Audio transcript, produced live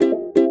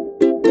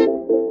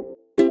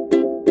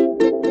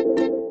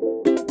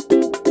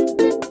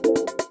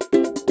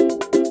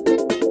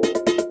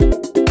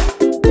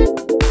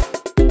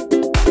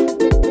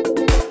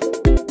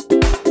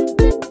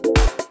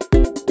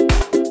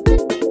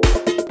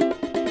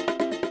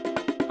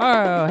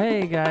Oh,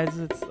 hey guys,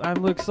 I'm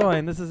Luke Soy,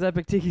 this is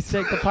Epic Tiki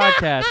Steak, the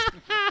podcast.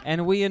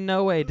 And we in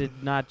no way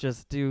did not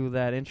just do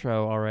that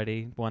intro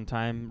already one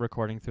time,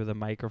 recording through the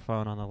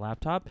microphone on the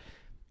laptop.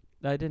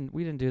 We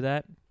didn't do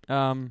that.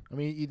 I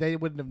mean, they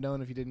wouldn't have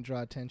known if you didn't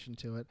draw attention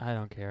to it. I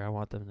don't care. I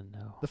want them to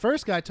know. The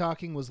first guy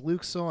talking was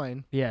Luke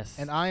Soyne. Yes.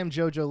 And I am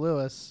JoJo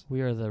Lewis.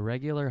 We are the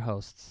regular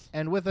hosts.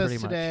 And with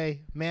us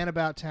today, man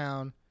about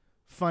town,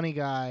 funny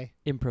guy,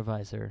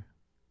 improviser,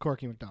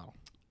 Corky McDonald.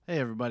 Hey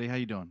everybody, how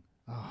you doing?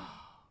 Oh.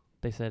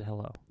 They said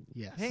hello.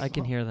 Yes. Hey. I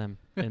can hear them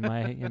in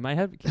my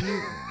head.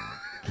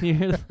 Can you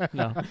hear them?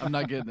 No. I'm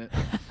not getting it.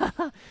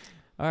 All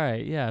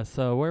right, yeah.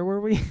 So where were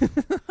we?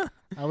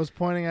 I was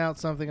pointing out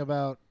something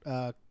about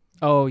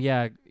oh,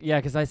 yeah,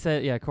 because I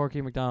said,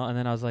 Corky McDonald, and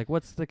then I was like,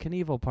 what's the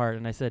Knievel part?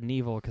 And I said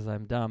Knievel because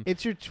I'm dumb.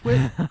 It's your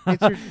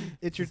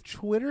it's your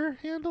Twitter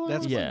handle?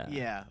 That's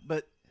yeah.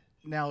 But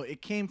now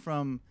it came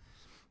from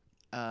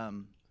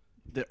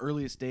the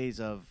earliest days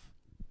of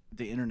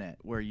the internet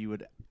where you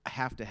would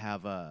have to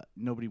have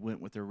nobody went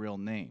with their real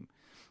name.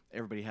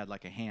 Everybody had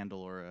like a handle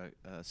or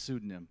a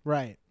pseudonym.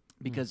 Right.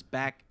 Because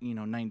back,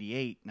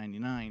 98,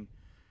 99,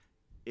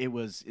 it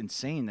was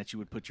insane that you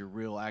would put your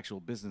real actual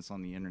business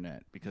on the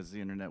internet because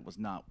the internet was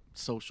not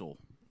social.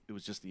 It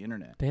was just the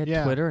internet. They had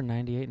Twitter in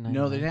 98 and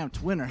 99. No, they didn't have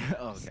Twitter.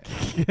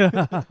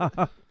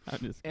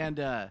 Okay.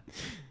 And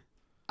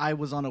I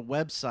was on a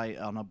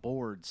website on a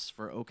boards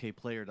for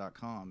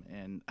okplayer.com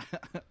and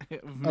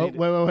wait.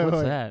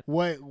 What's that?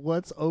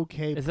 What's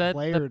okplayer.com? Is that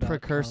the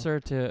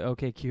precursor to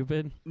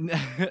OkCupid? No.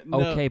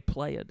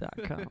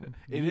 Okplaya.com.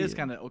 It is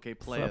kind of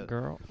OkPlaya. What's up,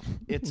 girl?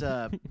 It's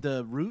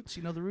the Roots,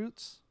 you know the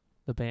Roots?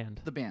 The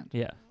band. The band.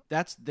 Yeah.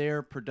 That's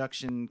their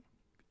production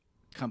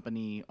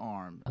company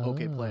arm,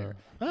 OkPlayer.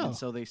 Oh. And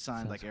so they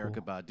signed like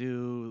Erykah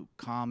Badu,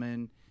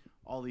 Common,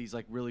 all these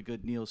like really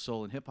good neo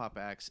soul and hip hop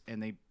acts,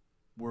 and they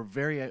were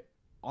very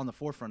on the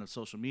forefront of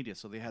social media.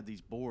 So they had these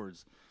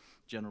boards,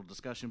 general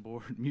discussion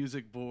board,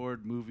 music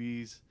board,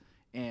 movies,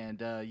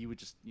 and you would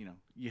just,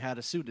 you had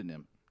a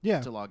pseudonym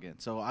to log in.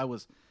 So I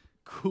was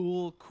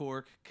Cool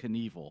Cork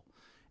Knievel.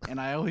 And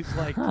I always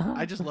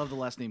I just love the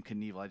last name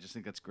Knievel. I just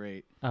think that's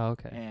great. Oh,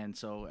 okay. And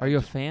so, are you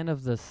a fan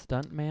of the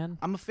stunt man?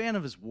 I'm a fan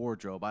of his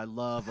wardrobe. I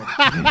love.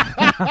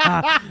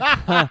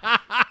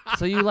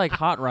 So you like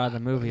Hot Rod the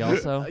movie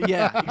also?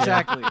 Yeah,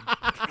 exactly.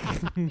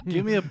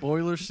 Give me a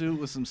boiler suit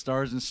with some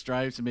stars and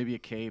stripes and maybe a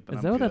cape. And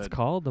Is that what that's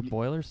called? The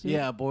boiler suit?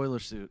 Yeah, a boiler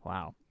suit.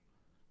 Wow.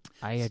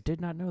 I did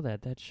not know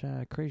that. That's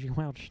crazy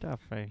wild stuff.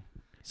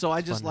 So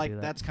I just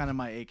that's kind of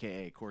my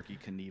AKA, Corky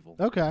Knievel.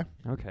 Okay.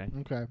 Okay.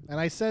 And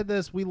I said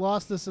this, we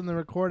lost this in the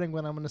recording,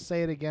 but I'm going to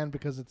say it again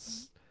because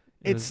it's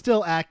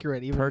still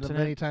accurate, even as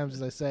many times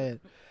as I say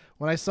it.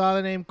 When I saw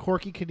the name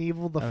Corky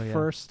Knievel the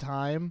first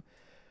time,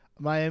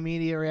 my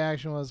immediate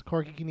reaction was,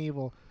 Corky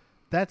Knievel,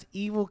 that's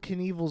Evil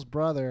Knievel's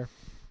brother,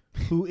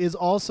 who is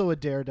also a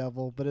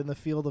daredevil, but in the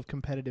field of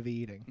competitive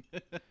eating.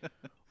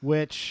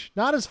 Which,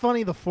 not as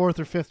funny the fourth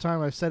or fifth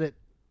time I've said it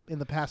in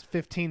the past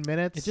 15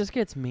 minutes. It just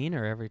gets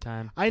meaner every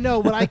time. I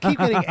know, but I keep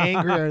getting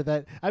angrier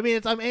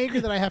I'm angry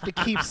that I have to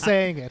keep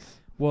saying it.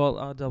 Well,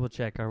 I'll double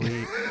check. Are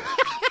we?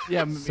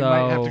 Yeah, you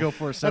might have to go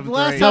for a 7th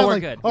grade. No, we're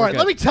good. All right,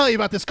 let me tell you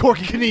about this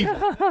Corky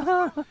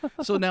Knievel.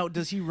 So now,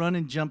 does he run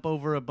and jump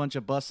over a bunch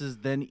of buses,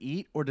 then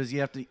eat, or does he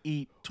have to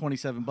eat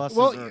 27 buses?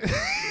 Well,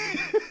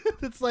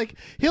 it's like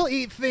he'll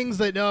eat things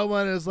that no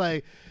one is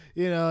like,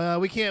 we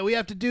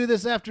have to do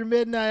this after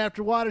midnight,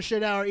 after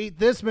watershed hour, eat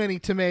this many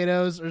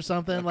tomatoes or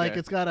something. Okay. Like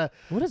it's got a.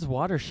 What is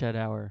watershed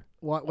hour?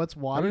 What's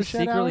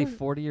watershed hour? Are you secretly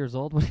 40 years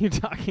old? What are you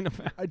talking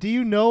about? Do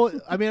you know?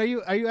 I mean,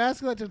 are you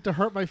asking that to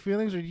hurt my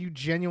feelings, or do you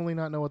genuinely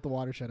not know what the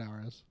watershed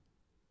hour is?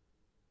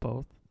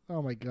 Both.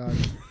 Oh my god.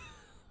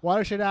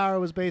 Watershed hour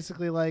was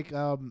basically like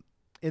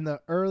in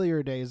the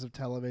earlier days of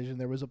television,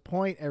 there was a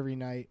point every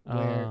night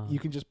where you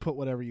can just put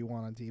whatever you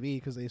want on TV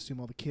because they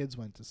assume all the kids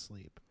went to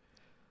sleep.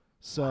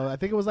 So I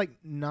think it was like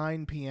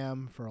 9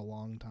 p.m. for a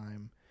long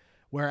time,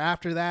 where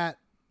after that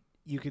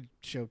you could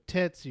show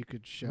tits, you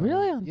could show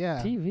on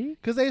TV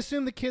because they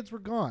assumed the kids were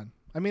gone.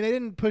 I mean, they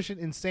didn't push it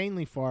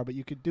insanely far, but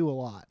you could do a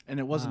lot. And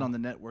it wasn't on the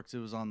networks; it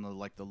was on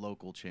the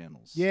local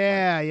channels.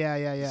 Yeah.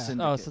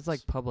 Oh, so it's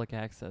like public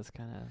access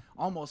kind of.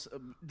 Almost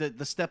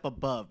the step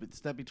above, it's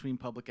step between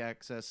public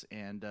access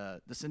and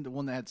the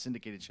one that had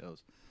syndicated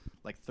shows,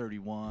 like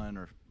 31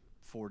 or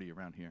 40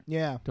 around here.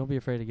 Yeah. Don't be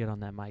afraid to get on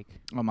that mic.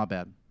 Oh, my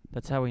bad.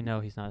 That's how we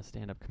know he's not a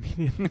stand-up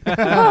comedian.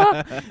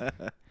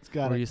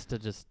 We're used to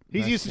just.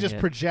 He's used to just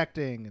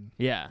projecting and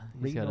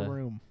reading a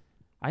room.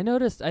 I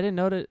didn't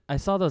notice. I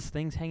saw those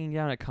things hanging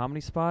down at Comedy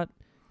Spot,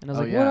 and I was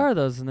like, "What are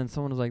those?" And then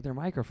someone was like, "They're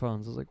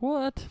microphones." I was like,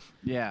 "What?"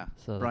 Yeah.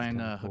 So Brian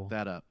hooked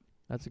that up.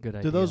 That's a good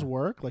idea. Do those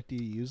work? Like, do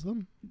you use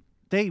them?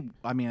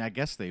 I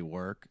guess they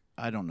work.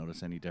 I don't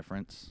notice any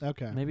difference.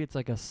 Okay. Maybe it's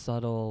like a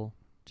subtle.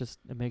 Just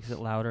it makes it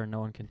louder and no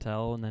one can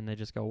tell, and then they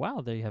just go,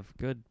 "Wow, they have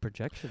good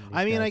projection."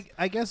 I mean,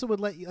 I guess it would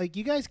let you, like,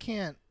 you guys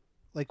can't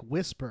like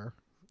whisper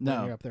No,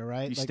 when you're up there,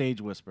 right? You like,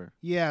 stage whisper.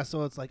 Yeah,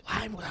 so it's like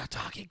I'm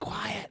talking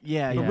quiet.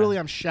 Yeah, but really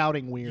I'm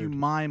shouting weird. You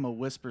mime a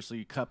whisper, so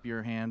you cup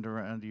your hand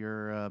around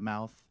your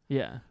mouth.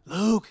 Yeah.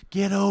 Luke,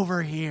 get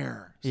over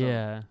here. So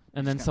yeah,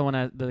 and then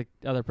the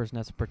other person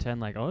has to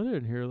pretend like, oh, I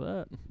didn't hear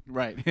that.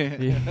 Right.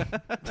 Yeah.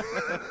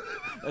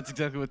 That's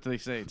exactly what they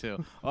say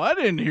too. Oh, I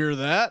didn't hear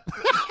that.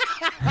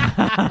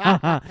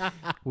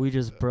 We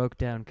just broke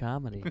down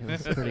comedy. It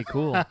was pretty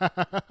cool.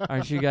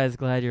 Aren't you guys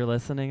glad you're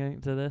listening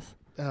to this?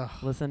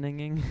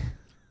 Listening.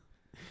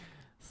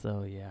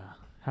 So yeah.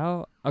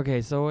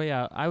 Okay. So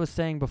yeah, I was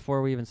saying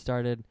before we even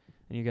started,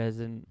 and you guys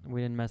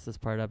we didn't mess this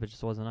part up. It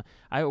just wasn't.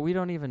 We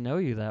don't even know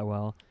you that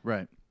well.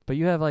 Right. But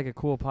you have like a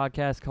cool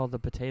podcast called The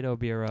Potato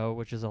Bureau,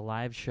 which is a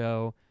live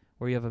show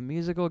where you have a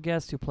musical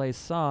guest who plays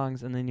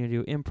songs, and then you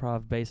do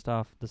improv based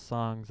off the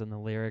songs and the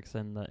lyrics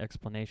and the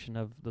explanation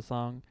of the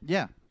song.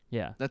 Yeah.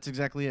 Yeah. That's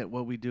exactly it.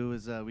 What we do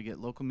is we get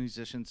local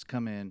musicians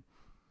come in,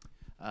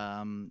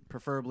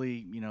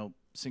 preferably,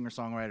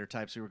 singer-songwriter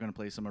types who are going to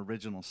play some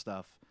original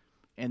stuff.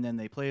 And then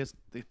they play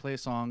a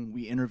song.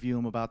 We interview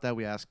them about that.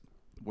 We ask,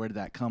 where did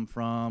that come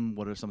from?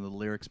 What do some of the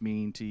lyrics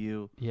mean to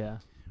you? Yeah.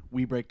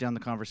 We break down the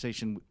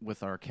conversation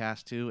with our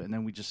cast too, and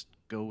then we just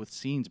go with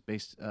scenes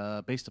based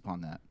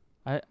upon that.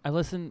 I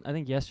listened. I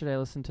think yesterday I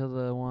listened to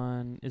the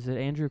one. Is it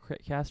Andrew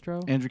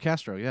Castro? Andrew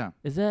Castro, yeah.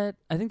 Is that?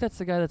 I think that's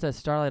the guy that's at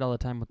Starlight all the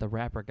time with the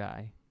rapper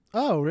guy.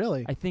 Oh,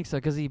 really? I think so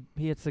because he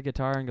hits the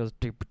guitar and goes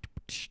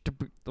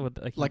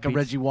like a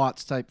Reggie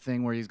Watts type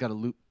thing where he's got a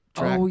loop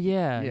track. Oh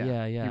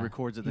yeah. He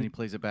records it, then he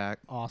plays it back.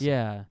 Awesome.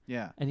 Yeah.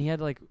 Yeah. And he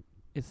had like,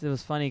 it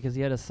was funny because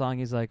he had a song.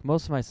 He's like,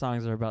 most of my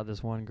songs are about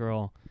this one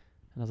girl,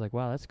 and I was like,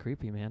 wow, that's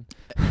creepy, man.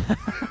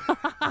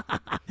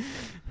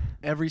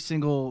 Every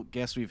single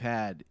guest we've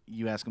had,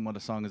 you ask them what a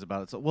song is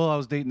about. It's like, well, I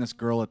was dating this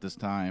girl at this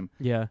time.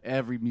 Yeah.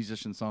 Every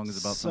musician's song is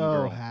about some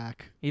So girl.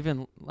 hack.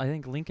 Even I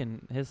think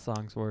Lincoln, his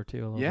songs were too.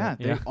 A little Yeah,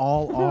 bit. they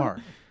all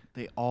are.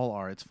 They all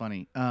are. It's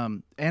funny.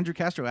 Andrew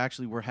Castro,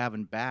 actually, we're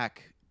having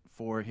back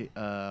for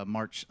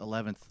March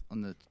 11th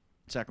on the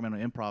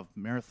Sacramento Improv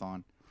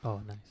Marathon. Oh,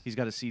 nice. He's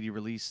got a CD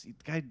release. The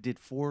guy did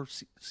 4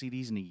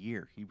 CDs in a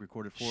year. He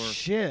recorded 4.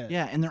 Shit.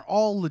 Yeah, and they're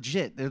all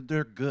legit.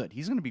 They're good.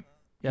 He's going to be.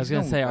 Yeah, I was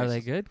gonna say, are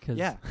they good?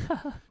 Yeah.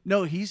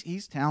 No,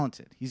 he's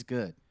talented. He's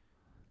good,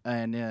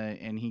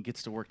 and he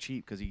gets to work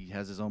cheap because he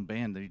has his own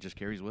band that he just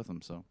carries with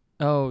him. So.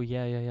 Oh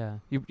yeah.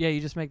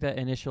 You just make that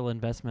initial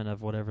investment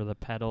of whatever the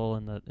pedal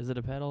and is it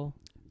a pedal?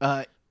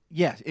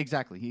 Yeah,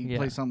 exactly. He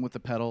plays something with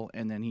the pedal,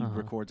 and then he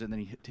records it, and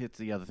then he hits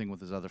the other thing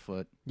with his other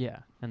foot.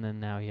 Yeah, and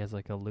then now he has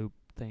like a loop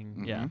thing.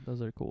 Mm-hmm. Yeah,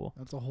 those are cool.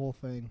 That's a whole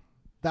thing.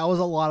 That was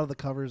a lot of the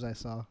covers I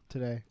saw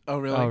today. Oh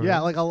really? Oh, really? Yeah,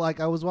 like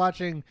I was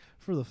watching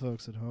for the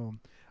folks at home.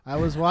 I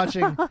was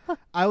watching.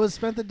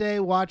 Spent the day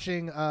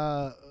watching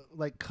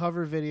like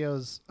cover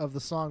videos of the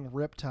song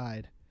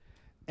Riptide,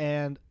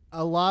 and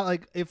a lot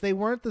like if they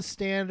weren't the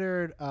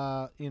standard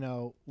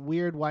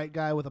weird white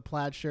guy with a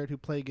plaid shirt who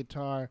played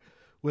guitar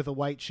with a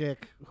white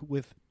chick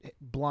with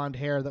blonde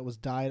hair that was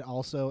dyed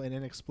also an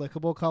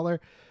inexplicable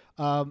color.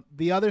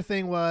 The other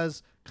thing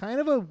was kind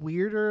of a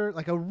weirder,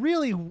 like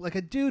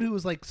a dude who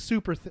was like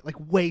super like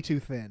way too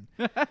thin,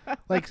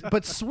 like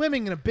but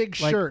swimming in a big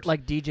shirt,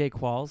 like DJ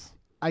Qualls.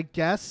 I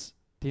guess.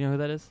 Do you know who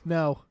that is?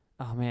 No.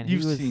 Oh man,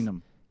 You've seen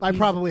him. I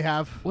probably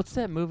have. What's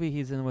that movie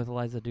he's in with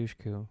Eliza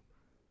Dushku?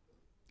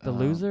 The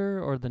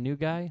Loser or the New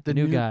Guy? The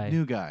New Guy.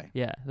 New Guy.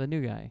 Yeah, the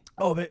New Guy.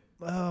 Oh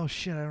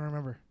shit, I don't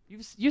remember.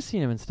 You've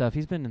seen him in stuff.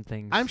 He's been in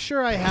things. I'm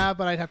sure I have,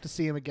 but I'd have to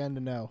see him again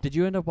to know. Did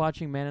you end up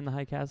watching Man in the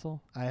High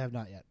Castle? I have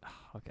not yet.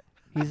 Oh, okay.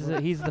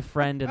 He's the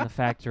friend in the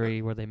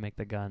factory where they make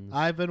the guns.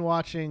 I've been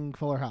watching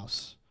Fuller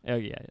House. Oh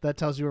yeah. That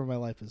tells you where my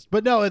life is.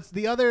 But no, it's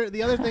the other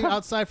thing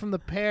outside from the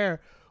pair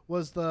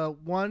was the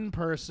one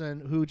person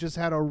who just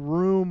had a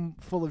room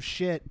full of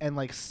shit and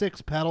like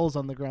 6 pedals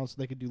on the ground so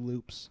they could do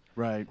loops.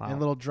 Right. Wow. And a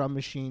little drum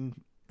machine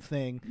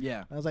thing.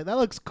 Yeah. I was like, that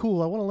looks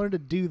cool. I want to learn to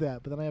do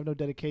that, but then I have no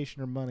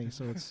dedication or money,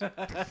 so it's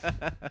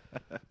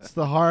it's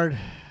the hard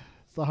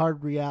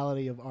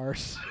reality of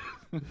art.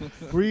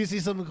 Where you see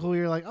something cool,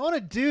 you're like, I want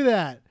to do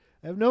that.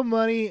 I have no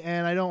money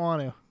and I don't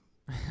want to.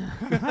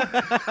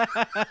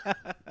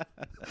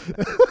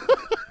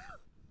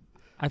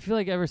 I feel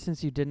like ever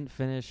since you didn't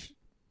finish,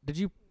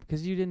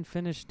 because you didn't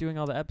finish doing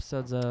all the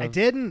episodes of. I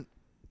didn't.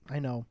 I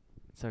know.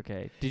 It's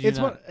okay. Did you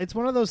it's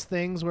one of those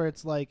things where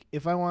it's like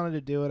if I wanted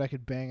to do it, I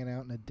could bang it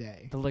out in a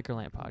day. The Liquor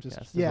Lamp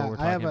podcast. Is yeah, what we're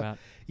talking about.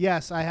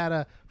 Yes, I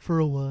had for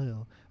a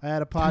while. I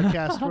had a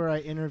podcast where I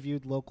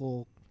interviewed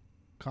local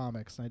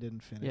comics, and I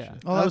didn't finish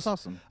it. Oh, that's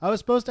awesome. I was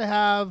supposed to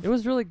have. It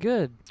was really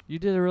good. You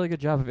did a really good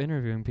job of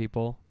interviewing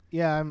people.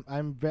 Yeah,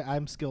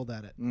 I'm skilled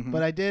at it. Mm-hmm.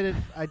 But I did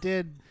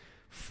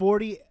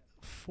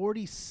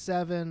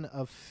 47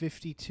 of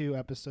 52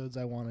 episodes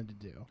I wanted to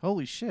do.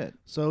 Holy shit.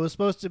 So it was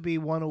supposed to be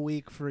one a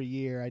week for a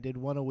year. I did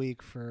one a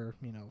week for,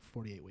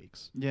 48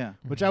 weeks. Yeah.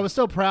 Which I was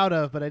still proud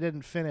of, but I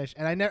didn't finish.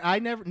 And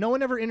no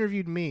one ever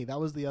interviewed me. That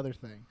was the other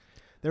thing.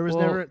 There was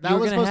that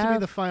was supposed to be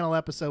the final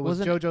episode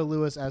was JoJo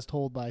Lewis as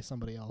told by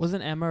somebody else.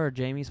 Wasn't Emma or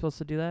Jamie supposed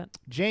to do that?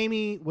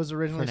 Jamie was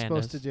originally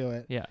supposed to do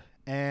it. Yeah.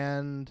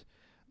 And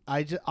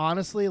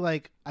honestly,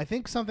 like, I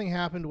think something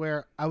happened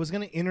where I was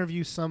going to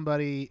interview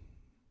somebody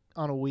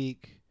on a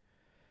week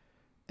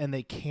and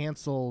they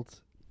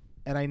canceled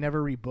and I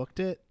never rebooked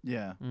it.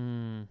 Yeah.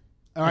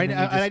 Or I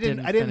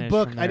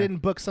didn't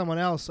book someone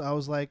else. So I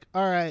was like,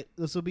 all right,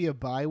 this will be a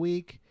bye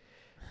week.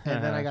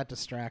 And then I got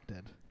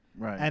distracted.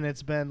 Right. And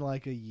it's been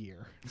like a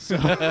year. So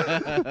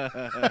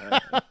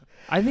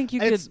I think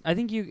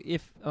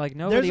if like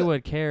nobody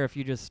would care if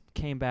you just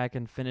came back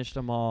and finished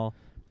them all.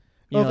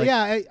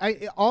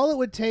 All it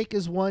would take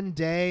is one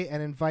day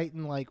and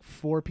inviting like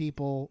 4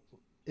 people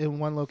in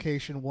one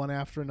location, one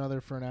after another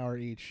for an hour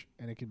each,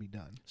 and it could be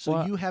done.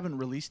 So you haven't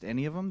released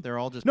any of them? They're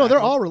all just they're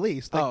all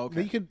released. Like,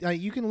 okay.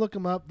 You can look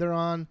them up. They're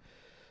on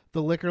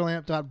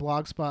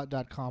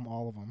theliquorlamp.blogspot.com.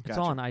 All of them. It's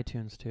all on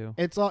iTunes too.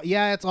 It's all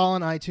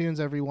on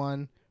iTunes.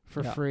 Everyone.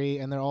 For free,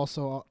 and they're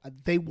also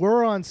they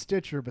were on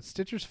Stitcher, but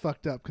Stitcher's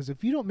fucked up because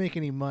if you don't make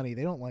any money,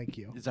 they don't like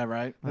you. Is that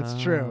right? That's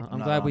true.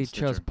 I'm glad we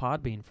chose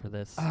Podbean for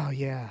this. Oh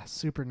yeah,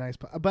 super nice.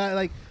 But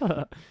like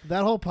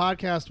that whole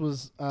podcast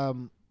was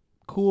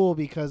cool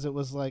because it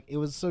was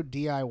so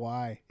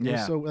DIY.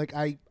 Yeah. So like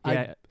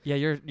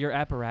your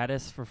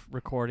apparatus for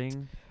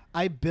recording.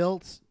 I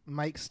built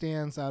mic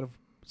stands out of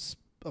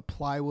a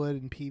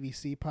plywood and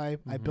PVC pipe.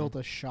 I built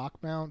a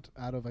shock mount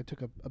I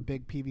took a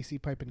big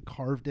PVC pipe and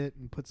carved it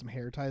and put some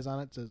hair ties on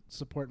it to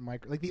support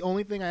like the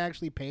only thing I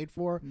actually paid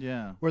for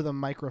were the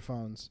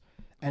microphones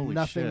and Holy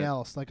nothing shit.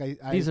 else. Like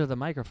these are the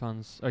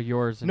microphones are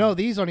yours. No,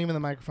 these aren't even the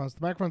microphones.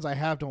 The microphones I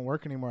have don't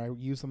work anymore. I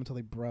used them until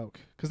they broke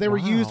because they were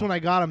used when I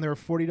got them. They were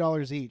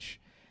 $40 each.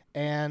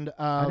 And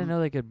I didn't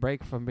know they could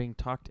break from being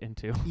talked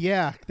into.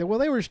 Yeah, they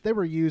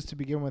were used to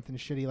begin with and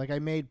shitty. Like I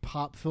made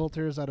pop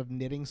filters out of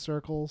knitting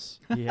circles.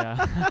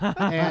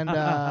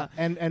 Yeah,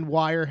 and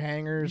wire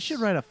hangers. You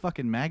should write a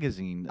fucking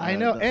magazine. I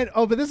know,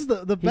 but this is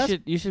the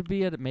best. You should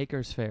be at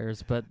makers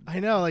fairs, but I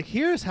know. Like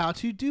here's how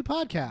to do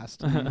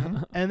podcast.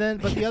 And then,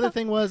 but the other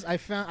thing was I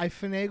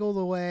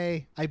finagled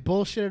away. I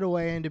bullshitted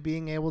away into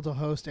being able to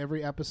host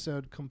every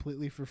episode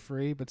completely for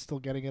free, but still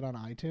getting it on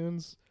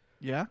iTunes.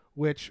 Yeah,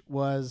 which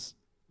was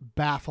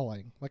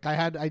baffling. Like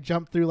I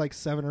jumped through like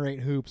 7 or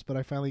 8 hoops, but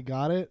I finally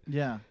got it.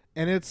 Yeah.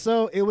 And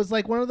it was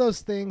like one of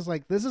those things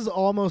like this is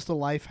almost a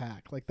life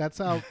hack. Like that's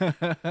how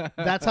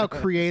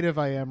creative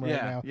I am right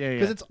now. Yeah.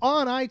 Because it's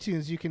on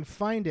iTunes, you can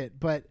find it,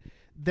 but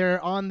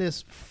they're on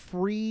this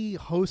free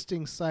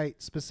hosting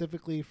site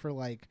specifically for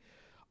like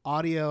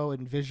audio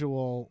and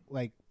visual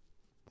like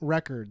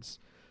records.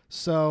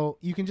 So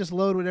you can just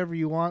load whatever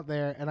you want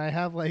there. And I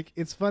have like,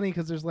 it's funny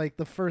because there's like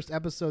the first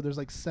episode, there's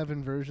like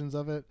 7 versions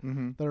of it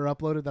that are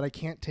uploaded that I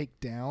can't take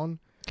down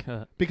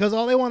because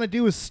all they want to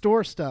do is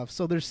store stuff.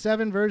 So there's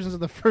 7 versions of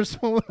the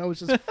first one when I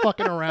was just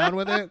fucking around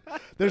with it.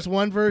 There's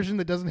one version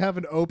that doesn't have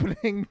an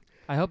opening.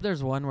 I hope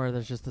there's one where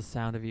there's just the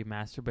sound of you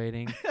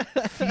masturbating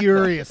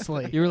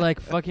furiously. You were like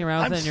fucking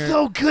around with it. I'm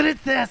so good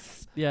at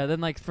this. Yeah. Then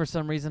like for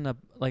some reason, a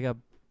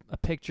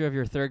picture of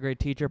your 3rd grade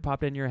teacher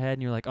popped in your head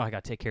and you're like, oh, I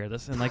got to take care of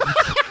this. And like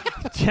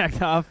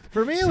jacked off.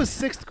 For me, it was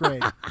 6th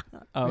grade.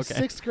 Oh, okay.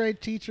 My 6th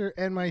grade teacher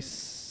and my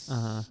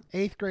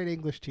 8th grade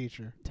English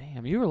teacher.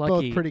 Damn, you were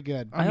lucky. Both pretty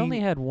good. I only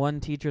had one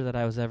teacher that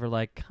I was ever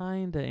like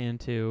kind of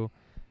into,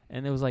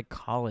 and it was like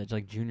college,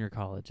 like junior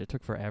college. It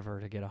took forever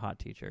to get a hot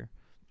teacher.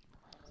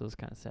 So it was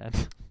kind of sad.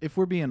 If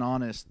we're being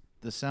honest,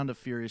 the sound of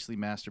furiously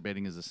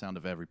masturbating is the sound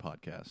of every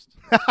podcast.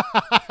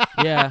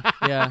 Yeah.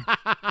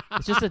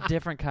 It's just a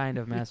different kind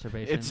of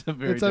masturbation.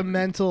 It's a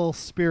mental,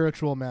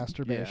 spiritual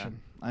masturbation.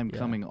 Yeah. I'm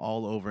coming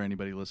all over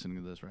anybody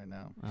listening to this right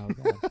now. Oh,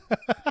 God.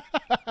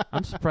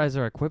 I'm surprised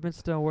our equipment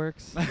still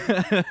works.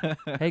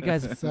 Hey,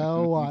 guys,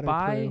 so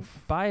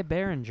waterproof. Buy a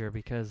Behringer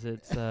because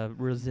it's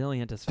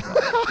resilient as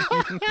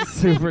fuck.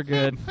 Super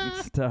good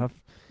stuff.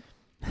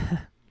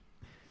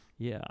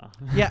 Yeah.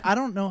 Yeah, I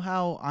don't know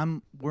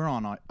how we're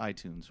on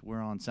iTunes.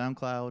 We're on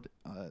SoundCloud,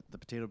 the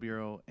Potato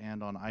Bureau,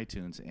 and on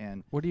iTunes.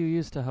 And what do you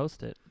use to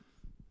host it?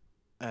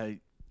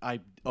 I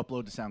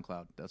upload to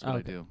SoundCloud. That's what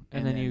I do.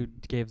 And then you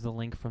gave the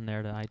link from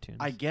there to iTunes.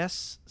 I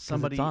guess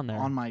somebody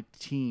on my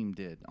team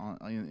did,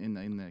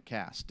 in the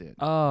cast did.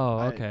 Oh,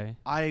 okay.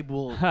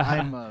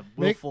 I'm a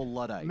willful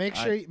Luddite. Make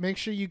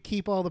sure you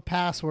keep all the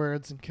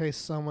passwords in case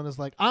someone is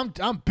like, I'm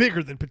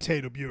bigger than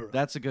Potato Bureau.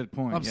 That's a good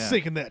point. I'm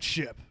sinking that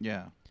ship.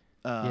 Yeah.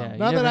 You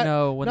never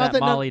know when that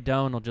Molly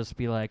Doan will just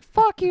be like,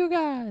 "Fuck you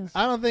guys."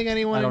 I don't think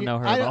anyone. I don't know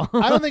her at all.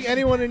 I don't think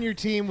anyone in your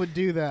team would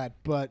do that,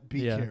 but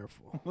be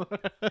careful.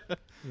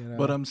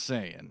 But I'm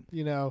saying,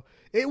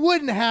 it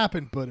wouldn't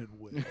happen, but it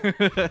would.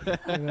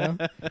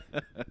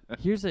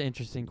 Here's an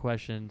interesting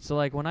question. So,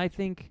 like, when I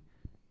think,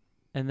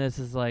 and this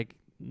is like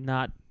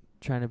not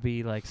trying to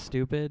be like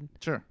stupid,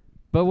 sure,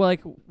 but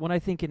like when I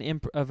think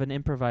of an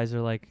improviser,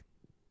 like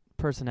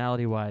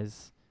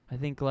personality-wise. I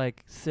think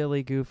like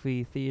silly,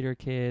 goofy, theater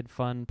kid,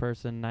 fun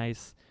person,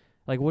 nice.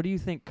 Like, what do you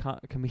think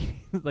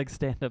comedians like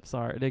stand-ups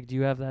are? Like, do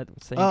you have that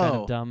same kind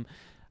of dumb?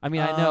 I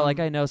mean,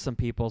 I know some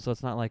people, so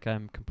it's not like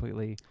I'm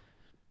completely.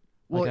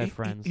 Like I have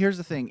friends. Here's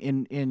the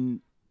thing.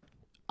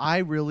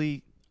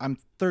 I'm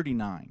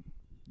 39.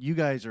 You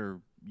guys are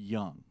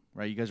young,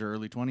 right? You guys are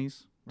early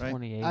 20s, right?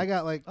 28. I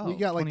got like we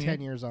got like 28?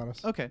 10 years on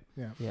us. Okay.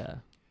 Yeah.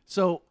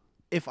 So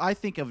if I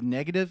think of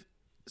negative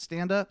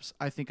stand-ups,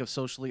 I think of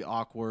socially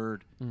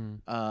awkward.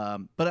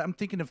 But I'm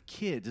thinking of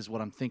kids is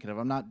what I'm thinking of.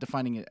 I'm not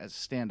defining it as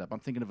stand-up. I'm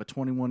thinking of a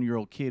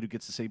 21-year-old kid who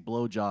gets to say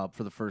blowjob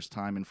for the first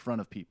time in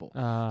front of people.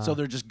 So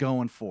they're just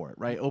going for it,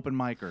 right? Open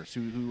micers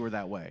who are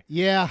that way.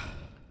 Yeah.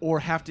 Or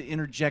have to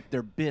interject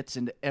their bits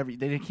into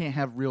they can't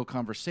have real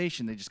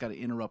conversation. They just got to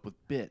interrupt with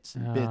bits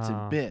and bits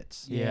and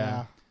bits.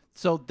 Yeah.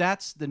 So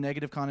that's the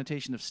negative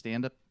connotation of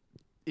stand-up,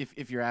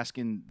 if you're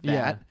asking that.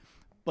 Yeah.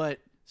 But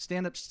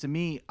stand-ups to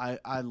me,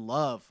 I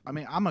love. I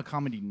mean, I'm a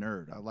comedy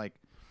nerd. I like.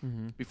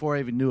 Before I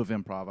even knew of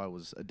improv, I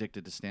was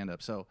addicted to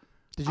stand-up. So,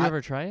 did you ever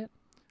try it?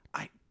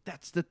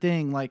 That's the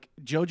thing. Like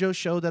JoJo's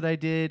show that I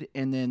did,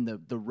 and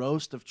then the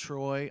roast of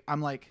Troy.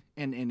 I'm like,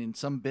 and in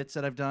some bits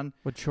that I've done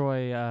with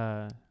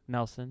Troy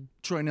Nelson.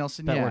 Troy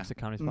Nelson, that works at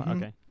Comedy Spot.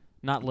 Okay,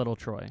 not little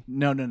Troy.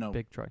 No,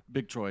 Big Troy.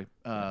 Big Troy,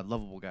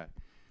 lovable guy.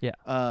 Yeah.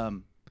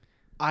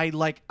 I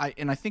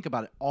think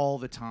about it all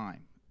the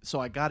time, so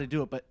I got to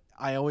do it. But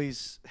I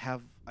always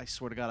have. I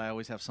swear to God, I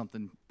always have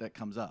something that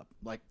comes up.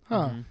 Like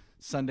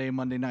Sunday,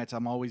 Monday nights,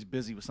 I'm always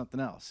busy with something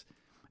else.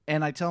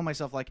 And I tell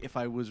myself, like, if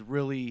I was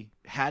really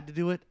had to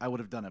do it, I would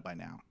have done it by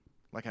now.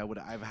 Like I would.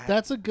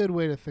 That's a good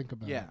way to think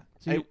about it. Yeah.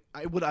 So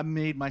I would have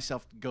made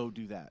myself go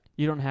do that.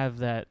 You don't have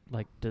that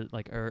like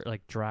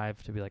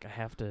drive to be like I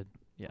have to.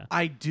 Yeah.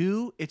 I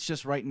do. It's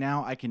just right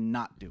now I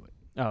cannot do it.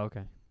 Oh,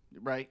 okay.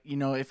 Right. You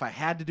know, if I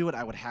had to do it,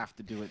 I would have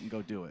to do it and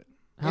go do it.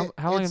 How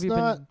long have you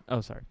been?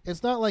 Oh, sorry.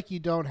 It's not like you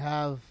don't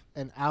have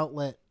an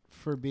outlet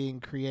for being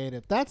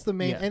creative. That's the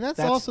main, and that's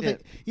also the.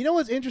 You know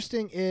what's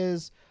interesting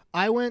is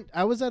I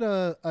was at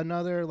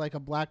another like a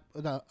black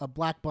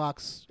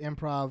box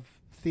improv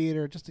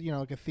theater, just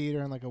like a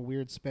theater in like a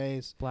weird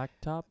space.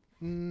 Blacktop?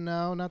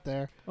 No, not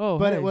there. Oh,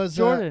 but hey, it was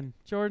Jordan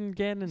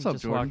Gannon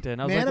just Jordan? walked in.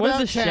 I was Man like,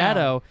 "What is the about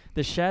shadow?"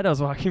 The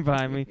shadow's walking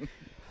by me.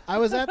 I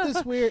was at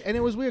this weird, and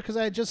it was weird because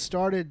I had just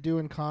started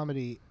doing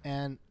comedy,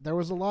 and there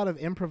was a lot of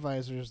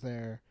improvisers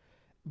there,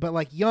 but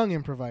like young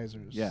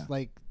improvisers,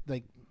 like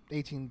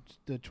 18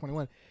 to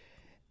 21,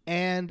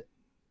 and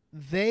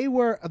they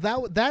were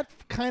that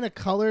kind of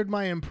colored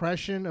my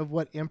impression of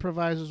what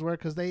improvisers were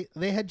because they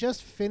had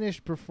just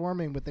finished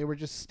performing, but they were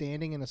just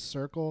standing in a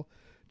circle,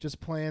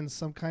 just playing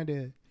some kind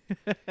of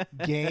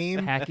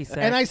game, hacky sack.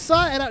 And I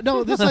saw it.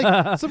 No, this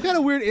like some kind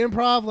of weird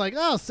improv, like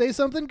say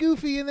something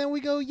goofy, and then we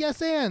go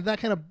yes and that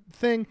kind of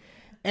thing.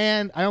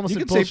 And I almost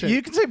said bullshit.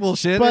 You can say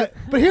bullshit, but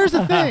here's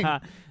the thing.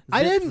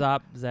 I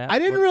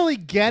didn't really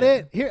get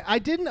it. Here, I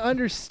didn't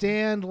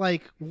understand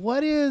like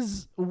where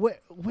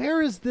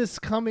is this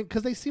coming?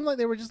 Because they seemed like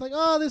they were just like,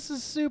 oh, this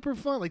is super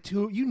fun. Like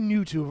you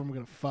knew two of them were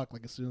gonna fuck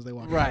like as soon as they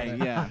walked in. Right?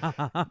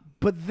 Yeah.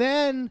 But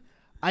then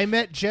I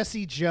met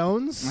Jesse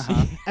Jones,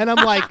 and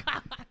I'm like,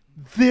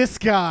 this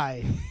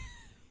guy.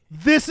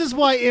 This is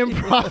why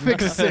improv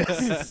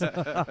exists.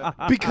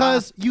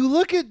 Because you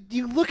look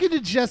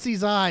into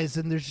Jesse's eyes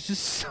and there's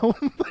just so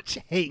much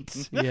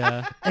hate.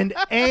 Yeah. And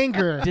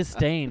anger.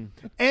 Disdain.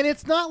 And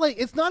it's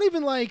not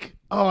even like,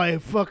 oh, I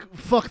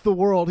fuck the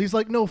world. He's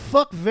like, no,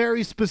 fuck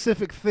very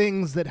specific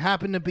things that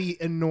happen to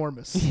be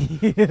enormous.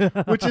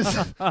 Which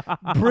is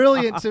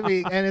brilliant to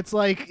me. And it's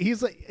like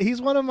he's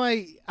one of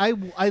my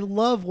I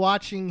love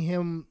watching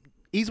him.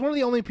 He's one of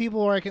the only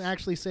people where I can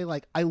actually say,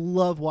 like, I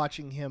love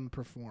watching him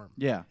perform.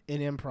 Yeah.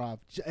 In improv.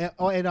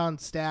 And on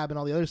Stab and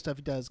all the other stuff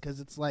he does, because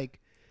it's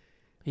like...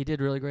 He did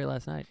really great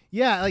last night.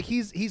 Yeah, like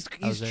he's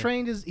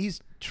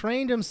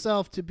trained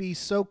himself to be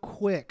so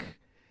quick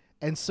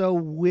and so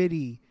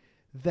witty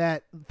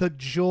that the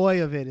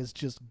joy of it is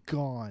just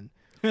gone.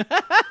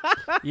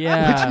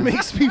 Yeah. Which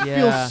makes me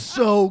feel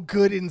so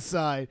good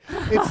inside.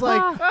 It's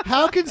like,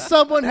 how can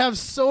someone have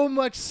so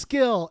much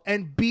skill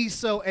and be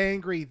so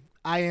angry?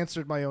 I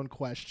answered my own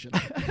question.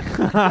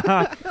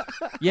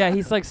 Yeah,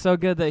 he's like so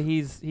good that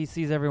he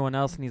sees everyone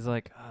else and he's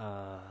like,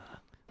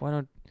 why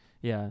don't?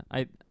 Yeah,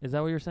 is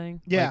that what you're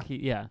saying? Yeah,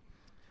 like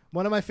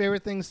One of my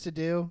favorite things to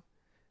do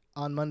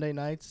on Monday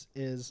nights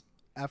is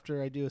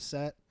after I do a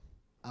set,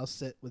 I'll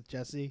sit with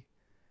Jesse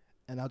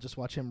and I'll just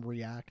watch him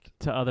react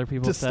to other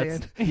people's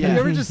sets. Yeah. Have you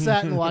ever just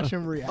sat and watched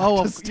him react?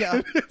 Oh,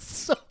 yeah. It's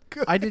so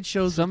good. I did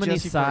shows so with many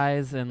Jesse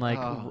sighs and like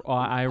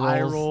eye rolls.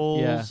 Eye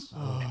rolls.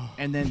 Yeah.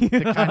 And then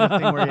the kind of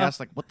thing where he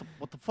asks like, what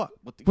the fuck?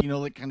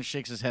 Like kind of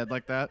shakes his head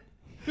like that.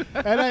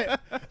 And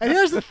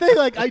here's the thing,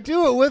 like I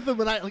do it with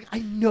him, and I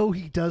know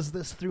he does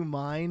this through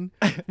mine,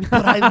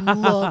 but I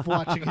love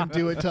watching him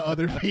do it to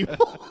other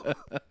people.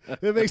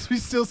 It makes me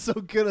feel so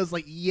good. I was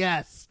like,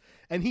 yes,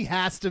 and he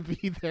has to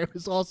be there.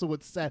 Is also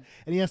what's said,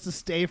 and he has to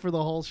stay for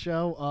the whole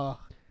show.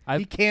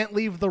 He can't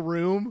leave the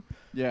room.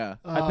 Yeah,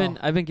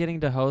 I've been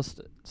getting to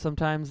host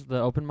sometimes the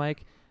open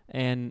mic,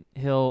 and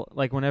he'll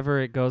like whenever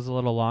it goes a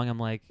little long, I'm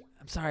like,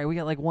 I'm sorry, we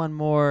got like one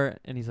more,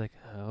 and he's like,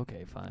 oh,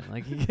 okay, fine.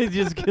 Like he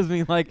just gives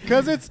me like,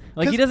 because it's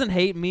like he doesn't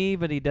hate me,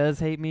 but he does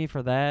hate me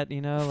for that,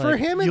 you know. For like,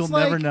 him, it's you'll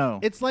like, never know.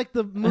 It's like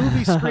the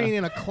movie screen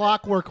in A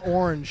Clockwork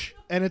Orange,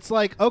 and it's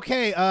like,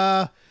 okay,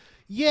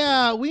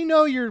 yeah, we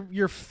know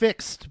you're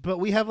fixed, but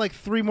we have like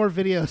 3 more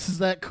videos. Is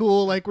that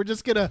cool? Like we're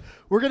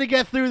gonna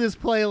get through this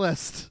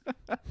playlist.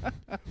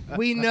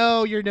 We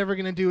know you're never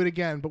gonna do it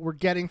again, but we're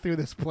getting through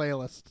this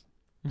playlist.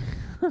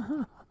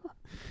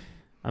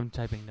 I'm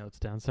typing notes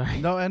down. Sorry.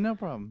 No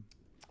problem.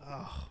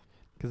 Oh,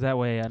 because that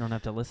way I don't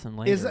have to listen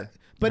later.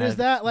 is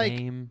that like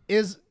name,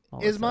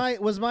 because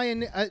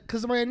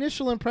my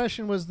initial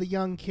impression was the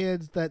young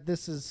kids that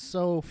this is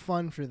so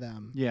fun for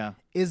them. Yeah.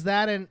 Is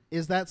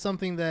that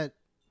something that?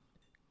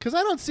 Because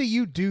I don't see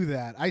you do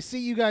that. I see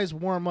you guys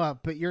warm up,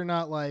 but you're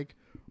not like.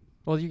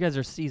 Well, you guys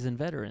are seasoned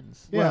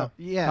veterans. Yeah. Well,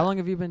 yeah. How long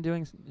have you been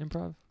doing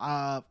improv?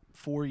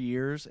 4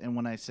 years, and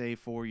when I say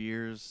 4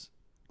 years,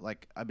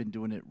 like I've been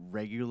doing it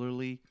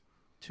regularly,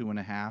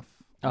 2.5.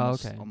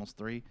 Almost, okay. Almost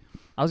 3.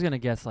 I was gonna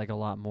guess like a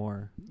lot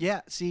more.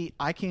 Yeah. See,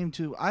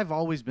 I've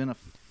always been a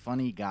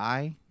funny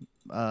guy,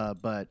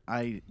 but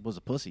I was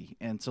a pussy,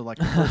 and so like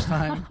the first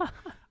time,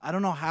 I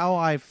don't know how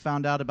I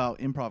found out about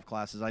improv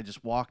classes. I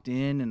just walked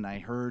in and I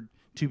heard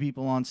 2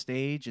 people on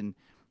stage, and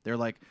they're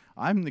like,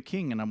 "I'm the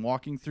king, and I'm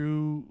walking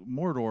through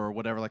Mordor," or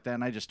whatever like that.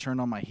 And I just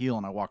turned on my heel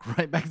and I walked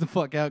right back the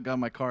fuck out, got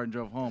in my car, and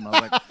drove home.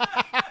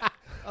 I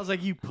was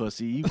like, "You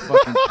pussy, you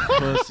fucking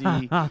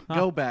pussy,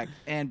 go back."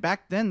 And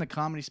back then, the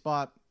Comedy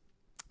Spot,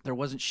 there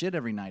wasn't shit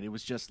every night. It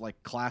was just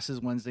like classes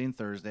Wednesday and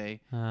Thursday,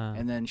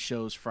 and then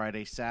shows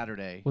Friday,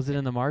 Saturday. Was it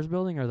in the Mars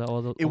building or the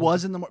old? It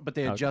was in the, but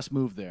they had just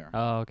moved there.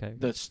 Oh, okay.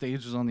 The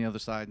stage was on the other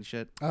side and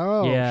shit.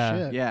 Oh, Yeah.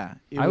 shit. Yeah,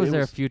 I was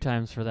there a few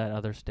times for that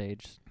other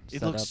stage.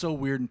 It looks so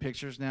weird in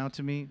pictures now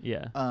to me.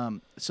 Yeah.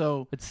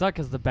 So it sucked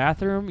because the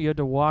bathroom you had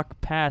to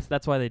walk past.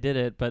 That's why they did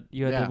it, but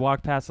you had to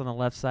walk past on the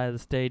left side of the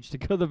stage to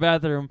go to the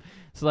bathroom.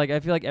 So like I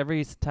feel like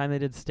every time they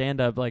did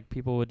stand up, like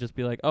people would just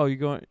be like, "Oh, you're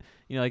going,"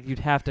 like you'd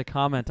have to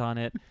comment on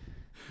it.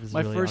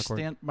 My first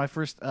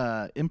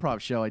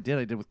improv show I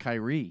did with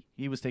Kyrie.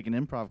 He was taking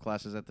improv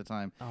classes at the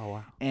time. Oh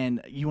wow!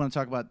 And you want to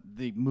talk about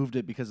they moved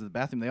it because of the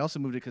bathroom? They also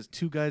moved it because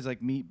 2 guys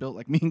like me, built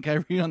like me and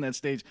Kyrie on that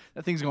stage.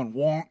 That thing's going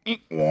wonk,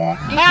 wonk,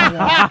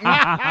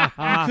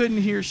 wonk. You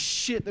couldn't hear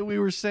shit that we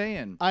were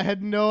saying. I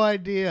had no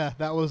idea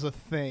that was a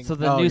thing. So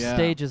the new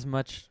stage is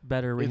much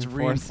better reinforced. It's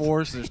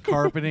reinforced. There's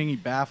carpeting. He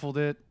baffled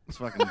it. It's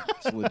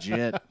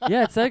legit.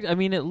 Yeah,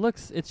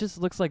 it just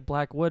looks like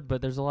black wood,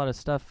 but there's a lot of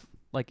stuff.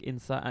 Like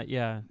inside,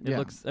 it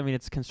looks. I mean,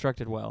 it's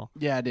constructed well.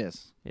 Yeah, it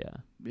is.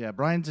 Yeah.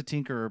 Brian's a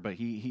tinkerer, but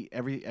he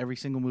every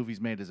single movie he's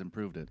made has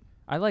improved it.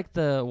 I like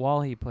the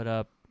wall he put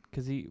up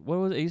because what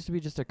was it? It used to be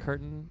just a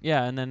curtain.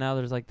 Yeah, and then now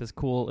there's like this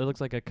cool. It looks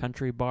like a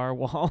country bar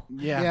wall.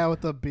 Yeah,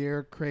 with the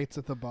beer crates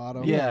at the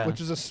bottom. Yeah, which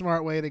is a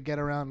smart way to get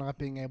around not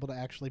being able to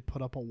actually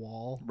put up a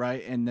wall.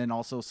 Right, and then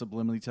also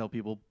subliminally tell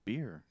people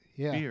beer.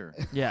 Yeah, beer.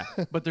 Yeah,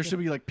 but there should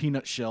be like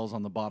peanut shells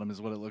on the bottom,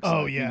 is what it looks like.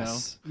 Oh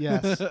yes,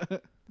 yes.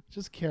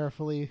 Just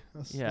carefully.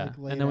 Yeah,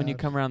 and then when you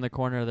come around the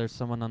corner, there's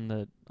someone on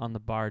the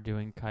bar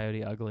doing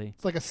Coyote Ugly.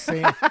 It's like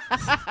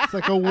it's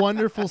like a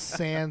wonderful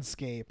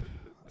sandscape.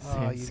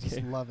 Oh, you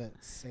just love it,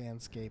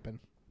 sandscaping.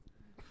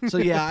 So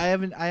yeah, I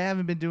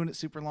haven't been doing it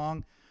super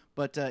long,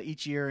 but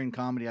each year in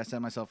comedy, I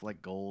set myself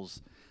like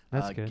goals.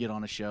 That's good. Get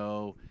on a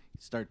show,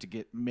 start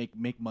to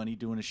make money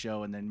doing a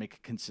show, and then make a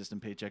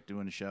consistent paycheck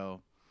doing a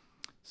show.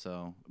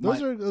 So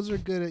those are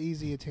good,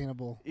 easy,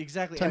 attainable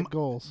type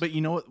goals. But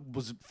you know what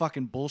was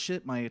fucking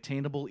bullshit? My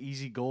attainable,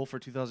 easy goal for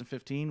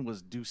 2015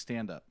 was do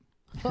stand up.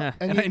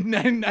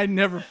 and I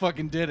never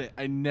fucking did it.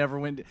 I never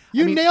went.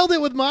 You nailed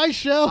it with my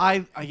show.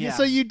 Yeah.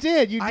 So you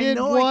did. You did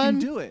I can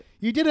do it.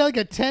 You did like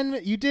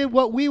You did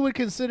what we would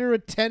consider a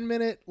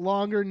 10-minute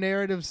longer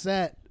narrative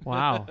set.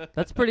 Wow,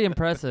 that's pretty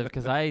impressive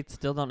because I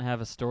still don't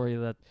have a story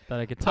that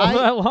I could tell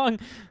that long.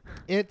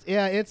 It's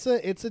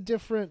a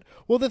different.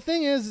 Well, the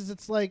thing is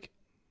it's like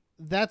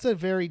that's a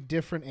very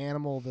different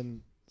animal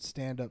than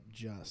stand up.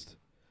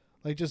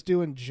 Like just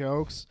doing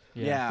jokes.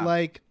 Yeah.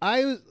 Like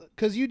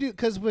because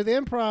with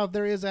improv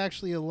there is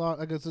actually a lot.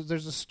 Like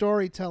there's a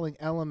storytelling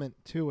element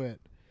to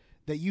it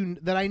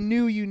that I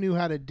knew you knew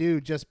how to do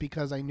just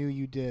because I knew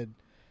you did.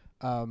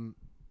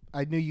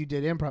 I knew you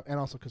did improv, and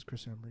also because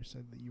Chris Emery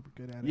said that you were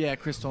good at it. Yeah,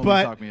 Chris told me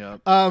to talk me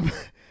up.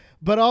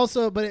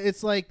 But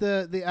it's like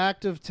the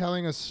act of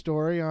telling a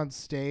story on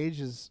stage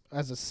as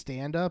a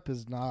stand-up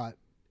is not.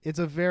 It's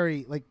a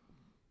very like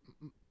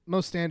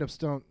most stand-ups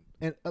don't,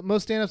 and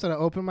most stand-ups at an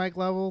open mic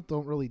level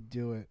don't really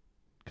do it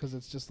because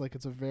it's just like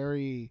it's a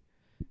very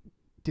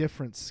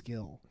different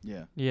skill.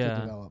 Yeah.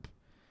 To develop.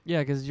 Yeah,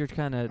 because you're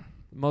kind of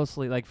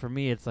mostly like for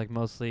me, it's like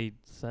mostly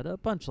set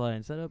up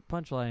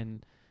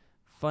punchline.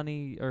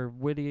 Funny or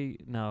witty?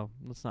 No,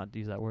 let's not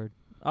use that word.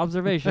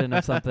 Observation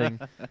of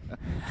something.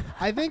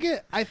 I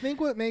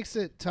think what makes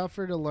it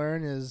tougher to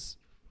learn is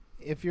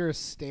if you're a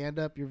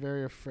stand-up, you're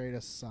very afraid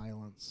of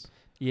silence.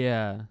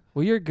 Yeah.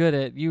 Well, you're good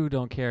at. You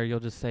don't care.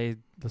 You'll just say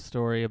the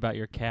story about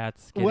your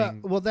cats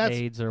getting that's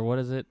AIDS or what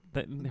is it?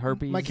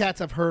 Herpes. My cats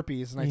have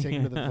herpes, and I take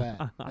them to the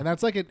vet, and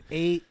that's like an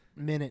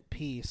 8-minute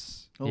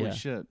piece. Holy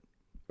shit.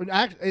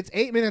 It's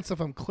 8 minutes if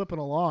I'm clipping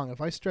along.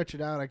 If I stretch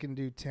it out, I can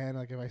do 10.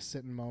 Like if I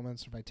sit in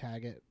moments, or if I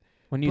tag it.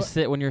 When you're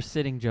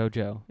sitting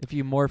JoJo, if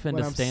you morph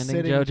into standing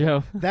sitting,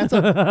 JoJo, that's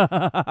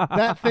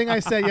that thing I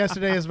said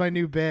yesterday is my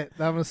new bit.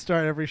 I'm gonna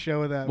start every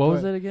show with that. What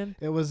was it again?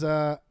 It was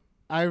I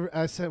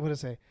said, what did I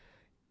say?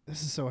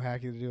 This is so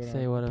hacky to do it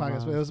Say on what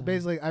podcast. But it was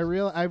basically I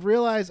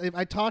realized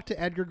I talked to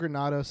Edgar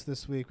Granados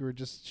this week. We were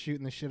just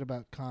shooting the shit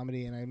about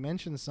comedy, and I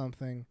mentioned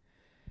something,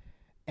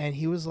 and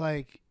he was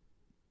like,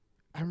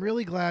 "I'm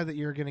really glad that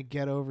you're gonna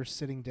get over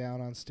sitting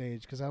down on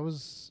stage because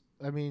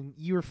I mean,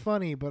 you were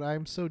funny, but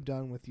I'm so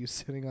done with you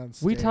sitting on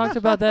stage." We talked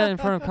about that in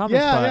front of Comedy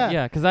Spot.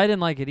 Yeah, because I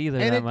didn't like it either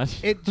and that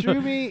much. It drew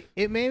me.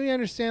 It made me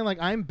understand, like,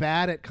 I'm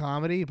bad at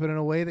comedy, but in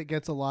a way that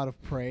gets a lot of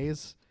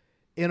praise.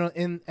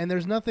 And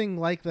there's nothing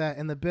like that.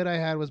 And the bit I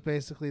had was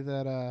basically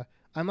that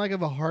I'm like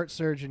if a heart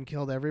surgeon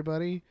killed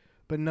everybody,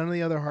 but none of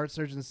the other heart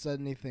surgeons said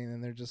anything.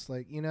 And they're just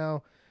like,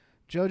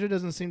 JoJo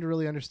doesn't seem to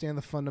really understand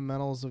the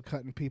fundamentals of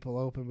cutting people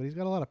open, but he's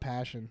got a lot of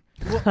passion.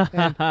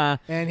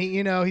 and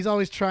he, he's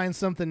always trying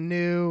something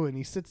new, and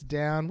he sits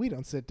down. We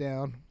don't sit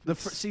down. The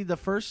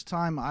first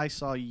time I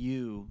saw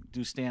you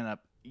do stand-up,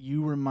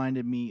 you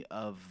reminded me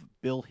of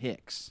Bill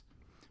Hicks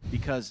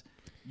because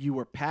you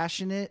were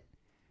passionate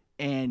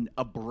and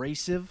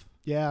abrasive.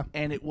 Yeah.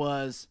 And it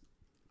was,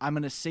 I'm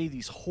going to say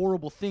these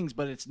horrible things,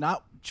 but it's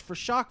not for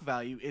shock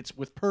value. It's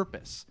with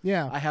purpose.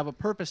 Yeah. I have a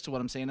purpose to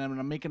what I'm saying, and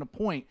I'm making a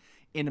point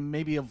in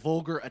maybe a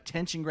vulgar,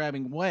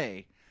 attention-grabbing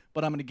way,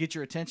 but I'm going to get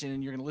your attention,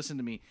 and you're going to listen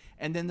to me.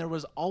 And then there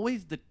was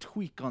always the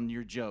tweak on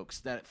your jokes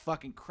that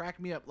fucking cracked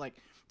me up. Like,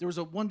 there was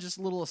one just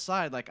little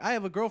aside, like, I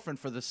have a girlfriend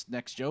for this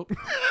next joke.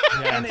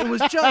 Yeah. And it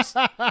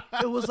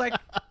was like,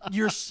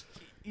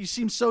 you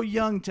seem so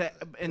young to,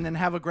 and then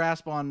have a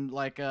grasp on,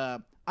 like,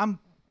 I'm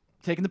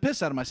taking the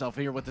piss out of myself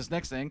here with this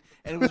next thing,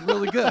 and it was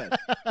really good.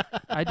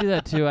 I do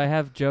that too. I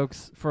have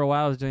jokes. For a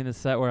while I was doing this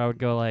set where I would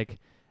go I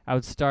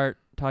would start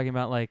talking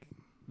about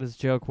this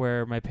joke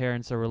where my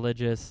parents are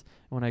religious.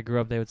 When I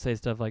grew up, they would say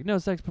stuff like "no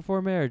sex before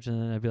marriage,"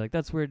 and then I'd be like,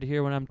 "That's weird to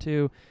hear when I'm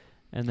 2."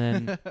 And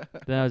then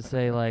I would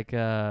say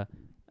but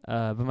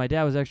my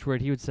dad was extra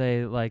weird. He would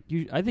say I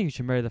think you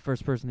should marry the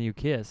first person that you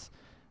kiss.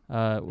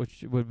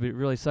 Which would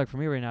really suck for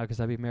me right now because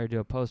I'd be married to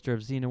a poster of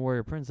Xena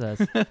Warrior Princess.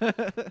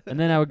 And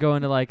then I would go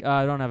into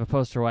I don't have a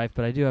poster wife,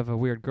 but I do have a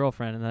weird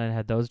girlfriend. And then I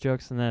had those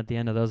jokes. And then at the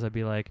end of those, I'd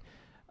be like,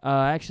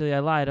 actually, I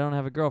lied. I don't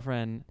have a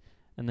girlfriend.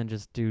 And then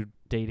just do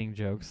dating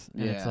jokes.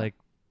 And it's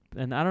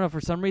and I don't know,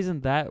 for some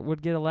reason that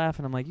would get a laugh.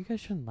 And I'm like, you guys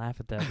shouldn't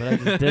laugh at that. But I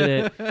just did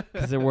it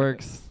because it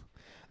works.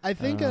 I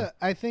think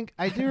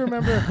I do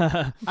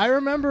remember. I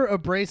remember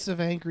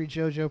abrasive, angry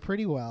JoJo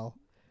pretty well.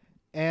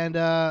 And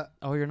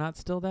you're not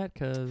still that?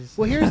 Cause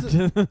here's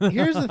the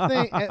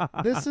thing.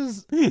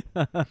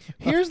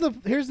 Here's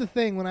the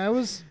thing. When I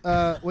was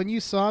when you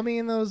saw me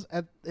in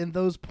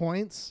those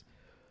points,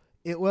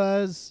 I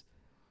was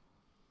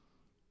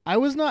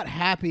not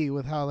happy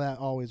with how that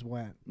always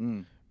went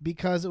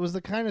because it was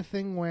the kind of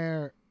thing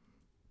where,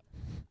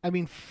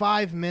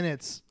 5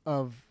 minutes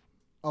of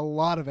a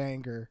lot of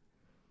anger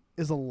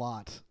is a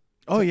lot.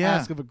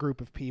 Ask of a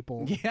group of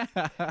people. Yeah.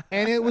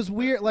 And it was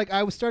weird.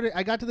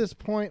 I got to this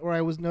point where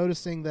I was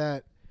noticing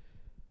that,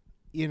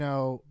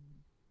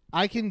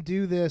 I can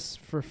do this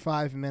for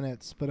 5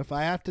 minutes, but if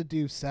I have to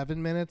do 7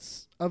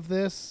 minutes of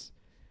this,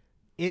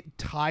 it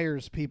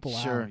tires people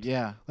out. Sure,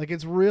 yeah.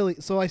 It's really,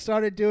 so I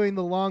started doing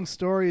the long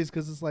stories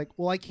because it's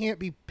I can't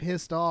be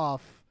pissed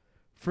off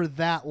for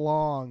that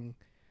long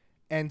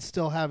and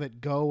still have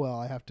it go well.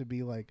 I have to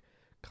be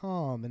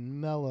calm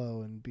and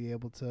mellow and be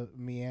able to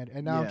meander.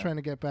 And now I'm trying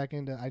to get back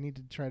into, I need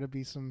to try to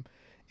be some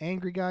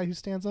angry guy who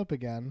stands up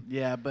again.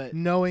 Yeah, but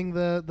knowing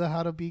the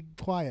how to be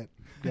quiet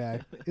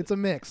guy. It's a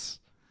mix.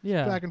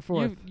 Yeah. Back and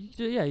forth.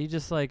 You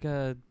just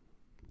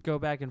go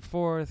back and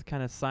forth,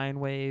 kind of sine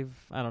wave.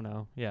 I don't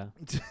know. Yeah.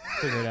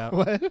 Figure it out.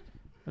 What?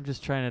 I'm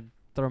just trying to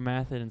throw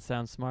math in and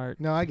sound smart.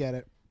 No, I get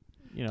it.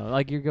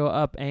 You go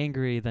up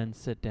angry, then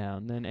sit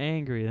down, then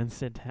angry, then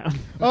sit down.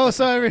 Oh,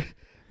 sorry.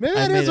 Maybe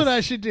that is what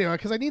I should do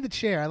because I need the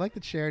chair. I like the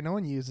chair. No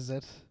one uses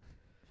it.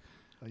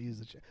 I'll use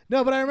the chair.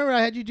 No, but I remember I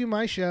had you do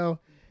my show,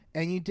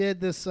 and you did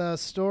this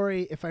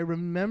story. If I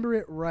remember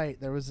it right,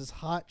 there was this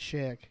hot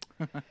chick,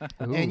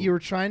 and you were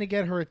trying to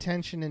get her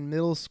attention in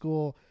middle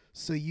school,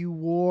 so you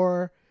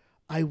wore,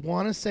 I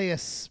want to say, a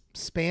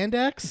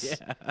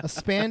spandex, a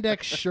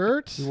spandex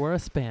shirt. You wore a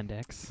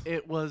spandex.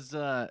 It was,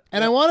 and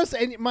I want to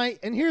say,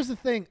 and here's the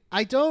thing,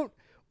 I don't.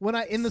 When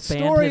I in the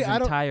story, I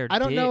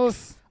don't know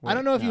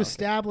if you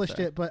established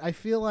it, but I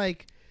feel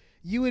like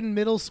you in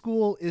middle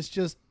school is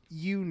just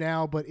you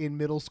now, but in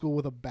middle school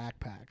with a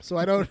backpack. So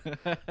I don't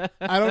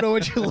know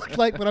what you look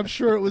like, but I'm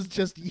sure it was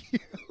just you.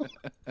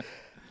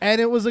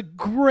 And it was a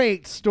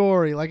great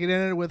story. It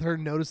ended with her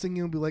noticing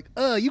you and be like,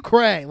 you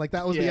cray.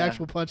 That was the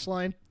actual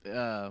punchline.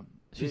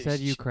 She said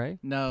you cray?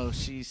 No,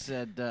 she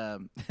said,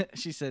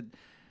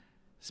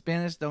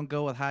 Spanish don't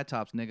go with high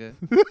tops, nigga.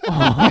 Do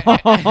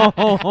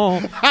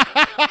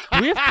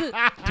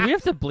we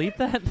have to bleep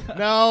that?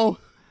 No.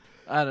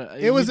 I don't.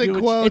 It was a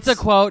quote. It's a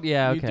quote.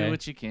 Yeah. You Okay. do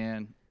what you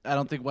can. I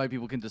don't think white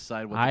people can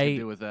decide what they can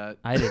do with that.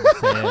 I didn't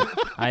say it.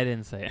 I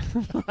didn't say it.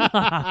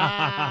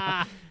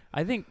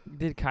 I think,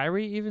 did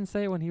Kyrie even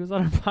say it when he was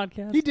on our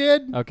podcast? He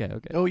did. Okay.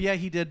 Oh yeah,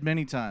 he did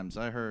many times.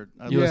 I heard.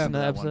 You listened to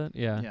that one. episode?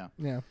 Yeah.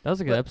 Yeah. That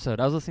was a good episode.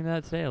 I was listening to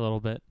that today a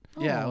little bit.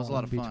 Yeah, it was a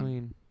lot of fun.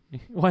 Between.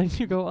 Why did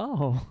you go,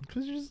 oh?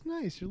 Because you're just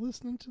nice. You're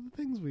listening to the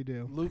things we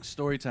do. Luke's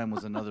story time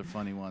was another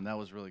funny one. That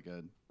was really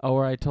good. Oh,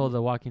 where I told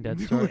the Walking Dead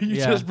story. You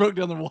just broke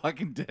down the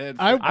Walking Dead.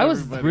 I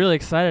was really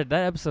excited.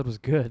 That episode was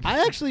good.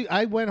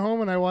 I went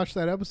home and I watched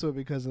that episode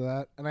because of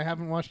that, and I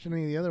haven't watched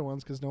any of the other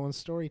ones because no one's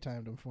story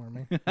timed them for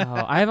me.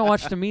 I haven't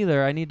watched them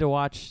either. I need to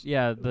watch.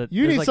 Yeah,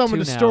 you need someone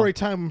to story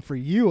time them for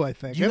you. I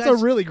think that's a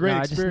really great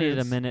experience. I just needed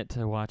a minute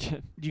to watch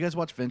it. Do you guys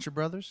watch Venture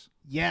Brothers?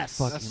 Yes,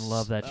 fucking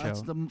love that show.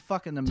 That's the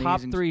fucking amazing.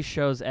 Top 3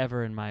 shows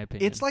ever, in my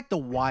opinion. It's like The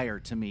Wire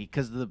to me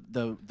because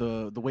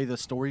the way the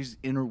stories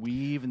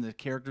interweave and the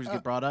characters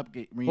get brought up,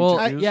 get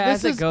reintroduced.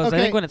 As it goes. Okay. I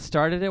think when it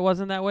started, it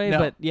wasn't that way. No.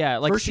 But yeah,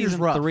 like first season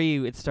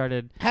 3, it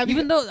started.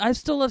 Though I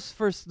still love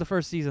the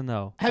first season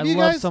though. I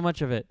love so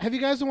much of it. Have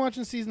you guys been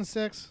watching season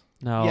 6?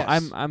 No,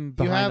 yes. I'm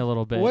behind a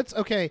little bit. What's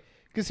okay?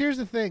 Because here's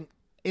the thing.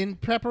 In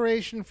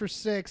preparation for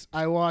 6,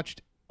 I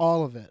watched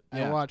all of it.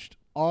 Yeah. I watched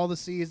all the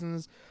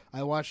seasons.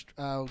 I watched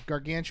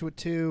Gargantua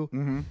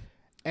 2,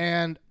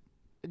 and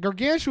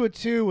Gargantua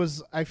 2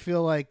 was, I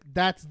feel like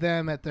that's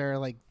them at their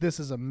like, this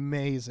is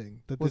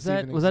amazing that was this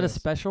even was exists. That a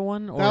special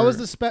one? Or? That was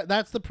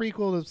that's the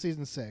prequel of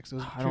season 6. It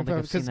was I don't think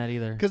I've seen that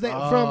either. Because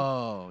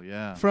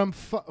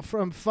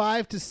from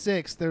 5 to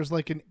 6, there's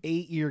like an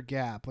 8-year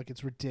gap. Like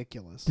it's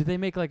ridiculous. Did they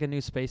make like a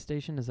new space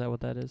station? Is that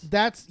what that is?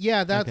 That's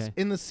okay.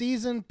 In the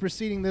season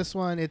preceding this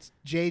one. It's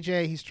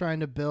JJ. He's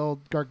trying to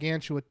build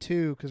Gargantua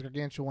 2 because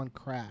Gargantua 1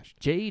 crashed.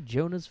 J.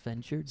 Jonas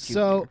Venture Jr.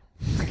 So.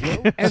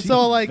 And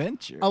so, like,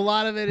 a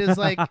lot of it is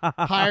like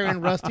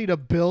hiring Rusty to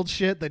build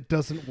shit that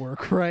doesn't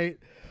work right.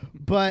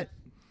 But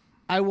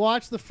I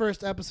watched the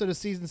first episode of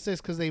season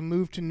 6 because they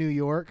moved to New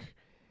York,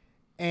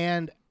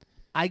 and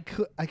I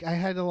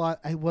had a lot.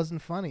 It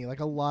wasn't funny.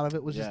 Like a lot of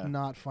it was just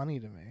not funny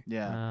to me.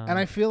 Yeah, and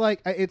I feel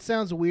like it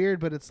sounds weird,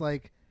 but it's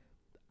like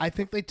I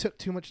think they took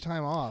too much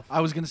time off.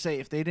 I was gonna say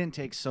if they didn't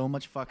take so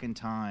much fucking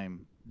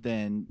time,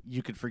 then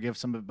you could forgive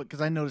some of it. Because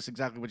I noticed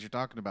exactly what you're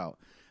talking about.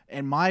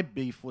 And my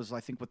beef was,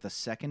 I think, with the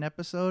second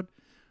episode,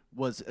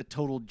 was a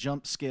total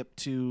jump skip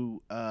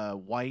to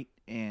White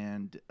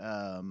and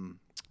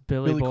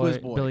Billy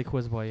Quizboy. Billy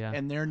Quizboy, yeah.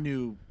 And their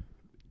new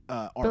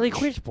Billy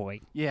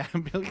Quizboy. Yeah,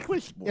 Billy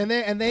Quizboy.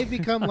 And they've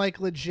become like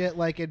legit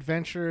like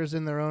adventurers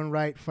in their own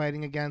right,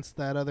 fighting against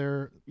that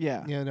other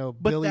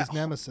Billy's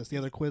nemesis, the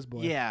other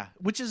Quizboy. Yeah,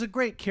 which is a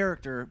great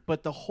character,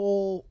 but the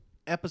whole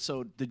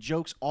episode, the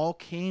jokes all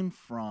came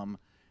from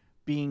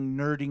being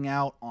nerding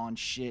out on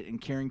shit and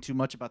caring too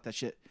much about that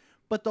shit.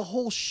 But the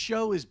whole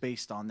show is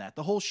based on that.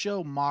 The whole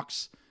show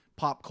mocks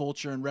pop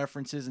culture and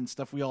references and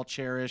stuff we all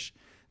cherish.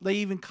 They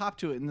even cop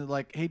to it and they're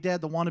like, "Hey,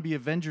 Dad, the wannabe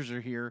Avengers are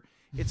here."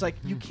 It's like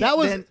you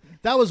can't.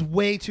 That was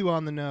way too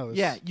on the nose.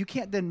 Yeah, you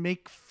can't then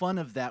make fun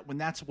of that when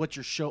that's what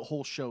your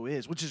whole show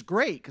is, which is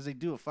great because they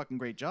do a fucking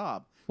great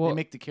job. Well, they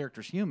make the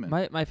characters human.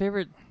 My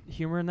favorite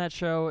humor in that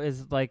show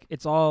is like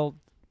it's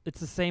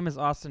the same as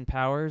Austin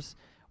Powers,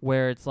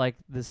 where it's like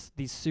these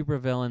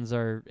supervillains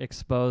are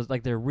exposed,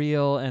 like they're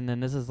real, and then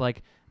this is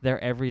like their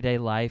everyday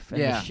life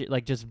and the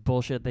like just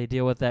bullshit they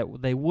deal with that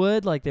they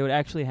would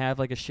actually have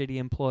like a shitty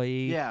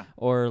employee,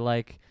 or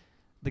like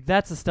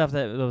that's the stuff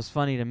that was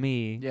funny to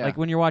me. Yeah. Like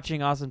when you're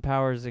watching Austin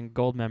Powers and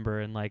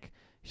Goldmember, and like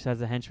he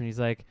has a henchman, he's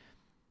like,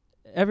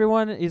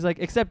 he's like,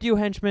 except you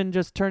henchman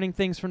just turning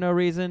things for no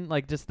reason.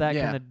 Like just that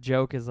kind of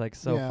joke is like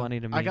so funny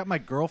to me. I got my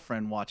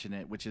girlfriend watching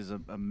it, which is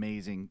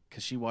amazing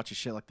because she watches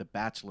shit like The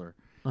Bachelor.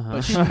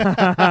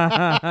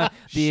 The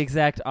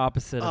exact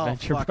opposite of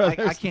Venture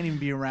Brothers. I can't even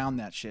be around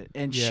that shit.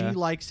 And she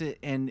likes it,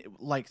 and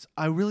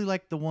I really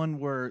like the one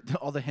where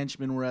all the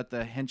henchmen were at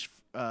the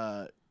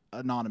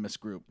anonymous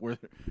group where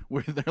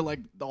they're like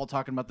all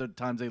talking about the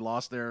times they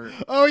lost their.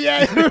 Oh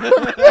yeah.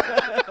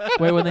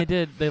 Wait, when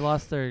they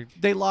lost their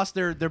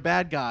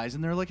bad guys,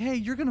 and they're like, "Hey,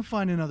 you're gonna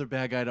find another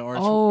bad guy to arch."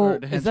 Oh,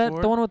 is that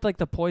the one with like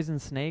the poison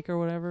snake or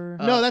whatever?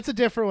 No, that's a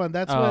different one.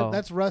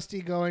 That's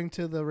Rusty going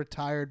to the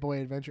retired boy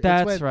adventure.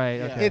 That's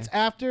right. Okay. It's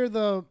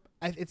after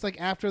it's like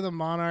after the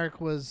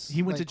Monarch was.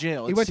 He went to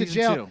jail. He went to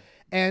jail. 2.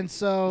 And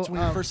so it's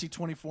when you first see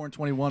 24 and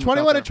 21.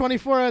 21 and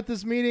 24 at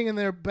this meeting, and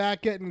they're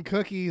back getting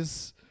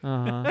cookies.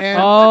 And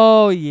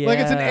like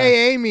it's an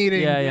AA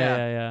meeting.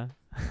 Yeah.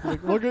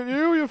 Like, look at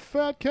you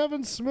fat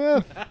Kevin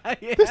Smith.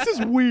 This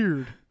is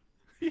weird.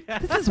 Yeah.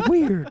 This is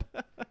weird.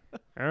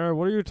 What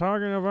are you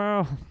talking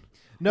about?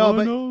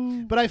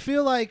 No, but I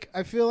feel like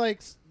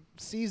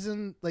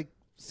season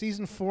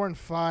 4 and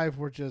 5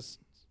 were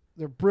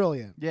they're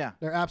brilliant. Yeah,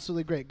 they're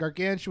absolutely great.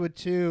 Gargantua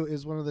 2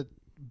 is one of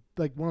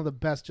the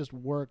best. Just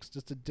works,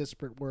 just a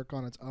disparate work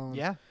on its own.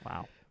 Yeah,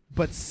 wow.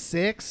 But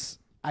 6.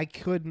 I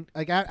couldn't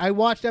I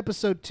watched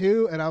episode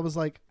 2 and I was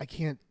like, I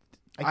can't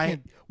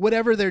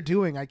whatever they're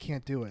doing, I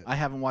can't do it. I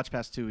haven't watched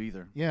past 2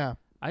 either. Yeah.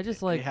 I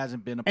just it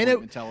hasn't been a point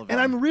in television. And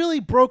I'm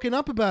really broken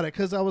up about it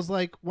because I was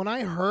like, when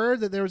I heard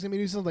that there was going to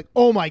be something, like,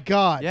 oh my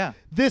God,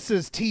 this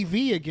is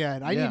TV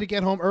again. I need to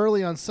get home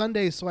early on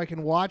Sundays so I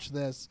can watch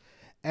this.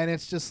 And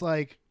it's just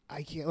like,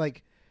 I can't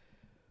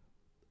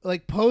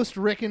like post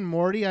Rick and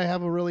Morty. I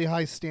have a really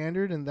high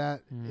standard, and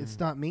that it's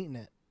not meeting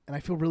it, and I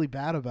feel really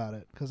bad about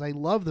it because I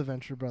love the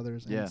Venture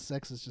Brothers, and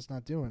 6 is just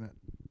not doing it.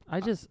 I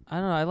don't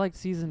know. I like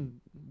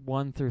season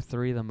 1 through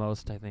 3 the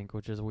most, I think,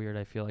 which is weird.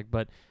 I feel like,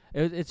 but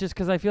it's just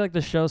because I feel like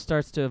the show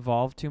starts to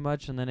evolve too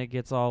much, and then it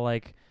gets all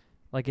like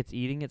it's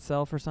eating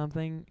itself or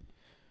something.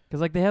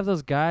 Because like they have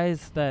those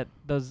guys that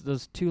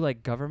those 2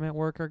 like government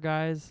worker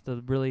guys,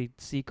 the really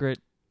secret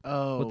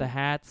with the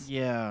hats.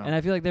 Yeah. And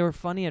I feel like they were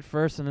funny at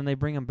first, and then they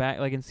bring them back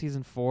like in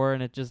season 4,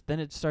 and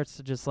it starts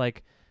to just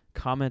like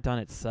comment on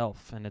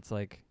itself, and it's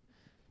like,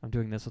 I'm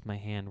doing this with my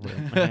hand. Where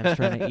my hand's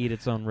trying to eat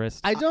its own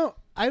wrist. I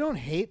don't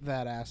hate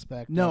that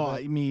aspect. No,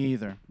 me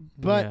either.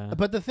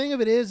 But the thing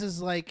of it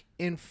is like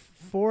in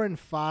 4 and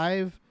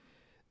 5,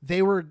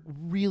 they were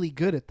really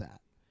good at that.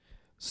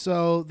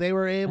 So they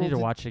were able. I need to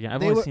watch it again.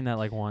 I've only seen that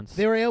like once.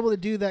 They were able to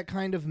do that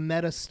kind of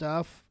meta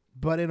stuff,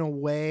 but in a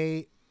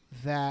way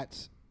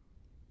that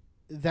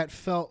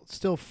felt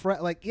still fresh.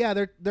 Like, yeah,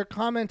 they're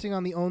commenting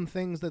on the own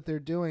things that they're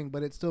doing,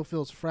 but it still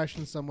feels fresh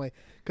in some way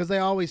because they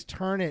always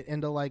turn it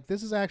into like,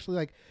 this is actually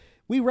like,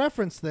 we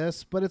reference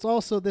this, but it's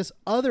also this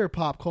other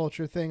pop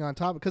culture thing on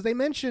top. Because they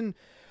mention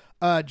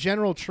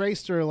General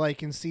Tracer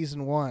like in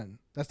season 1.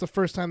 That's the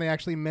first time they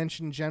actually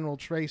mention General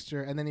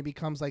Tracer, and then he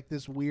becomes like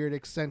this weird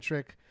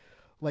eccentric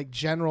like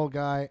general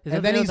guy,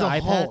 and then he's a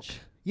Hulk.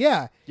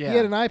 Yeah, he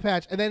had an eye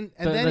patch, and then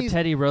the he's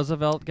Teddy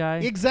Roosevelt guy.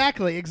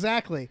 Exactly.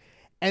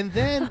 And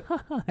then,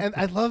 and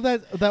I love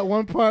that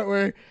one part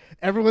where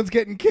everyone's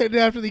getting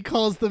kidnapped and he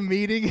calls the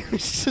meeting.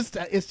 It's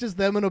just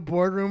them in a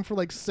boardroom for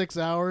like 6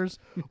 hours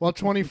while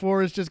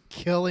 24 is just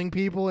killing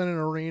people in an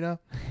arena.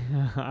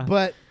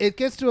 But it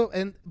gets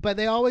to but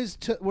they always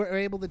were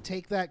able to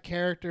take that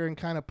character and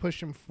kind of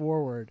push him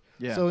forward.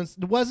 Yeah. So it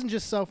wasn't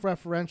just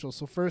self-referential.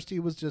 So first he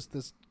was just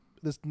this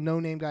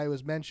no-name guy who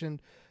was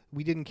mentioned.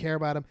 We didn't care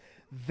about him.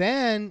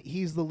 Then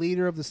he's the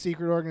leader of the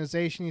secret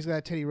organization. He's got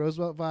a Teddy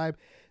Roosevelt vibe.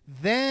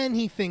 Then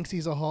he thinks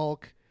he's a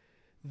Hulk.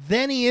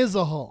 Then he is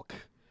a Hulk.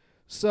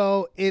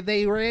 So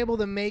they were able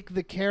to make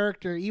the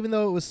character, even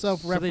though it was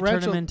self-referential. So they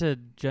turn him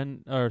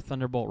into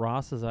Thunderbolt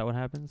Ross? Is that what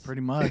happens?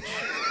 Pretty much.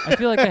 I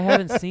feel like I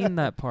haven't seen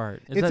that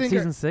part. Is that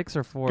season 6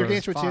 or 4?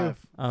 Gargantua 2.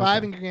 5. Oh,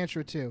 5 and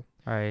Gargantua 2.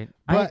 All right.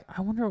 But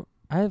I wonder.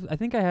 I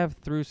think I have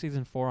through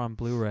season 4 on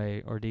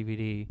Blu-ray or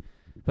DVD,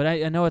 but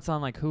I know it's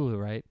on like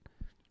Hulu, right?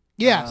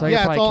 Yeah, so I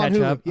can it's all on catch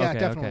Hulu. up. Yeah, okay,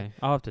 definitely. Okay.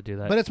 I'll have to do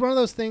that. But it's one of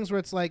those things where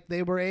it's like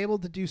they were able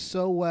to do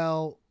so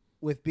well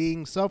with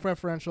being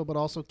self-referential, but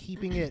also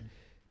keeping it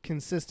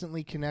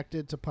consistently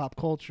connected to pop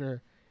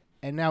culture.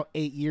 And now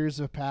 8 years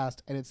have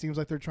passed, and it seems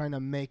like they're trying to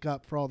make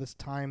up for all this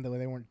time that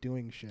they weren't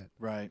doing shit.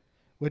 Right.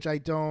 Which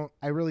I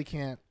really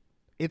can't.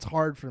 It's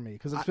hard for me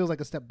because it feels like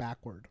a step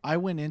backward. I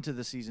went into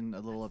the season a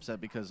little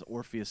upset because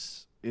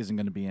Orpheus isn't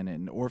going to be in it,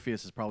 and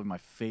Orpheus is probably my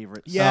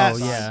favorite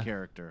side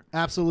character.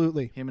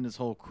 Absolutely. Him and his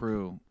whole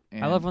crew.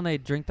 I love when they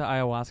drink the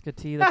ayahuasca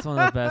tea. That's one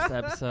of the best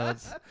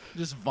episodes.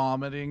 Just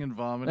vomiting and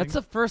vomiting. That's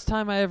the first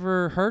time I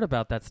ever heard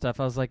about that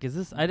stuff. I was like, is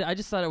this... I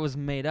just thought it was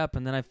made up,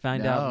 and then I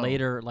found out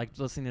later, like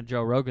listening to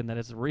Joe Rogan, that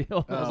it's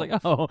real. I was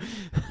like, oh.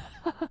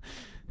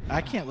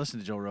 I can't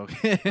listen to Joe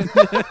Rogan.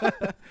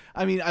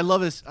 I mean, I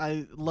love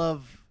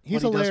what he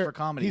does for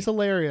comedy. He's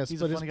hilarious,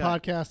 He's but his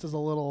podcast is a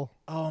little...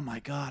 Oh, my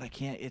God, I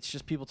can't. It's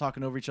just people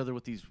talking over each other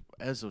with these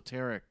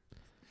esoteric...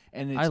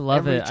 And I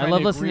love it. I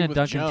love listening to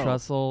Duncan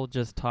Trussell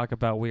just talk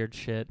about weird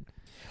shit.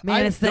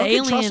 Man, it's the Duncan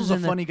aliens Trussell's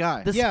and a funny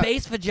guy. The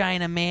space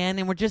vagina, man,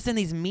 and we're just in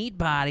these meat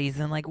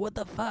bodies, and like, what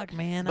the fuck,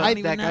 man? I don't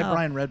even know. That guy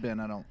Brian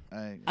Redband,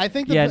 I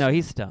think. No,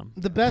 he's dumb.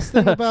 The best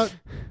thing about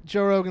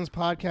Joe Rogan's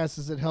podcast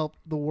is it helped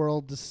the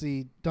world to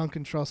see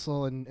Duncan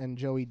Trussell and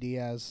Joey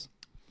Diaz.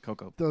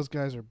 Coco. Those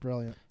guys are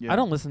brilliant. Yeah. I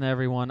don't listen to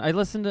everyone. I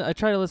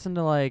try to listen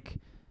to like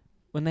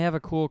when they have a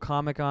cool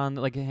comic on,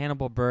 like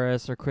Hannibal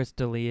Buress or Chris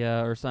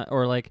D'Elia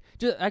or like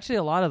actually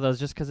a lot of those,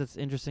 just because it's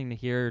interesting to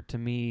hear to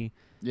me.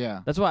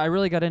 Yeah, that's why I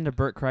really got into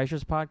Bert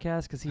Kreischer's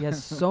podcast, because he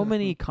has so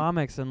many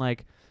comics and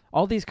like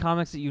all these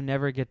comics that you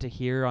never get to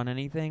hear on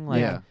anything.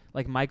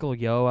 Like Michael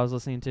Yo, I was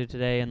listening to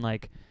today, and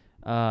like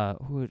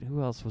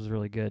who else was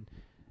really good?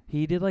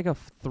 He did like a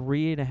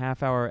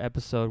 3.5-hour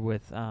episode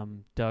with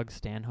Doug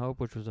Stanhope,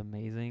 which was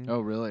amazing.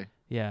 Oh, really?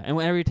 Yeah,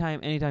 and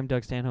anytime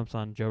Doug Stanhope's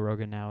on Joe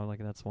Rogan now, like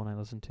that's the one I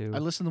listen to. I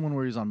listened to the one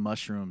where he was on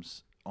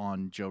mushrooms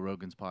on Joe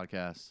Rogan's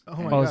podcast. Oh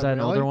my God, is that really?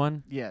 an older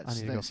one? Yeah,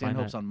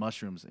 Stanhope's on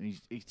mushrooms,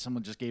 and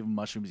someone just gave him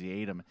mushrooms, he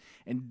ate them,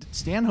 and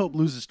Stanhope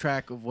loses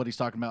track of what he's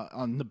talking about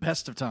on the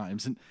best of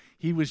times, and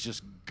he was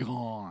just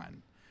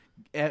gone.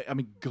 I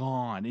mean,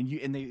 gone,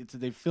 and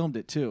they filmed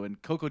it too. And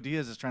Coco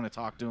Diaz is trying to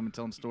talk to him and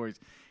tell him stories.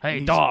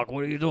 Hey, dog,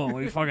 what are you doing? What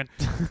are you fucking?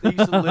 They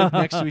used to live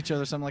next to each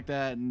other, something like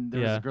that. And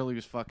there was a girl he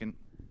was fucking.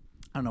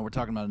 I don't know. We're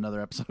talking about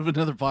another episode of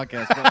another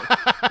podcast,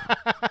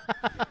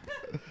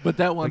 but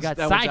that one's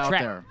out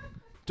there.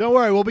 Don't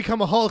worry, we'll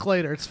become a Hulk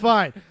later. It's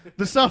fine.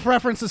 The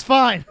self-reference is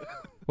fine.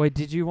 Wait,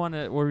 did you want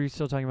to? Were you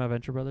still talking about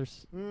Venture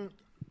Brothers?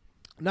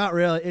 Not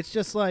really. It's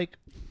just like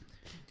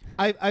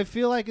I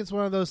feel like it's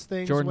one of those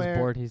things Jordan's where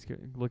bored. He's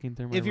looking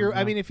through my if you're, room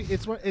now. I mean, if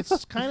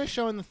it's kind of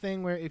showing the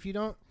thing where if you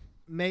don't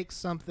make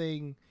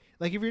something,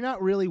 like if you're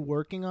not really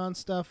working on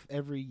stuff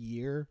every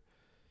year,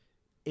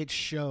 it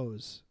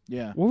shows.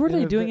 Yeah. What were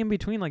they doing in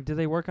between? Like, did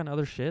they work on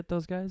other shit,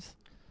 those guys?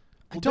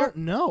 I don't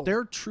know.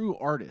 They're true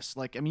artists.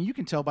 Like, I mean, you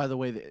can tell by the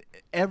way that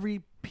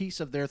every piece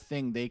of their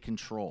thing they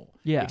control.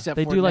 Yeah, except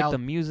they for do now, like the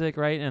music,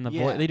 right? And the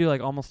voice. They do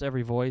like almost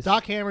every voice.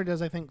 Doc Hammer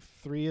does, I think,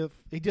 3 of.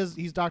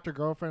 He's Dr.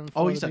 Girlfriend.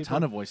 Oh, he's a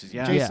ton of voices.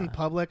 Yeah. Jason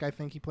Public, I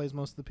think he plays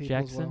most of the people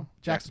as well.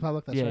 Jackson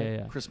Public. That's right.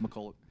 Yeah. Chris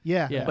McCullough.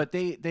 Yeah. But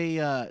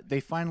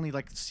they finally,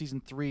 like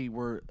season 3,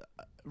 were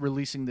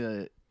releasing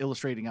the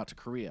illustrating out to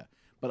Korea.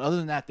 But other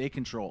than that, they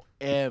control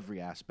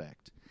every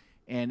aspect.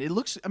 And it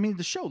looks, I mean,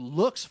 the show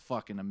looks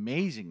fucking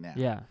amazing now.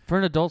 Yeah. For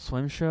an Adult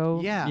Swim show.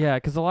 Yeah. Yeah,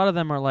 because a lot of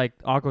them are like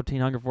Aqua Teen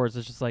Hunger Force.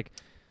 It's just like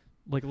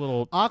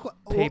little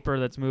paper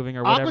that's moving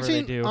or whatever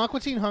they do. Aqua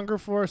Teen Hunger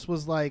Force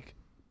was like,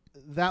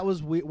 that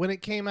was when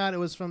it came out. It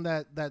was from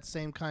that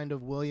same kind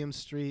of William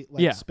Street,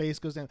 like space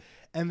goes down,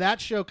 and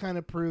that show kind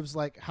of proves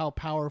like how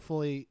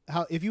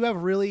if you have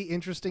really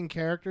interesting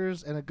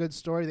characters and a good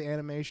story, the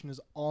animation is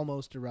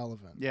almost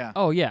irrelevant. Yeah.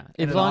 Oh yeah,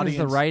 And as long as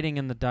the writing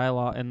and the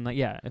dialogue and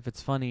if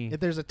it's funny. If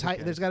there's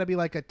there's got to be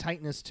like a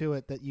tightness to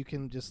it that you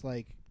can just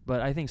like. But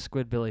I think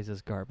Squidbillies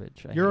is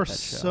garbage. You're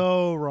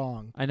so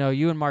wrong. I know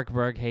you and Mark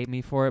Berg hate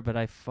me for it, but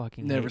I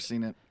fucking never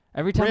seen it.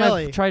 Every time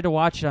I've tried to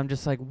watch it, I'm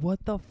just like,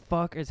 what the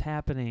fuck is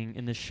happening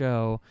in the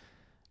show?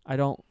 I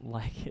don't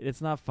like it. It's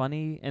not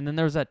funny. And then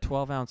there was that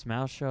 12-ounce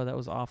mouse show. That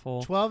was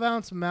awful.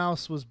 12-ounce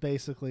mouse was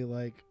basically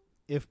like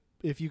if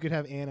you could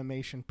have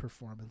animation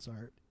performance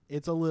art.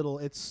 It's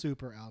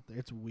super out there.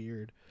 It's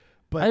weird.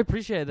 But I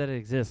appreciate that it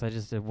exists.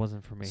 It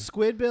wasn't for me.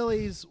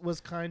 Squidbillies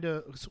was kind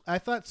of... I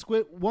thought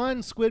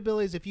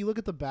Squidbillies, if you look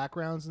at the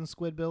backgrounds in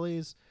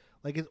Squidbillies...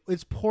 Like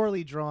it's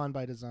poorly drawn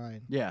by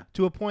design. Yeah.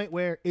 To a point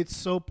where it's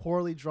so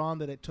poorly drawn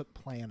that it took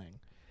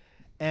planning.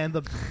 And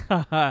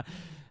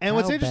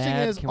what's interesting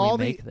is all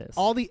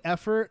the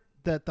effort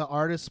that the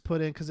artists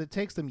put in, because it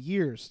takes them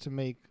years to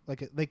make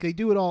like they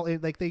do it all.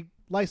 Like they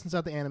license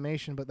out the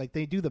animation, but like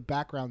they do the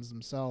backgrounds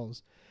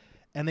themselves,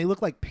 and they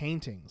look like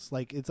paintings.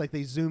 Like it's like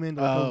they zoom in.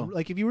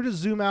 Like if you were to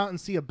zoom out and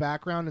see a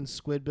background in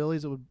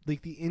Squidbillies, it would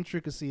like the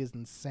intricacy is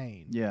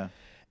insane. Yeah.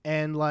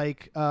 And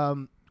like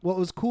what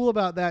was cool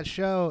about that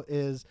show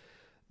is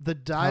the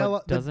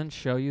dialogue doesn't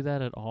show you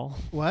that at all.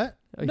 What?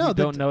 No, you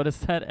don't notice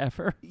that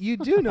ever. You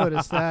do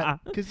notice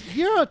that because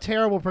you're a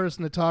terrible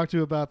person to talk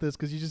to about this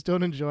because you just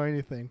don't enjoy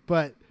anything.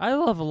 But I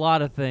love a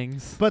lot of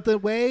things. But the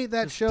way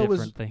that just show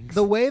was things.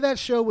 The way that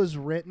show was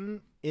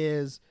written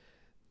is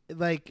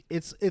like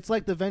it's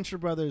like the Venture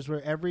Brothers,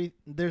 where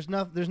there's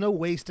no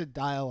wasted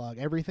dialogue.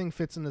 Everything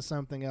fits into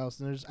something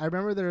else. And I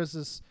remember there was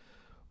this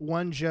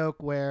one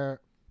joke where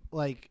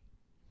like.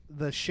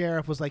 The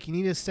sheriff was like, you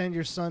need to send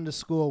your son to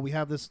school. We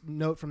have this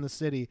note from the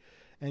city.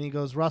 And he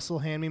goes, Russell,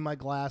 hand me my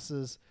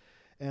glasses.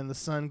 And the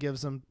son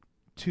gives him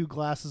 2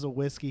 glasses of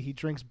whiskey. He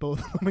drinks both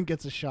of them and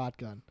gets a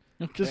shotgun.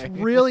 Okay. Just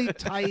really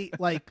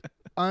tight, like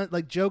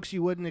jokes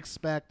you wouldn't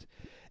expect.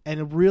 And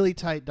a really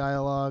tight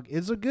dialogue.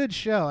 It's a good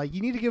show. You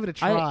need to give it a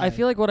try. I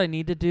feel like what I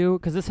need to do,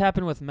 because this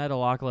happened with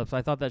Metalocalypse.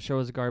 I thought that show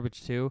was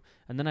garbage too.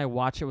 And then I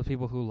watched it with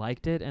people who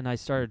liked it. And I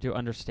started to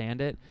understand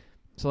it.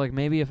 So like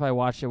maybe if I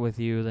watched it with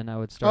you, then I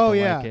would start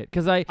to like it.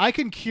 Because I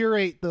can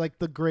curate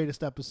the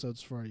greatest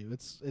episodes for you.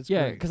 It's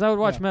great. Because I would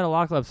watch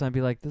Metalocalypse and I'd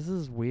be like, this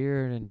is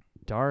weird and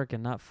dark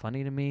and not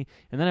funny to me.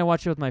 And then I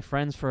watched it with my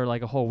friends for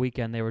like a whole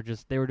weekend. They were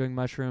doing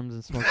mushrooms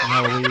and smoking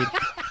hella weed.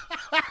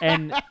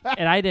 And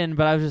I didn't,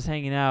 but I was just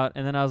hanging out.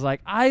 And then I was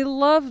like, I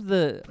love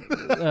the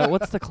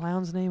what's the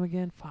clown's name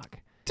again? Fuck.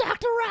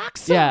 Dr.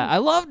 Roxo. Yeah, I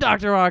love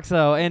Dr.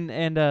 Roxo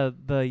and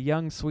the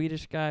young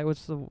Swedish guy.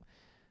 What's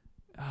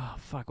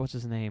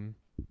his name?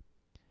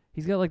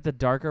 He's got like the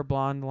darker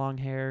blonde long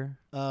hair.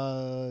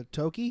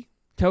 Toki?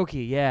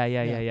 Toki,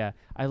 yeah.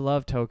 I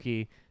love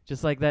Toki.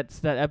 Just like that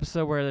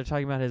episode where they're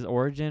talking about his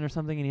origin or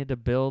something, and he had to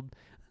build.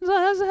 So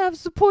I have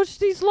to push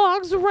these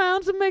logs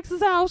around to make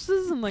his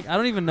houses, and like I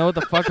don't even know what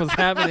the fuck was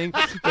happening.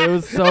 It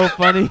was so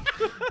funny.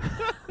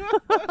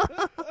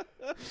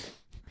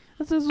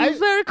 This was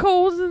very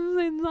cold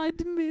inside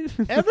to me.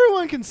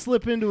 Everyone can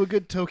slip into a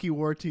good Toki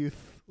Wartooth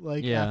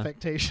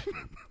affectation.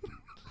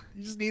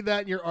 You just need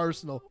that in your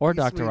arsenal. Or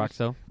Dr.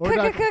 Roxo. Or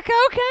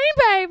cocaine,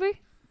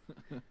 baby.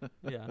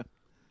 Yeah.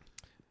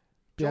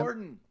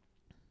 Jordan,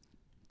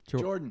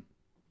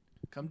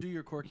 come do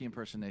your Corky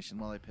impersonation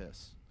while I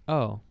piss.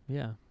 Oh,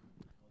 yeah.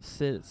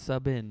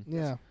 Sub in.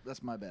 Yeah.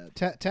 That's my bad.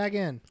 Tag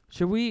in.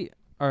 Should we?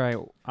 All right.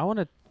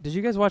 Did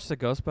you guys watch the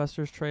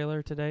Ghostbusters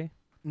trailer today?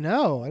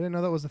 No, I didn't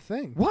know that was a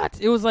thing. What?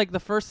 It was like the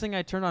first thing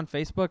I turned on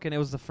Facebook, and it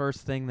was the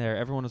first thing there.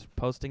 Everyone was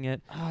posting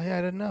it. Oh, yeah,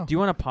 I didn't know. Do you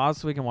want to pause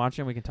so we can watch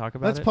it and we can talk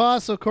about it? Let's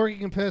pause so Corky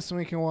can piss and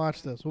we can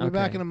watch this. We'll be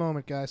back in a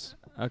moment, guys.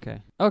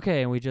 Okay.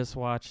 Okay, and we just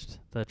watched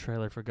the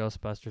trailer for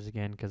Ghostbusters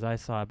again because I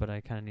saw it, but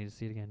I kind of need to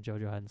see it again.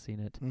 JoJo hadn't seen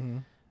it. Mm-hmm.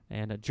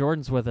 And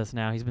Jordan's with us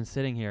now. He's been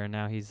sitting here, and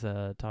now he's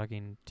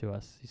talking to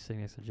us. He's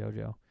sitting next to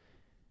JoJo.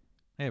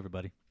 Hey,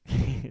 everybody.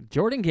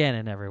 Jordan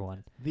Gannon,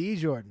 everyone. The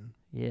Jordan.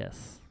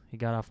 Yes. He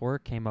got off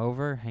work, came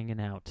over, hanging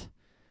out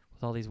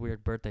with all these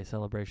weird birthday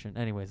celebration.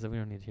 Anyways, we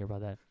don't need to hear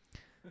about that.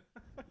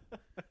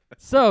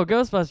 So,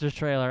 Ghostbusters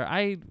trailer.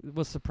 I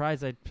was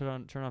surprised. I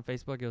turned on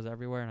Facebook. It was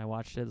everywhere, and I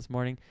watched it this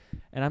morning.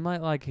 And I'm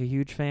not like a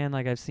huge fan.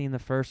 Like, I've seen the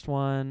first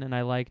one, and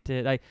I liked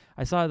it.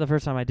 I saw it the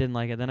first time. I didn't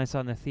like it. Then I saw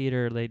it in the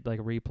theater. They like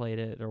replayed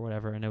it or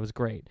whatever, and it was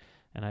great.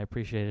 And I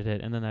appreciated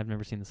it. And then I've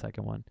never seen the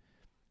second one.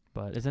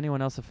 But is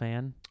anyone else a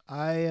fan?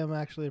 I am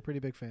actually a pretty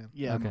big fan.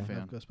 Yeah, Okay. I'm a fan.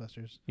 Of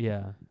Ghostbusters.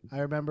 Yeah. I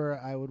remember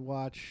I would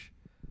watch.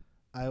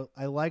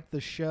 I liked the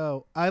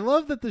show. I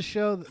love that the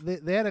show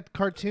they had a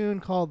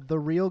cartoon called The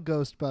Real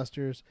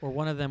Ghostbusters. Or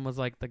one of them was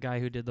like the guy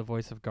who did the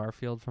voice of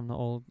Garfield from the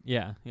old.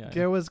 Yeah.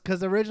 There was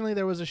because originally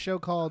there was a show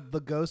called The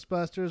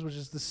Ghostbusters, which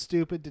is the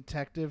stupid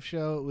detective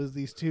show. It was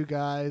these two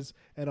guys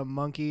and a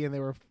monkey, and they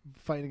were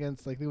fighting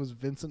against like it was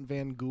Vincent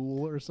Van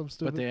Gogh or some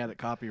stupid. But they had it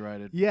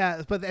copyrighted.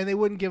 Yeah, and they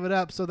wouldn't give it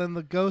up. So then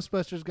the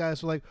Ghostbusters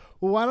guys were like,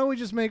 "Well, why don't we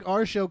just make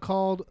our show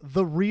called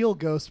The Real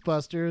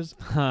Ghostbusters?"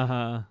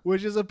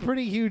 Which is a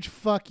pretty huge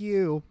fuck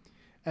you.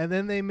 And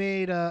then they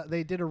did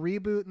a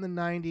reboot in the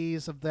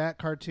 90s of that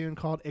cartoon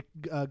called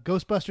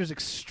Ghostbusters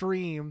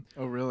Extreme.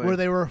 Oh, really? Where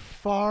they were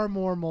far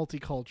more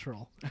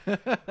multicultural.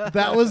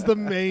 That was the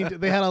main.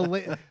 They had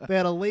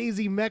a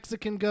lazy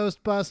Mexican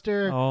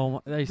Ghostbuster.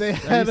 Oh, are you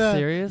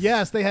serious?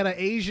 Yes, they had an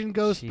Asian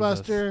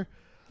Ghostbuster.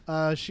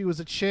 She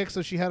was a chick,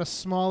 so she had a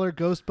smaller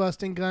ghost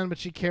busting gun, but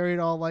she carried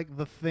all like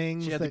the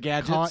things. She had the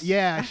gadgets.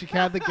 She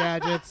had the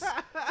gadgets.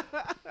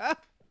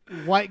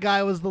 White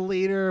guy was the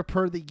leader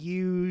per the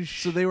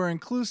huge. So they were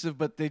inclusive,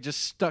 but they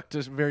just stuck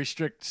to very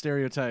strict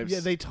stereotypes. Yeah,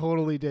 they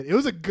totally did. It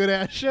was a good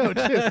ass show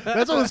too.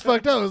 That's what was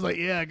fucked up. It was like,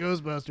 yeah,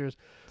 Ghostbusters.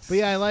 But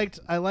yeah,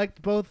 I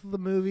liked both of the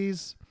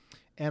movies,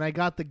 and I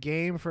got the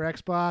game for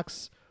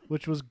Xbox,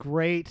 which was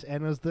great,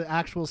 and it was the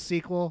actual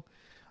sequel.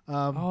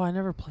 I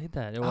never played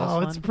that. It was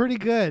fun? It's pretty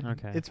good.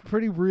 Okay, it's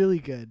really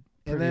good.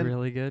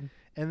 Really good.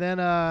 And then,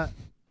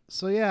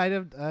 so yeah,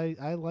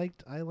 I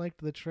liked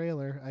the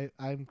trailer.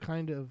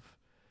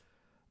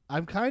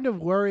 I'm kind of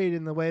worried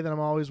in the way that I'm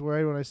always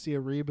worried when I see a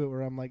reboot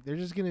where I'm like, they're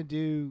just going to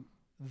do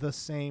the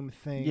same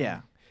thing. Yeah.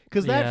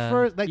 Because that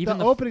first, like Even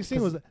the opening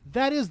scene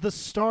that is the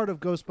start of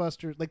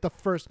Ghostbusters, like the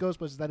first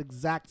Ghostbusters, that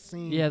exact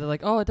scene. Yeah, they're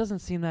like, oh, it doesn't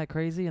seem that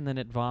crazy, and then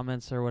it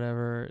vomits or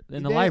whatever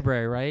in the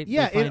library, right?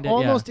 Yeah, it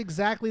almost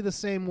exactly the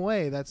same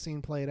way that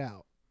scene played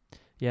out.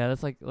 Yeah,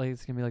 that's like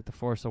it's going to be like The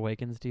Force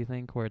Awakens, do you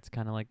think? Where it's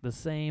kind of like the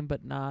same,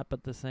 but not,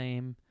 but the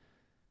same.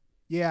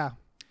 Yeah.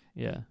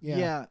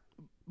 Yeah.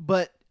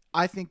 But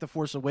I think The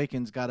Force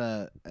Awakens got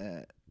a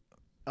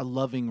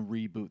loving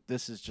reboot.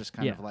 This is just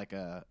kind of like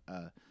a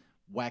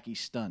wacky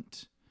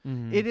stunt.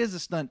 Mm-hmm. It is a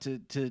stunt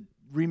to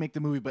remake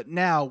the movie, but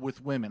now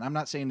with women. I'm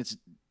not saying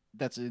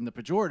that's in the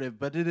pejorative,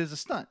 but it is a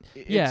stunt.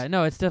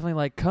 It's definitely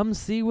like, come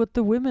see what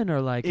the women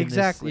are like.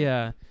 Exactly.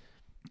 Yeah.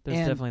 There's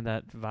definitely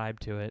that vibe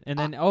to it. And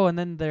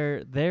then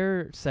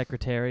their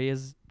secretary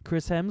is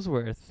Chris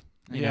Hemsworth.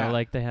 You know,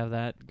 like they have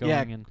that going.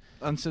 Yeah. And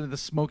instead of the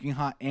smoking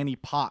hot Annie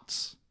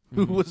Potts,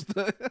 who was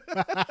the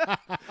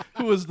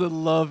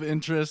love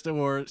interest,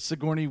 or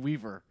Sigourney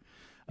Weaver.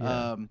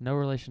 Yeah. No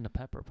relation to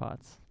Pepper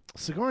Potts.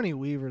 Sigourney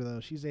Weaver,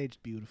 though, she's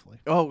aged beautifully.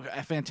 Oh,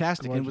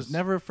 fantastic. Gorgeous. And was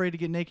never afraid to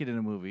get naked in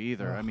a movie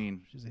either. I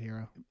mean, she's a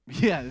hero.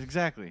 Yeah,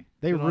 exactly.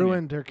 They Good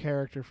ruined her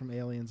character from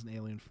Aliens and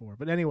Alien 4.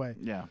 But anyway.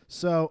 Yeah.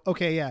 So,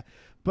 okay, yeah.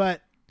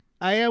 But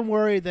I am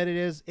worried that it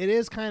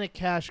is kind of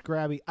cash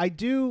grabby. I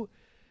do.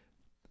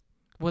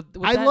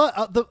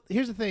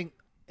 Here's the thing.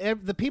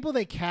 The people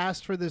they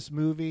cast for this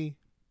movie,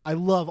 I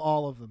love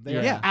all of them. They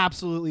are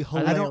absolutely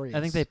hilarious.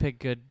 I think they picked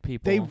good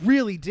people. They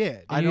really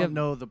did. I don't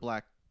know the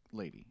black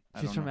lady.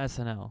 She's from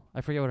SNL.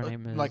 I forget what her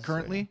name is. Like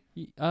currently?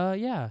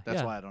 Yeah.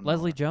 That's why I don't know.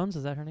 Leslie Jones,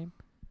 is that her name?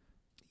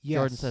 Yes.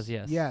 Jordan says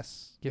yes.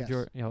 Yes. Give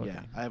Jordan. Okay. Yeah,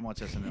 I haven't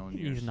watched SNL in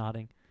years. He's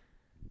nodding.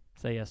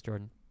 Say yes,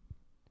 Jordan.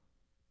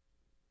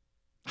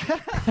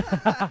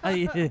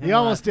 He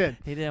almost did.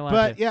 He didn't want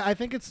to. But yeah, I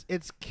think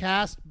it's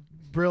cast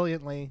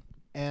brilliantly,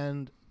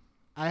 and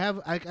I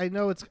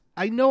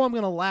know I'm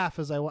gonna laugh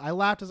I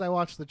laughed as I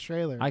watched the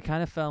trailer. I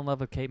kind of fell in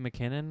love with Kate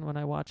McKinnon when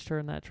I watched her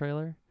in that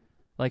trailer.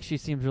 Like, she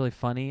seems really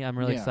funny. I'm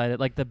really excited.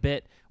 Like the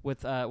bit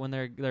with when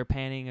they're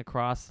panning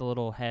across the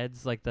little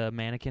heads, like the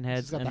mannequin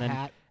heads, She's got the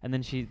hat. And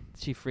then she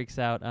freaks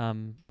out.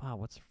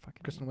 What's her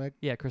fucking Kristen name? Wiig?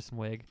 Yeah, Kristen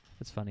Wiig.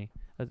 It's funny.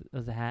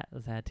 Was the hat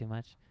too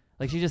much?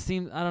 Like, she just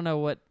seems, I don't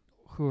know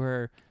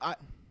who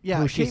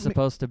she's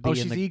supposed to be. Oh,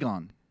 she's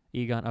Egon.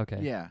 Egon, okay.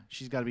 Yeah,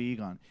 she's got to be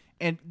Egon.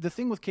 And the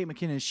thing with Kate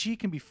McKinnon is she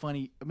can be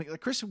funny. I mean, like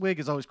Kristen Wiig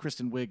is always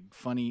Kristen Wiig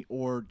funny,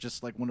 or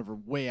just like one of her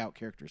way out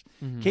characters.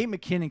 Mm-hmm. Kate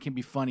McKinnon can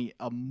be funny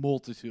a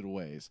multitude of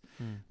ways.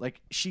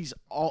 Like she's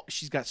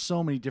got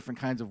so many different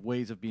kinds of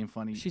ways of being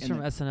funny. She's from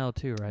SNL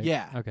too, right?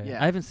 Yeah. Okay.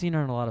 Yeah. I haven't seen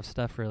her in a lot of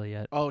stuff really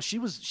yet. Oh, she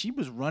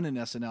was running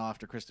SNL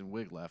after Kristen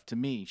Wiig left. To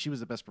me, she was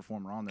the best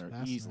performer on there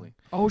easily.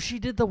 Oh, she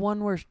did the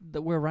one where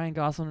Ryan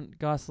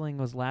Gosling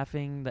was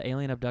laughing, the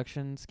alien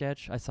abduction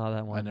sketch. I saw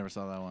that one. I never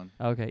saw that one.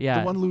 Okay, yeah.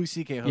 The one Louis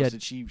C.K.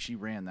 hosted, she she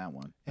ran that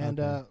one. And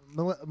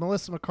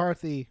Melissa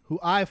McCarthy, who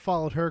I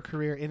followed her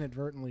career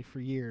inadvertently for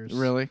years.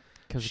 Really?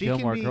 Because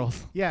Gilmore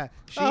Girls. Yeah.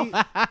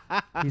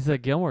 He's a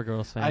Gilmore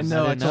Girls fan. I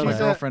know. I told my that.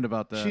 girlfriend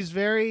about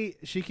that.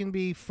 She can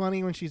be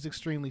funny when she's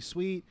extremely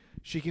sweet.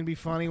 She can be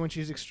funny when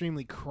she's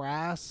extremely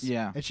crass.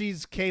 Yeah. And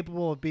she's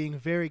capable of being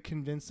very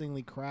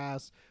convincingly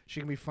crass. She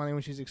can be funny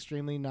when she's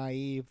extremely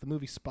naive. The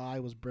movie Spy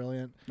was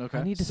brilliant. Okay.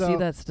 I need to see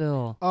that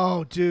still.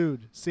 Oh,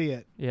 dude. See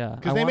it. Yeah.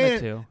 Because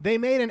they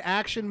made an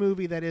action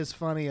movie that is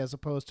funny as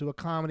opposed to a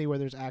comedy where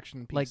there's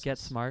action pieces. Like Get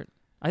Smart.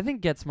 I think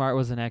Get Smart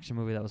was an action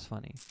movie that was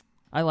funny.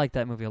 I like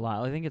that movie a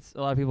lot. I think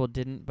a lot of people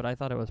didn't, but I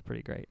thought it was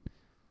pretty great.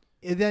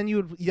 And then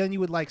you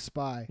would like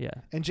Spy. Yeah.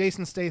 And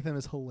Jason Statham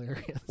is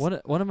hilarious.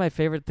 One of my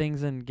favorite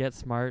things in Get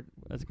Smart,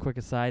 as a quick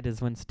aside,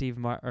 is when Steve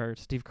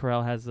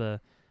Carell has the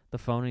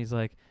phone and he's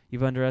like,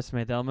 "You've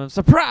underestimated the element of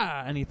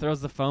surprise," and he throws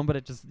the phone, but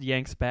it just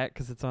yanks back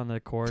because it's on the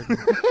cord.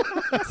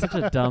 It's such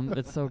a dumb.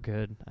 It's so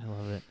good. I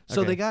love it.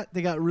 So Okay.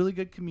 they got really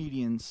good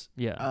comedians.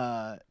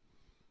 Yeah.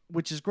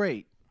 Which is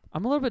great.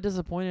 I'm a little bit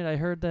disappointed. I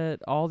heard that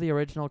all the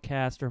original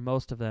cast, or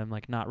most of them,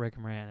 like not Rick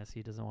Moranis,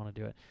 he doesn't want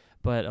to do it,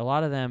 but a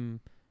lot of them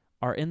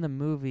are in the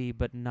movie,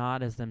 but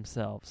not as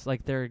themselves.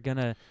 Like they're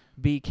gonna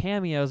be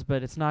cameos,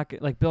 but it's not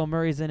like Bill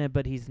Murray's in it,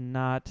 but he's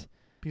not.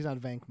 He's on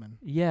Venkman.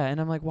 Yeah, and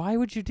I'm like, why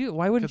would you do it?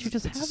 Why wouldn't you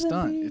just have a stunt?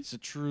 them be? It's a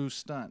true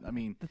stunt. I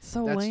mean, that's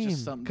so that's lame.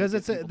 just something because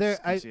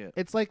it.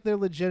 it's like they're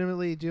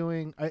legitimately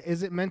doing.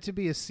 Is it meant to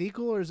be a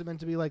sequel, or is it meant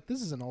to be like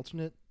this is an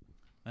alternate?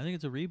 I think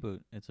it's a reboot.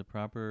 It's a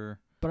proper.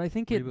 But I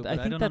think reboot, I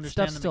think that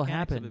stuff still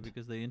happened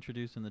because they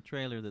introduced in the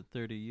trailer that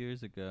 30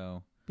 years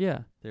ago.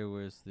 Yeah. There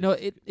was this. No,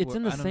 it's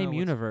in the same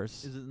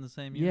universe. Is it in the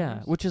same universe?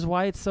 Yeah, which is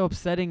why it's so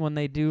upsetting when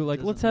they do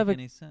like let's have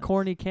a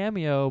corny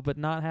cameo but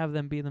not have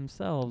them be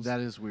themselves.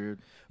 That is weird.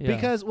 Yeah.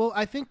 Because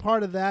I think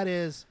part of that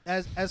is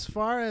as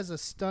far as a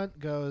stunt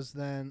goes,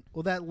 then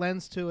that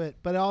lends to it,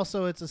 but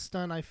also it's a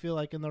stunt I feel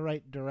like in the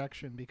right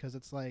direction because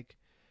it's like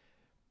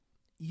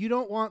you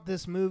don't want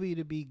this movie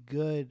to be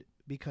good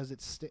because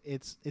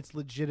it's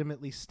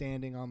legitimately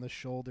standing on the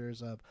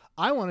shoulders of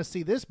I want to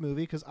see this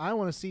movie because I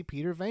want to see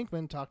Peter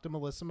Venkman talk to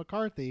Melissa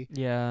McCarthy.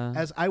 Yeah.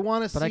 As I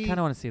want to see. But I kind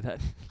of want to see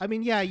that. I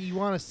mean, yeah, you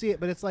want to see it,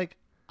 but it's like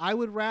I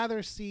would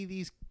rather see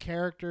these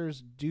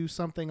characters do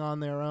something on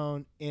their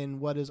own in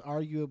what is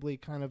arguably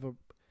kind of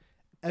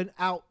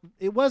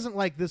it wasn't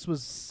like this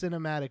was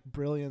cinematic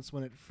brilliance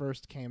when it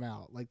first came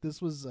out. Like this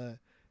was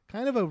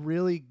kind of a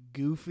really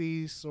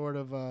goofy sort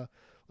of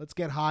let's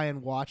get high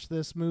and watch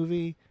this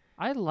movie.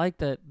 I like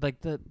that. Like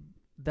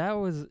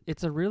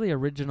it's a really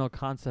original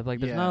concept. Like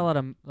there's not a lot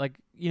of like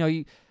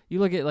you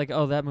look at like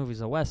that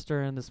movie's a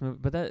Western, this movie,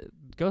 but that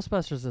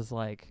Ghostbusters is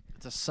like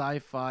it's a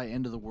sci-fi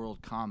end of the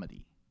world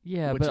comedy.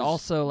 Yeah, but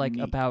also like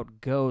unique.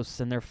 About ghosts,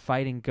 and they're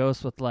fighting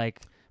ghosts with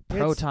like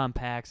proton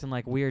packs and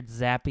like weird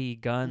zappy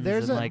guns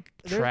and like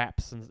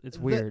traps, and it's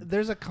weird.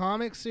 There's a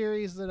comic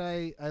series that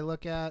I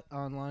look at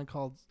online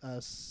called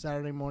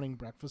Saturday Morning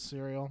Breakfast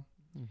Cereal.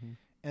 Mm-hmm.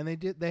 And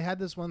they had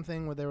this one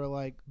thing where they were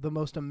like the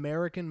most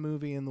American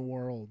movie in the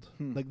world.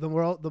 Like the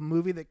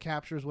movie that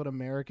captures what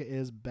America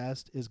is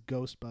best is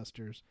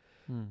Ghostbusters.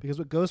 Because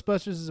what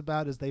Ghostbusters is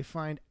about is they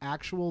find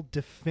actual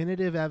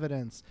definitive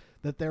evidence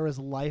that there is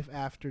life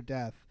after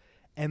death,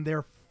 and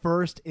their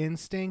first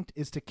instinct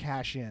is to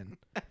cash in.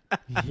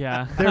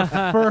 Yeah. Their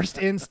first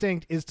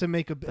instinct is to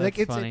make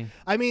That's funny.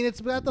 I mean,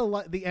 it's about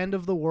the end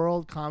of the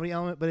world comedy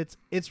element, but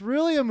it's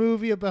really a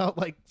movie about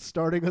like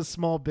starting a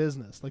small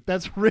business. Like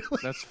that's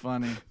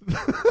funny.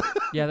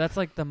 Yeah, that's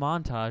like the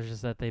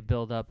montages that they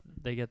build up.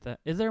 They get that.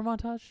 Is there a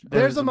montage?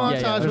 There's a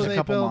montage. Yeah. There's where a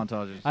couple build.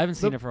 montages. I haven't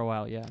seen it for a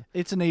while. Yeah.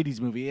 It's an '80s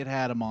movie. It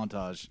had a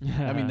montage.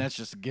 I mean, that's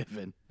just a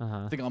given.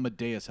 Uh-huh. I think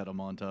Amadeus had a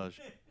montage.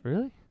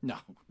 Really? No.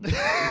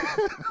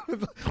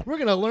 We're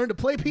gonna learn to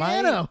play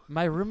piano.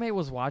 My roommate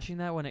was watching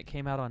that when it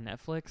came out on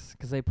Netflix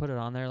because they put it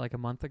on there like a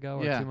month ago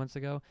or 2 months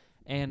ago.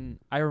 And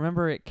I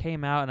remember it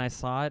came out and I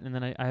saw it, and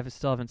then I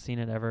still haven't seen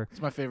it ever.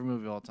 It's my favorite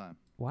movie of all time.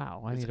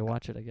 Wow, I need to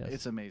watch it, I guess.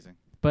 It's amazing.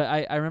 But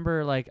I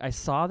remember like I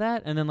saw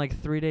that, and then like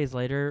 3 days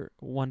later,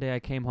 one day I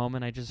came home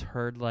and I just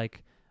heard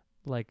like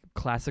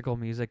classical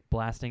music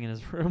blasting in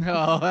his room.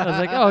 I was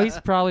like, oh, he's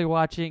probably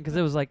watching, because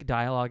it was like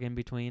dialogue in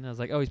between. I was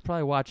like, oh, he's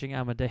probably watching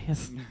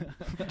Amadeus.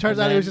 Turns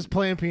out he was just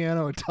playing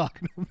piano and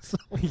talking to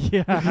himself.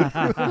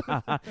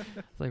 Yeah.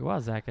 It's like, wow,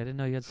 Zach, I didn't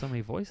know you had so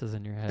many voices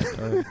in your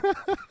head.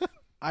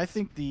 I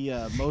think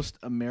the most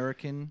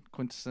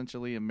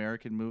quintessentially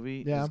American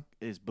movie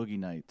is Boogie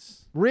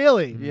Nights.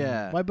 Really?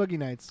 Yeah. Why Boogie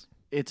Nights?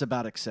 It's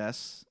about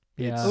excess.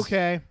 Yeah.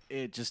 Okay.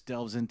 It just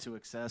delves into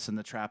excess and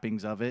the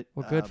trappings of it.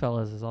 Well,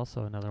 Goodfellas is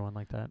also another one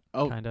like that.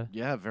 Oh, kind of.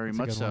 Yeah, very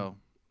much so.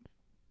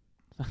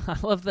 I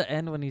love the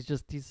end when he's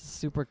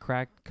super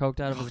coked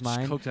out of his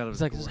mind.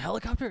 He's like, there's a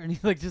helicopter, and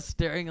he's like just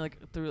staring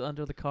like through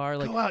under the car.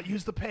 Like, go out,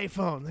 use the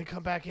payphone, then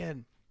come back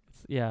in.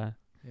 Yeah.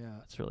 Yeah.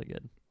 It's really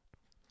good.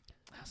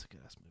 That's a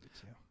good ass movie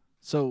too.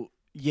 So,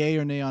 yay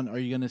or nay on? Are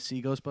you gonna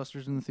see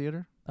Ghostbusters in the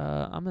theater?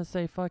 I'm gonna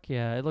say fuck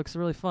yeah. It looks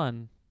really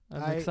fun.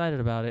 I'm excited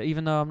about it,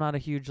 even though I'm not a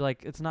huge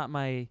it's not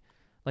my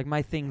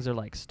my things are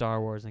like Star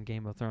Wars and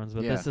Game of Thrones,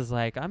 but this is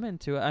like I'm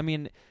into it. I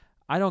mean,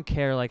 I don't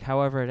care. Like,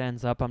 however it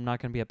ends up, I'm not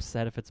going to be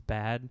upset if it's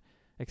bad,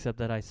 except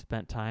that I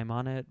spent time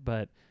on it.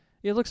 But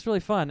it looks really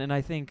fun, and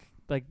I think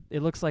like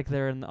it looks like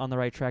they're on the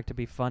right track to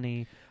be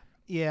funny.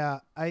 Yeah,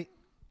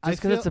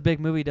 Just because it's a big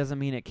movie doesn't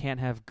mean it can't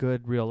have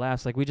good real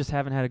laughs. Like, we just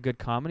haven't had a good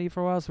comedy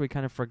for a while, so we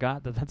kind of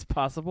forgot that that's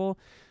possible.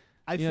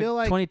 I feel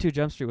like 22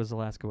 Jump Street was the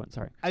last good one.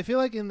 Sorry. I feel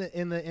like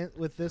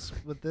with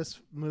this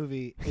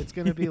movie, it's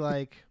going to be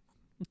like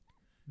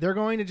they're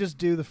going to just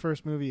do the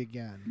first movie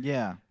again.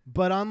 Yeah.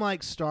 But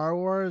unlike Star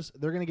Wars,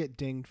 they're going to get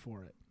dinged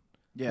for it.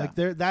 Yeah.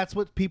 Like that's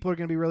what people are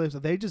going to be really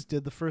upset. They just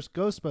did the first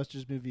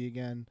Ghostbusters movie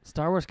again.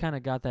 Star Wars kind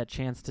of got that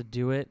chance to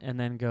do it and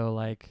then go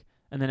like,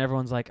 and then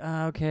everyone's like,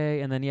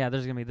 okay. And then,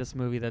 there's going to be this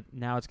movie that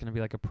now it's going to be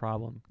like a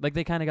problem. Like,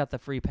 they kind of got the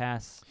free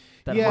pass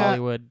that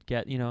Hollywood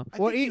get, I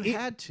think you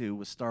had to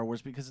with Star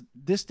Wars because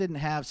this didn't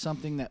have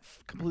something that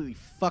completely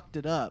fucked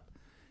it up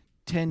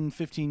 10,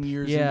 15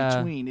 years in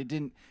between. It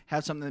didn't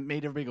have something that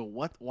made everybody go,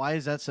 what? Why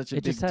is that such a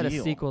big deal? It just had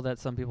a sequel that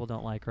some people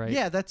don't like, right?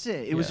 Yeah, that's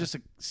it. It was just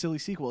a silly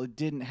sequel. It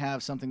didn't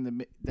have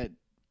something that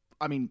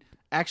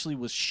actually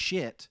was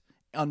shit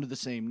under the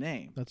same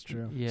name. That's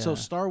true. Yeah. So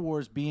Star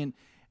Wars being...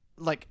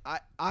 Like,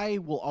 I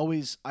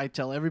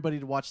tell everybody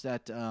to watch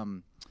that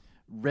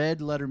Red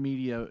Letter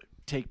Media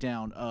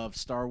takedown of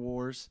Star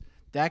Wars.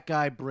 That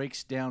guy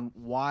breaks down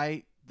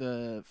why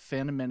the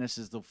Phantom Menace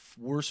is the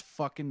worst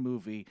fucking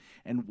movie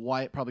and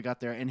why it probably got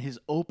there. And his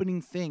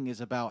opening thing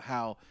is about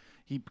how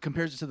he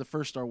compares it to the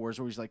first Star Wars,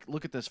 where he's like,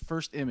 look at this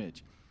first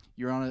image.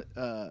 You're on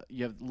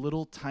you have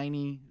little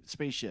tiny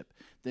spaceship,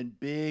 then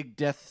big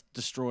Death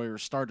Destroyer,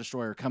 Star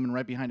Destroyer coming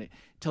right behind it.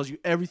 Tells you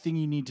everything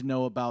you need to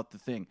know about the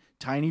thing.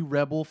 Tiny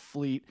rebel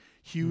fleet,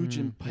 huge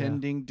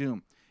impending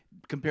doom.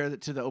 Compare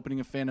that to the opening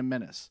of Phantom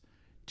Menace.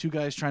 2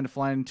 guys trying to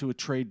fly into a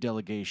trade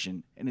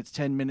delegation, and it's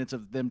 10 minutes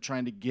of them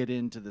trying to get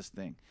into this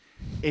thing.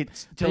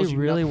 It tells they you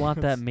really nothing.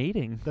 want that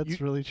meeting. That's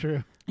really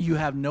true. You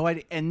have no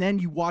idea. And then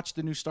you watch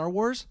the new Star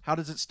Wars. How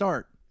does it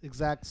start?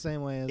 Exact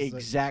same way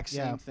as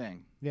same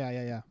thing.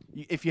 Yeah.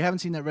 If you haven't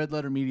seen that Red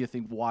Letter Media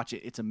thing, watch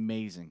it. It's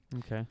amazing.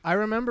 Okay. I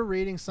remember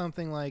reading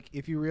something like,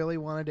 if you really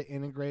wanted to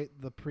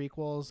integrate the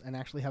prequels and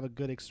actually have a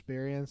good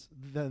experience,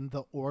 then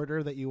the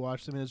order that you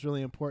watch them in is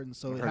really important.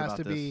 So it has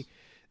to be,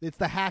 it's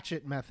the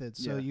Hatchet method.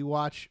 So you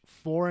watch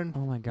 4 and...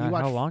 Oh my God,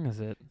 how long is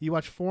it? You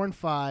watch 4 and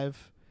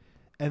 5,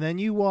 and then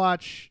you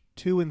watch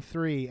 2 and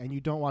 3, and you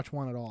don't watch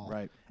 1 at all.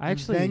 Right. I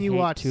actually then you hate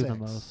watch 2 6. the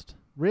most.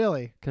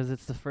 Really? Because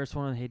it's the first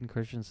one with Hayden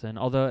Christensen.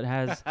 Although it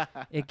has,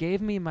 it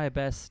gave me my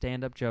best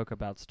stand-up joke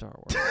about Star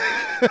Wars.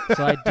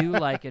 So I do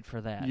like it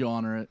for that. You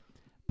honor it.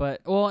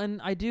 But,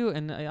 and I do,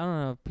 and I don't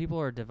know, people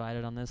are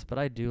divided on this, but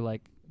I do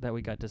like that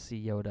we got to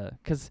see Yoda.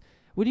 Because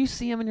when you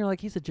see him and you're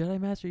like, he's a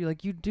Jedi Master, you're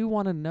like, you do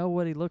want to know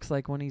what he looks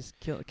like when he's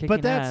kicking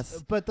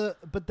ass. But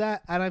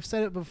that, and I've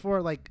said it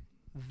before, like,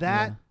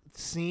 that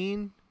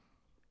scene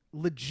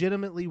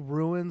legitimately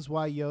ruins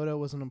why Yoda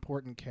was an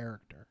important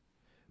character.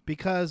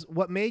 Because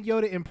what made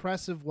Yoda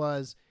impressive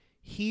was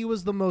he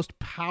was the most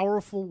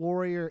powerful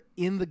warrior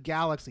in the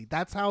galaxy.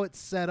 That's how it's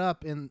set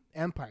up in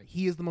Empire.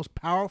 He is the most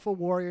powerful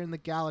warrior in the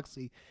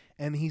galaxy,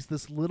 and he's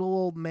this little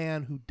old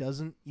man who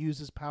doesn't use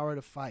his power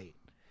to fight.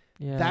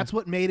 Yeah. That's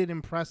what made it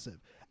impressive.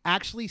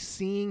 Actually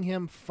seeing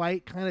him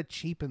fight kind of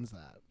cheapens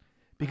that.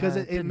 Because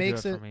it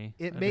makes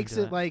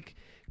it like...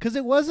 Because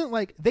it wasn't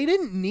like... They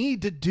didn't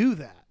need to do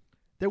that.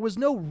 There was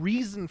no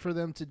reason for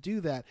them to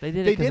do that. They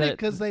did it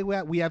because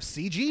we have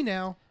CG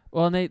now.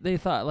 Well, and they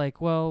thought,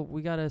 like, well,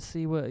 we got to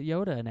see what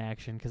Yoda in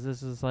action, because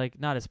this is, like,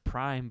 not his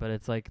prime, but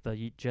it's like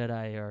the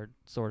Jedi are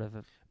sort of...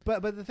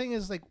 But the thing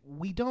is, like,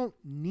 we don't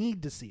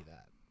need to see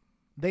that.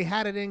 They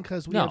had it in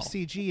because we have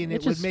CG, and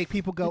it would make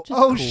people go,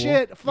 oh, cool.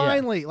 Shit,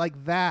 finally,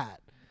 like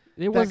that.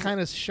 That kind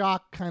of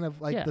shock, kind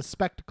of like the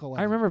spectacle.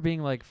 I remember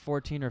being like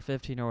 14 or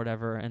 15 or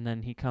whatever, and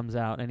then he comes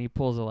out and he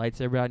pulls a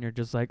lightsaber out, and you're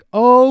just like,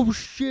 oh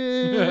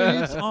shit,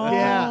 it's on.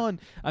 Yeah.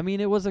 I mean,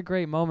 it was a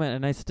great moment,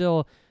 and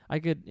I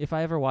could, if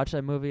I ever watch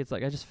that movie, it's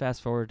like I just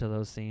fast forward to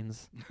those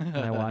scenes and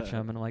I watch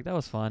them, and I'm like, that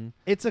was fun.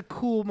 It's a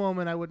cool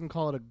moment. I wouldn't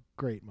call it a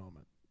great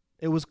moment.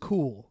 It was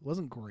cool. It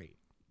wasn't great.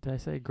 Did I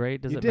say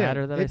great? Does it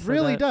matter that I said that? It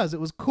really does. It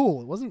was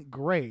cool. It wasn't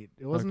great.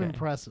 It wasn't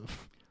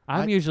impressive.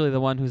 I'm usually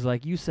the one who's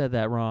like, you said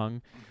that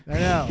wrong. I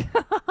know.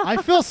 I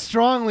feel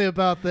strongly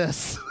about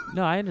this.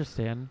 No, I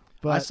understand.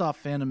 But I saw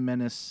Phantom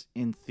Menace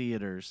in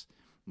theaters.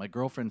 My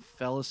girlfriend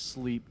fell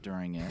asleep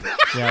during it.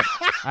 Yeah,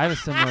 I have a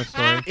similar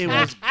story. It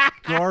was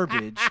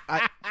garbage.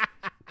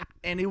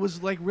 And it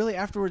was like really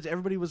afterwards,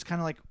 everybody was kind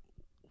of like,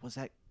 was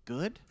that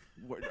good?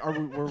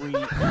 Were we?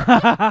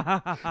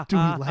 Do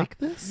we like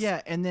this?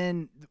 Yeah, and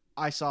then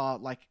I saw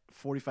like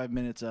 45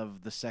 minutes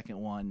of the second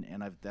one,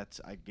 and I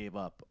gave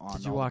up on.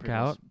 Did you walk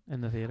out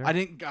in the theater? I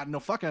didn't. God, no,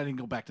 fuck it. I didn't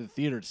go back to the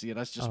theater to see it.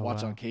 I just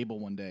watched it on cable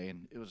one day,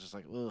 and it was just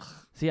like, ugh.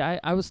 See,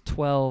 I was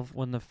 12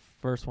 when the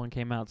first one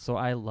came out, so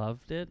I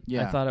loved it.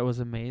 Yeah, I thought it was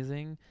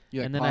amazing.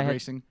 Yeah, and then pod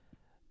racing.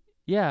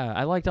 Yeah,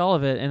 I liked all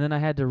of it, and then I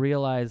had to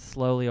realize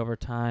slowly over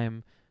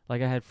time.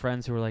 Like, I had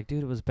friends who were like,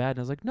 dude, it was bad. And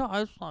I was like, no,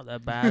 it's not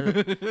that bad.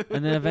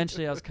 And then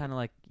eventually I was kind of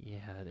like,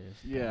 yeah, it is.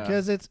 Yeah.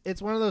 Because it's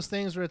one of those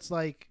things where it's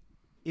like,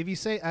 if you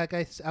say like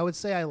I would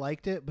say I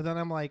liked it, but then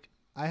I'm like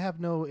I have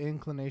no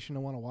inclination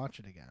to want to watch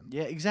it again.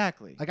 Yeah,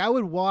 exactly. Like I'll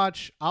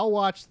watch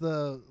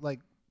the like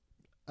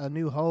A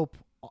New Hope,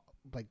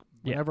 like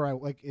whenever I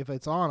like if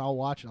it's on, I'll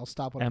watch it. I'll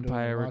stop what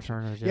Empire I'm doing.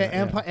 Returners.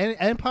 Yeah,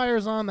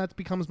 Empire's on. That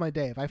becomes my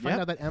day. If I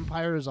find out that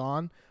Empire is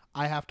on,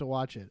 I have to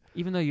watch it.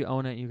 Even though you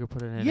own it, you could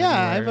put it in. Yeah,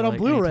 I have it on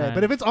Blu-ray. anytime.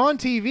 But if it's on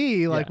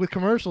TV, like with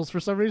commercials, for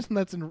some reason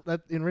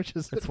that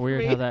enriches it. It's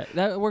weird how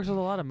that works with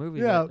a lot of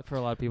movies. Yeah. For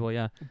a lot of people.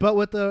 Yeah. But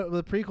with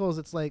the prequels,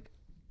 it's like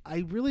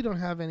I really don't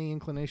have any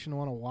inclination to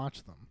want to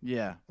watch them.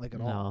 Yeah, like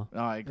at all. No,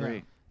 I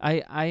agree.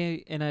 Yeah.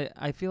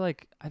 I feel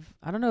like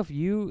I don't know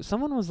if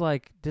someone was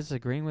like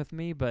disagreeing with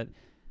me, but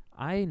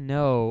I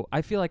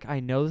feel like I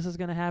know this is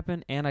gonna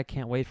happen, and I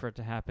can't wait for it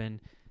to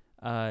happen.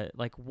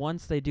 Like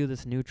once they do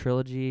this new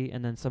trilogy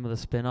and then some of the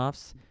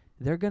spin-offs,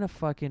 they're gonna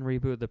fucking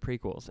reboot the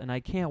prequels, and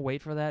I can't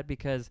wait for that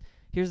because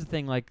here's the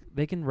thing: like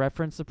they can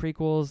reference the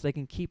prequels, they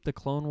can keep the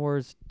Clone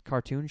Wars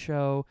cartoon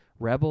show,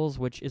 Rebels,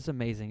 which is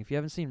amazing. If you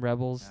haven't seen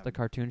Rebels, the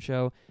cartoon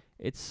show,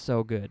 it's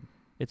so good.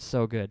 It's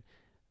so good.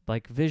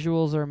 Like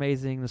visuals are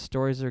amazing, the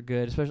stories are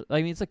good. Especially,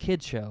 I mean, it's a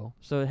kids show,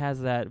 so it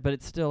has that, but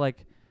it's still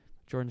like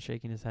Jordan's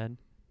shaking his head.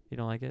 You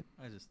don't like it?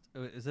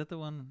 Is that the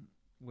one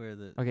where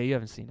the Okay, you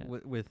haven't seen it.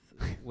 with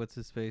what's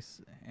his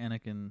face?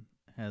 Anakin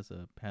has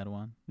a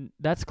Padawan.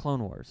 That's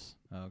Clone Wars.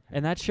 Oh, okay.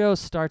 And that show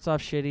starts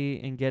off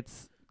shitty and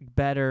gets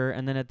better,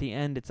 and then at the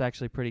end it's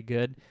actually pretty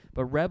good.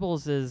 But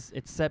Rebels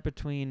it's set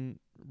between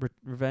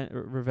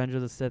Revenge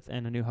of the Sith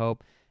and A New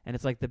Hope, and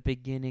it's like the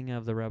beginning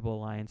of the Rebel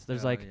Alliance.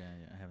 There's I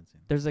haven't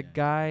seen. There's a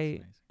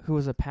guy who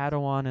was a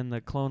Padawan in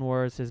the Clone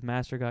Wars. His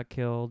master got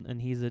killed,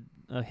 and he's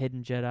a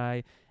hidden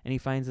Jedi, and he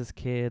finds this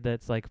kid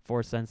that's like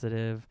Force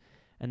sensitive.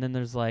 And then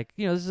there's like,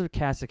 this is a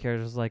cast of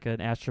characters, like an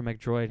astromech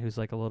droid who's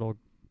like a little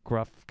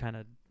gruff kind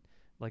of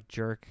like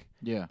jerk.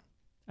 Yeah.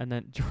 And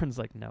then Jordan's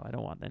like, no, I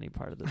don't want any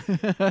part of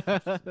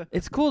this.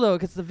 It's cool though,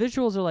 because the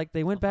visuals are like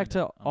they went back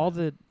to all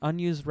the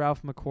unused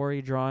Ralph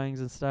McQuarrie drawings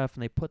and stuff,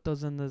 and they put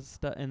those in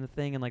the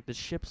thing, and like the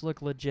ships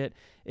look legit.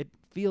 It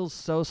feels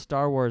so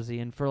Star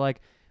Warsy, and for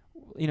like,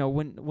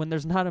 when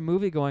there's not a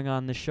movie going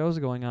on, the show's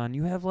going on,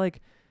 you have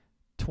like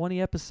 20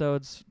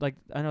 episodes. Like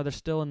I know they're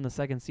still in the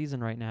second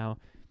season right now.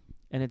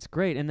 And it's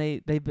great, and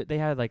they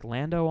had like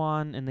Lando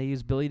on, and they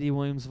used Billy D.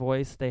 Williams'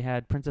 voice. They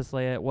had Princess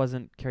Leia. It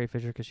wasn't Carrie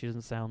Fisher because she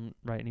doesn't sound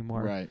right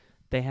anymore. Right.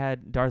 They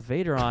had Darth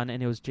Vader on,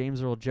 and it was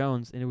James Earl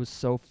Jones, and it was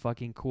so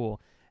fucking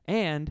cool.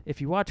 And if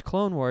you watch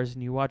Clone Wars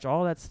and you watch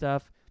all that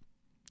stuff,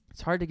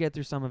 it's hard to get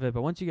through some of it,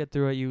 but once you get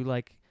through it,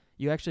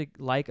 you actually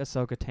like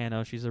Ahsoka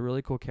Tano. She's a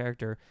really cool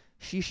character.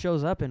 She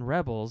shows up in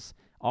Rebels,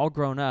 all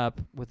grown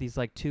up with these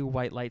like 2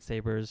 white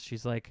lightsabers.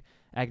 She's like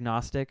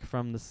agnostic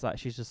from the side.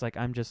 She's just like,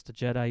 I'm just a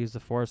Jedi, I use the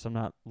Force, I'm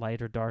not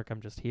light or dark,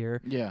 I'm just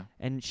here. Yeah.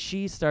 And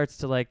she starts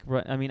to like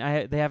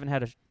they haven't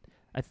had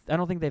I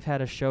don't think they've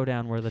had a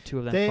showdown where the two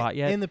of them fought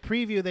yet. In the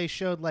preview they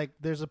showed like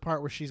there's a part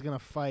where she's gonna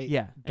fight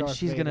Darth and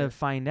she's Vader. Gonna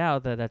find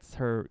out that that's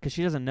her, because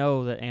she doesn't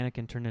know that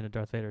Anakin turned into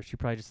Darth Vader. She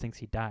probably just thinks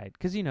he died,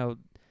 because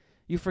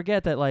you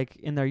forget that like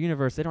in their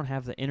universe they don't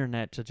have the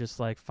internet to just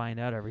like find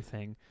out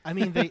everything. I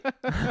mean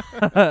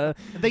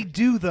they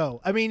do though.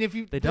 I mean if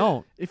you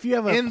don't. If you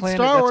have a in planet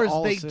Star Wars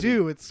that's they city.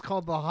 do. It's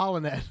called the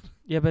Holonet.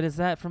 Yeah, but is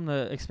that from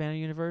the expanded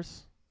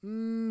universe?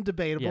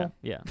 Debatable.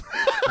 Yeah.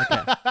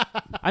 Okay.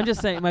 I'm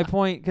just saying my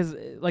point, because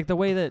like the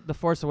way that The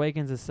Force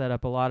Awakens is set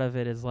up, a lot of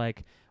it is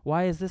like,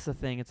 why is this a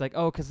thing? It's like,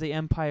 because the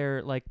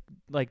Empire like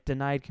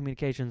denied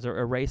communications or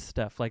erased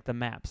stuff like the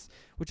maps,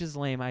 which is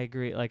lame. I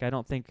agree. Like I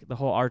don't think the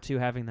whole R2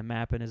 having the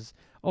map in his,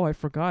 I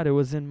forgot it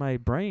was in my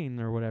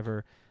brain or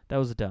whatever. That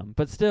was dumb.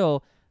 But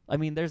still, I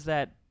mean, there's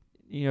that.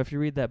 If you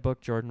read that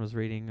book Jordan was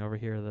reading over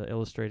here, the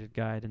illustrated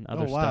guide and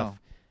other stuff,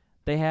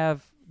 they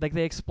have like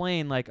they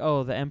explain like,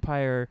 the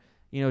Empire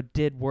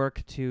did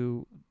work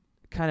to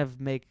kind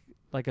of make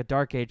like a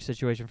Dark Age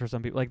situation for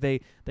some people. Like they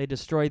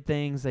destroyed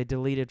things, they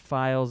deleted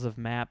files of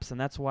maps, and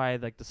that's why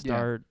like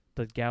the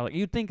galaxy.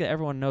 You'd think that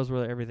everyone knows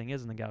where everything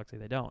is in the galaxy.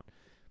 They don't.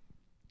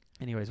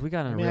 Anyways, we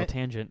got on a real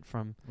tangent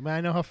from. I mean,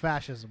 I know how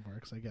fascism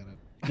works. I get it.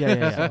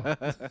 Yeah.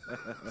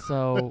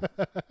 So,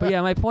 but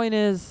yeah, my point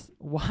is,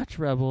 watch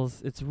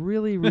Rebels. It's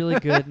really, really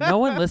good. No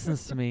one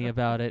listens to me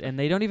about it, and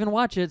they don't even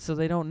watch it, so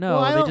they don't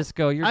know. They just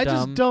go, "You're dumb." I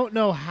just don't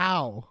know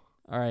how.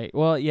 All right.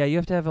 Well, yeah, you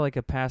have to have like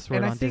a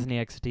password And on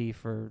Disney XD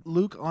for.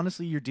 Luke,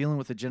 honestly, you're dealing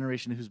with a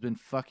generation who's been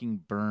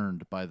fucking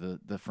burned by the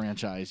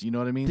franchise. You know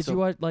what I mean? Did you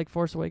watch like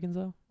Force Awakens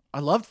though?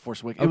 I loved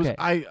Force Awakens.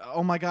 Okay.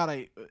 Oh my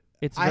god,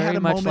 It's I had very a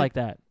much moment- like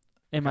that,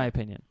 in my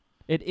opinion.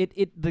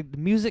 The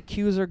music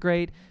cues are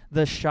great.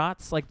 The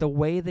shots, like the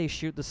way they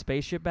shoot the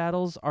spaceship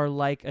battles, are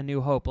like A New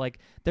Hope. Like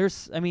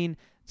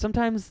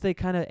sometimes they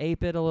kind of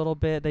ape it a little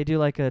bit. They do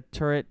like a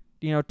turret,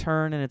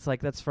 turn, and it's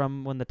like that's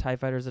from when the TIE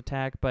fighters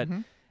attack. But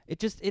it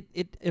just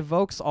it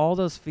evokes all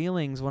those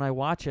feelings when I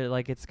watch it.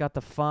 Like it's got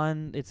the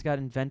fun, it's got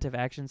inventive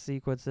action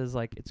sequences.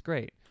 Like it's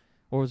great.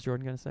 What was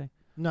Jordan gonna say?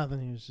 Nothing.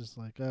 He was just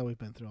like, we've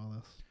been through all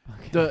this.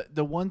 Okay.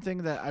 The one thing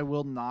that I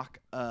will knock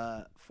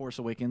Force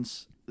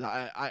Awakens,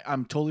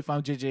 I'm totally fine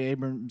with J.J.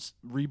 Abrams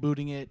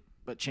rebooting it,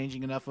 but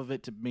changing enough of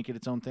it to make it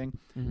its own thing.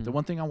 Mm-hmm. The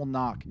one thing I will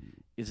knock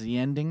is the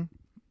ending.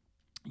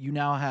 You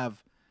now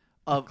have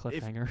a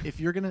cliffhanger. If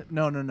you're gonna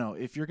no.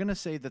 If you're gonna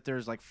say that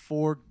there's like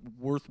 4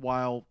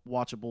 worthwhile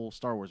watchable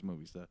Star Wars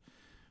movies, the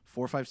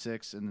 4, 5,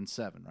 6, and then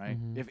 7, right?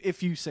 Mm-hmm.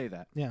 If you say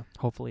that, Yeah.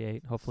 Hopefully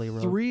 8. Hopefully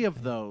Rogue. 3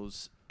 of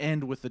those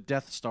end with the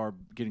Death Star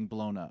getting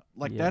blown up.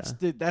 Like Yeah.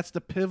 that's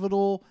the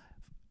pivotal,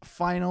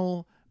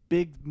 final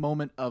big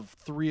moment of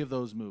 3 of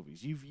those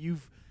movies.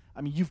 You've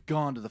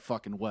gone to the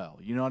fucking well.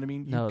 You know what I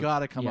mean? No, You've got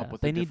to come up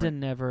with. They need to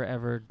never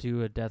ever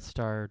do a Death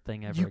Star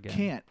thing ever again. You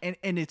can't,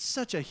 and it's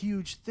such a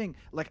huge thing.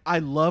 Like I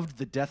loved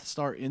the Death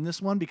Star in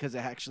this one because it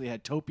actually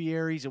had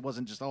topiaries. It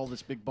wasn't just all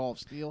this big ball of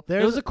steel.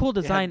 It was a cool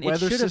design.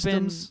 It It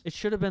systems.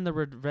 should have been the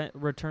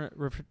Return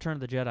of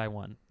the Jedi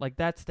one. Like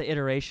that's the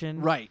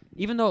iteration, Right.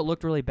 Even though it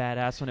looked really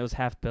badass when it was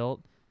half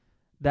built,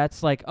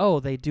 that's like, oh,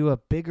 they do a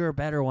bigger,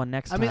 better one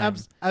next time.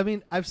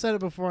 I've said it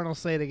before and I'll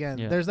say it again.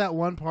 Yeah. There's that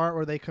one part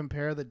where they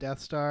compare the Death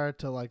Star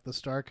to like the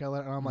Star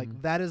Killer, and I'm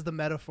like, that is the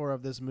metaphor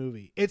of this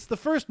movie. It's the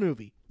first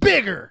movie,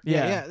 bigger.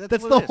 Yeah.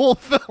 That's the whole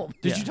film.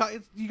 Did you talk?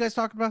 You guys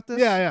talked about this?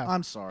 Yeah.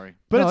 I'm sorry,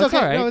 But No, it's it's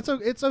okay. all right. No,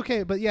 it's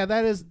okay. But yeah,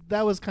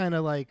 that was kind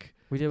of like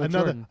we did with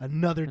another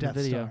Jordan. Death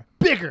video. Star,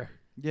 bigger.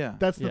 Yeah.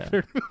 That's the Yeah.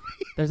 third movie,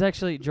 There's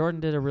actually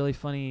Jordan did a really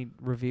funny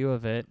review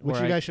of it, which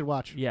where you guys should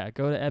watch. Yeah,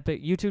 go to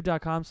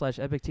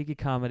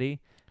youtube.com/epictikicomedy.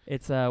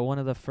 It's one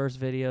of the first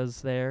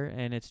videos there,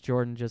 and it's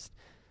Jordan just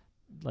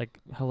like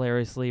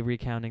hilariously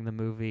recounting the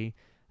movie,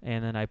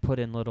 and then I put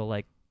in little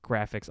like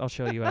graphics. I'll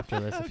show you after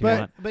this if you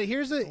want. But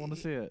here's I want to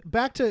see it.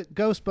 back to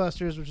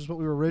Ghostbusters, which is what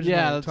we were originally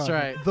Yeah, that's talking.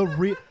 right.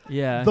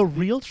 The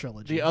real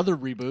trilogy. The other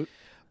reboot.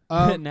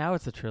 Now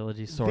it's a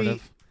trilogy, sort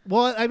of.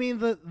 Well, I mean,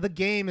 the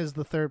game is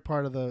the third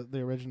part of the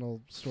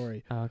original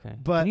story. Oh, okay.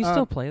 But, Can you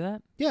still play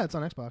that? Yeah, it's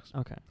on Xbox.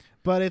 Okay.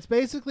 But it's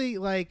basically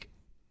like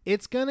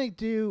it's gonna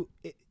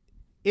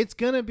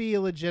be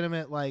a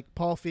legitimate, like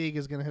Paul Feig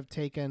is gonna have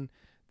taken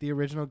the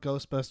original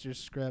Ghostbusters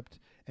script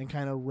and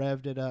kind of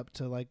revved it up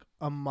to like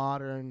a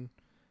modern,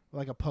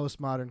 like a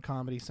postmodern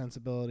comedy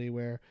sensibility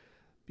where,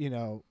 you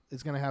know,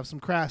 it's gonna have some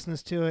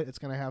crassness to it. It's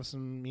gonna have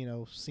some, you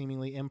know,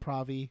 seemingly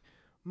improv-y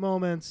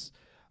moments.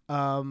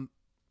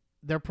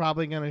 They're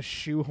probably going to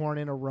shoehorn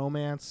in a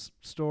romance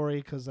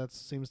story because that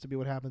seems to be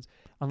what happens.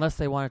 Unless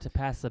they wanted to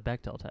pass the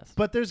Bechdel test.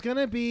 But they're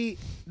going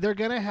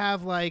to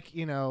have like,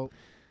 you know,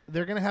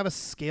 they're going to have a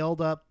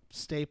scaled up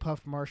Stay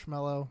Puft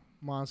Marshmallow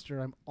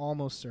monster. I'm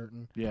almost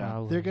certain. Yeah.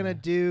 Probably, They're going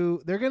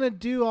to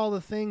do all the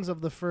things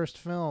of the first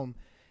film.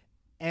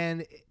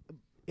 And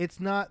it's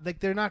not like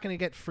they're not going to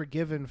get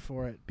forgiven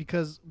for it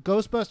because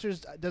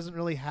Ghostbusters doesn't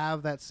really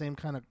have that same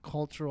kind of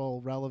cultural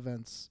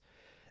relevance.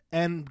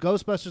 And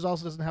Ghostbusters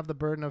also doesn't have the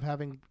burden of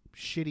having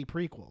shitty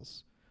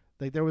prequels.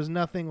 Like there was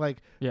nothing like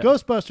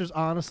Ghostbusters.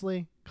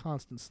 Honestly,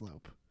 constant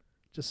slope,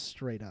 just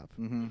straight up.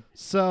 Mm-hmm.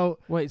 So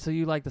wait, so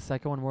you like the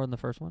second one more than the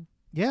first one?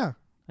 yeah,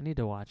 I need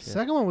to watch it.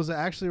 Second one was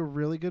actually a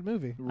really good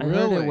movie. I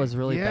heard it was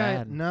really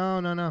yeah, bad.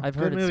 No. I've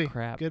good heard movie. it's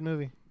crap. Good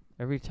movie.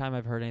 Every time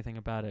I've heard anything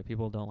about it,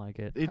 people don't like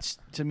it. It's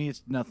to me,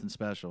 it's nothing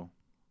special.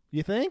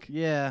 You think?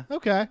 Yeah.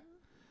 Okay.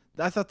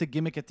 I thought the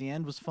gimmick at the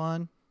end was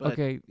fun. But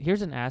Okay,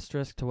 here's an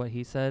asterisk to what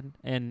he said,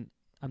 and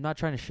I'm not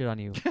trying to shit on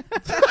you.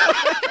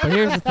 But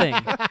here's the thing.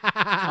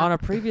 On a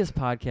previous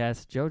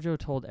podcast, JoJo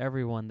told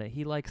everyone that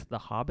he likes the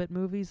Hobbit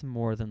movies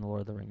more than the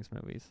Lord of the Rings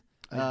movies.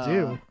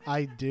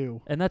 I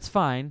do. And that's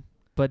fine,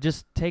 but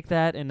just take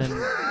that and then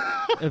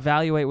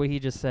evaluate what he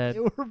just said. They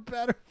were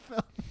better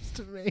films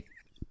to me.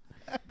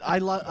 I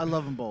love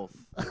them both.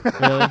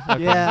 Really?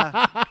 Okay.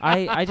 Yeah.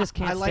 I just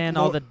can't I like stand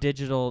all more- the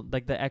digital,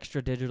 like the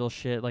extra digital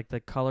shit, like the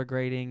color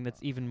grading that's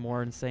even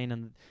more insane,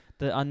 and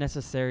the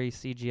unnecessary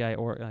CGI.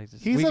 Or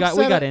we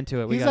got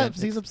into it.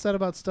 He's upset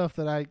about stuff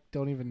that I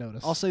don't even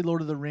notice. I'll say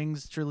Lord of the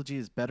Rings trilogy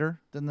is better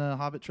than the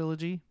Hobbit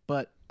trilogy,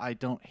 but I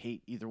don't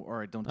hate either,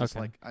 or I don't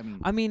dislike.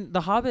 I mean,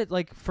 the Hobbit,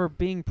 like for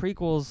being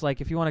prequels,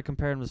 like if you want to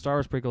compare them to Star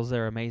Wars prequels,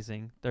 they're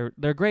amazing.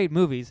 They're great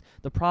movies.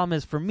 The problem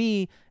is for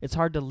me, it's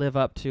hard to live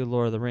up to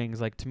Lord of the Rings.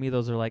 Like to me,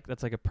 those are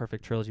that's like a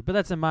perfect trilogy. But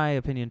that's in my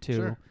opinion too.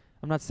 Sure.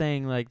 I'm not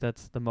saying like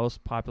that's the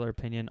most popular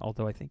opinion,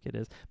 although I think it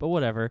is. But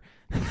whatever.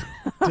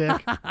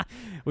 Dick.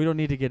 We don't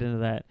need to get into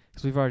that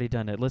because we've already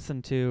done it.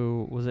 Listen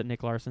to, was it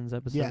Nick Larson's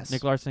episode? Yes.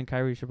 Nick Larson,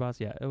 Kyrie Shabazz.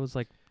 Yeah, it was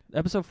like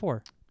episode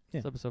 4. Yeah.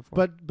 It's episode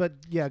 4. But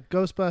yeah,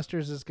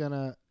 Ghostbusters is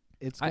gonna.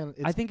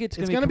 I think it's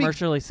gonna gonna be be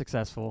commercially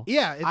successful.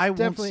 Yeah, it's I won't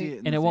definitely. see it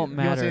in And the it won't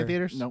theater. You won't see it in matter.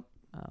 theaters? Nope.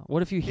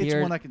 What if you It's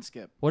hear? one I can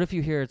skip. What if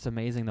you hear it's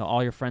amazing though?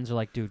 All your friends are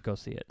like, "Dude, go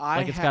see it." I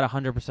Like it's got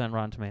 100%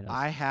 Rotten Tomatoes.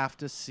 I have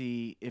to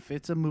see if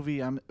it's a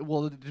movie.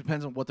 Well, it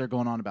depends on what they're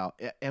going on about.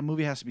 A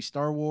movie has to be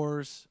Star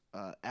Wars,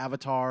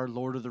 Avatar,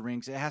 Lord of the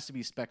Rings. It has to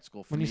be a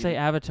spectacle. For when me. you say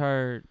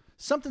Avatar,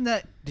 something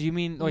that do you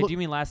mean Look- do you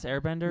mean Last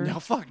Airbender? no,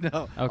 fuck no.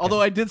 Okay.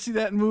 Although I did see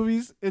that in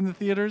movies in the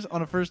theaters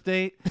on a first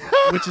date,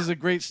 which is a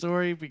great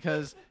story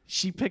because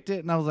she picked it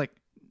and I was like,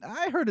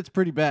 I heard it's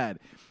pretty bad.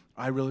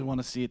 I really want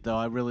to see it though.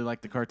 I really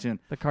like the cartoon.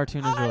 The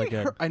cartoon is really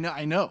good. I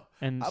know.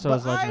 And so but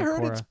is Legend I of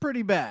heard Korra. it's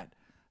pretty bad.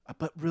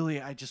 But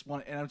really, I just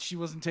want. And she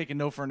wasn't taking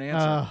no for an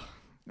answer.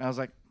 I was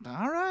like,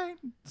 all right,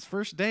 it's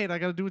first date. I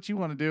got to do what you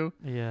want to do.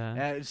 Yeah. And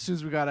as soon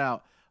as we got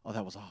out, oh,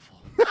 that was awful.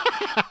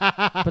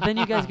 But then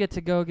you guys get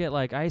to go get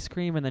like ice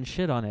cream and then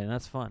shit on it, and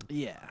that's fun.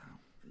 Yeah.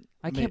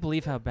 I can't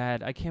believe how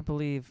bad. I can't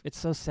believe it's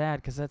so sad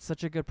because that's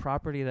such a good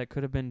property that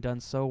could have been done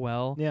so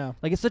well. Yeah.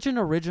 Like it's such an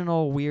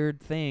original, weird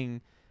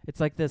thing. It's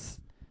like this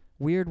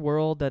weird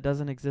world that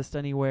doesn't exist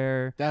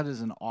anywhere. That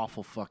is an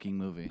awful fucking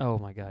movie. Oh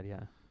my god,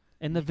 yeah.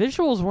 And the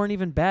visuals weren't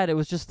even bad. It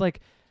was just like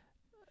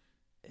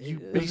you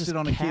based it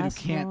on a kid who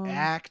can't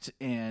act,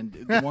 and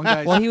the one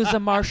guy's well, he was a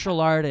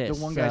martial artist.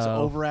 The one guy's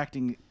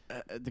overacting.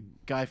 The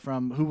guy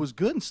who was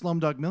good in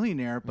Slumdog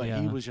Millionaire, but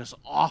he was just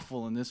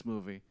awful in this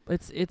movie.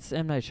 It's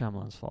M. Night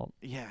Shyamalan's fault.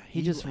 Yeah,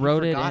 he just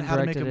wrote it and how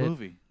to make directed a it.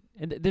 movie.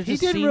 And he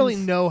didn't really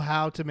know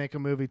how to make a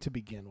movie to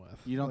begin with.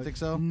 You don't think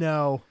so?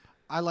 No.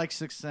 I like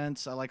Sixth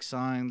Sense. I like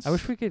Signs. I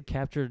wish we could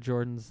capture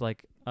Jordan's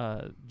like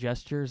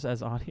gestures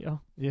as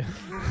audio. Yeah.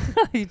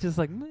 He's just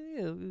like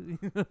M.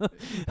 Night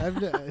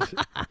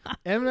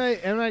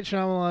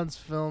Shyamalan's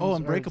films. Oh,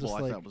 Unbreakable.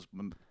 I thought was.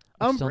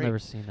 I've still never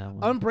seen that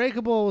one.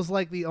 Unbreakable was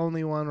like the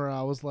only one where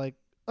I was like,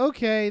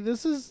 okay,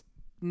 this is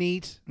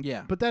neat.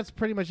 Yeah. But that's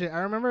pretty much it.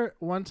 I remember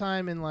one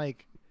time in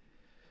like,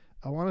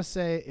 I want to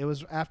say it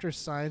was after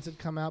Signs had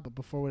come out, but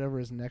before whatever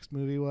his next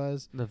movie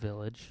was. The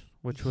Village,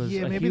 which was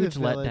a maybe huge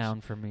The Village.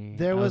 letdown for me.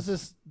 There was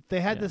this,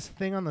 they had this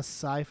thing on the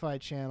Sci-Fi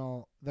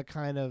Channel that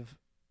kind of,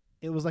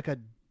 it was a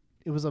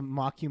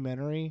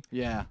mockumentary.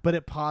 Yeah. But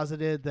it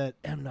posited that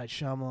M. Night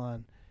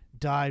Shyamalan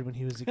died when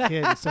he was a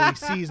kid, so he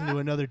sees into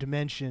another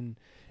dimension.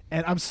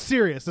 And I'm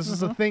serious. This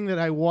is a thing that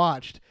I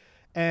watched,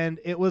 and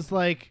it was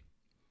like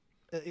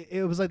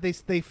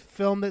they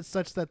filmed it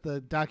such that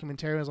the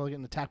documentarian was all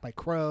getting attacked by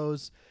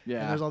crows. Yeah,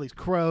 and there's all these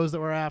crows that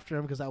were after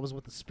him because that was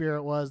what the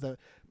spirit was that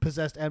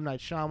possessed M. Night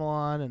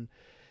Shyamalan, and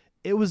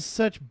it was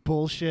such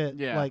bullshit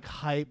like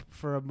hype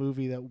for a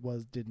movie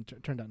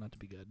that turned out not to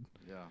be good.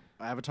 Yeah,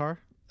 Avatar.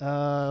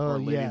 Or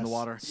Lady in the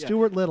Water.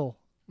 Stuart Little.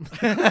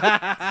 M.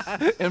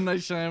 Night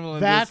Shyamalan.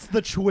 That's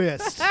the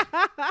twist.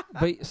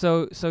 But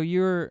so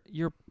you're.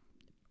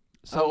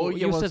 So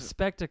you said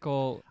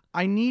spectacle.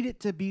 I need it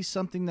to be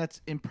something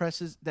that's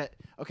impresses.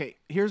 Okay,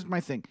 here's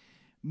my thing.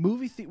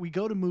 We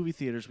go to movie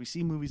theaters. We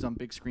see movies on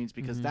big screens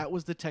because that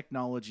was the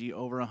technology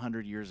over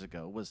 100 years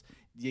ago. We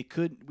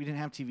didn't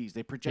have TVs.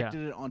 They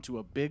projected it onto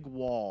a big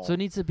wall. So it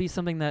needs to be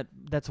something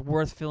that's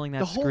worth filling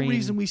that screen. The whole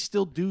reason we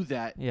still do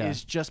that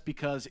is just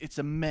because it's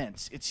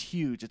immense. It's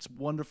huge. It's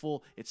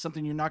wonderful. It's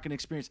something you're not going to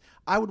experience.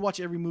 I would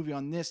watch every movie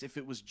on this if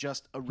it was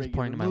just a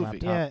regular movie.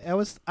 Yeah,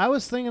 I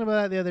was thinking about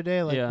that the other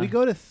day. Like we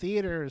go to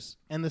theaters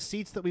and the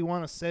seats that we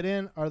want to sit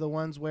in are the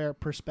ones where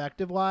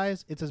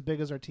perspective-wise it's as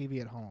big as our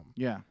TV at home.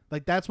 Yeah.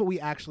 Like that's what we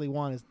actually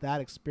want is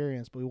that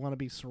experience, but we want to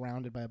be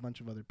surrounded by a bunch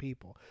of other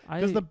people.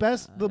 Because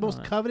the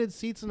most coveted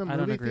seats in a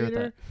movie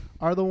theater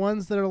are the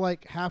ones that are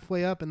like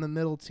halfway up in the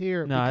middle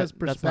tier. No, because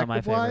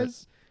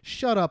perspective-wise,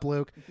 shut up,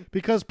 Luke.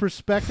 Because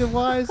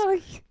perspective-wise,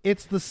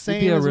 it's the same.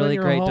 You'd be a as really when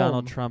you're great home.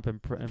 Donald Trump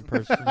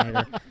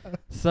impersonator.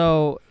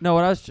 So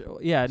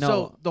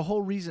So the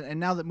whole reason, and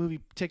now that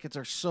movie tickets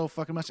are so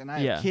fucking much, and I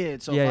have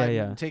kids, so if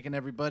I'm taking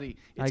everybody,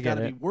 it's got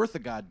to be worth a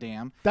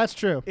goddamn. That's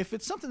true. If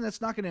it's something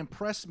that's not going to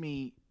impress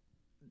me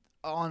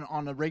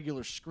on a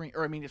regular screen,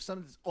 or I mean, if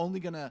something's only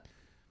going to,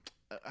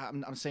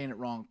 I'm saying it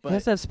wrong, but it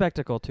has to have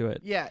spectacle to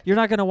it. Yeah, you're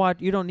not gonna watch.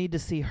 You don't need to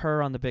see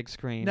her on the big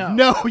screen.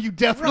 No, you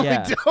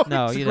definitely don't.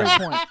 No, that's you a great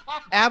don't. point.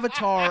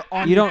 Avatar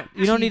on you don't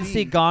TV. need to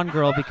see Gone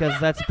Girl because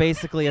that's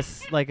basically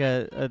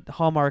a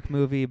Hallmark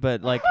movie,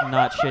 but like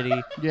not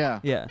shitty.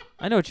 Yeah,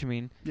 I know what you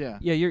mean. Yeah,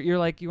 you're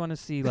like you want to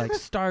see like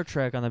Star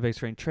Trek on the big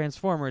screen,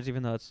 Transformers,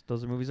 even though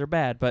those movies are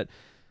bad, but.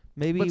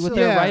 Maybe with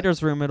your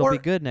writer's room, it'll be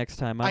good next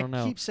time. I don't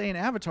know. I keep saying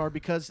Avatar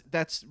because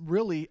that's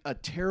really a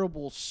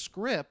terrible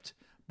script,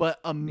 but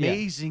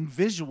amazing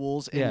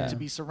visuals and to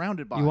be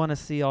surrounded by. You want to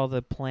see all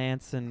the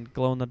plants and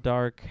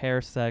glow-in-the-dark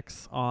hair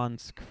sex on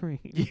screen.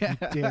 Yeah.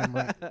 Damn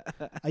right.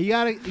 You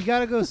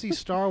gotta go see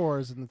Star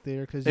Wars in the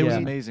theater because it was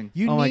amazing.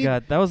 My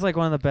god, that was like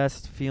one of the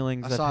best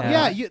feelings I've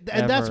had. Yeah,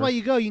 and that's why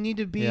you go. You need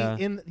to be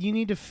in. You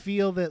need to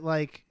feel that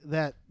like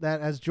that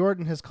as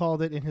Jordan has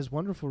called it in his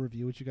wonderful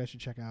review, which you guys should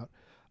check out.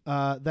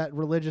 That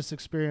religious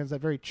experience, that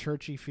very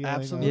churchy feeling.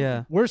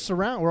 Absolutely.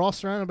 We're all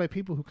surrounded by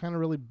people who kind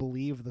of really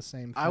believe the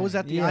same thing. I was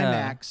at the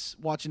IMAX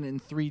watching it in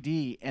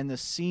 3D, and the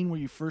scene where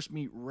you first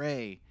meet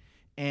Rey,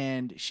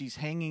 and she's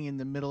hanging in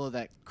the middle of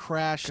that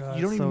crash. God,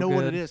 you don't even know good.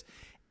 what it is.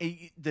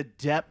 The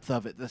depth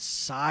of it, the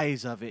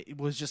size of it, it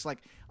was just like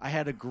I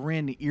had a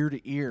grin ear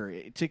to ear.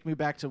 It took me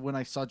back to when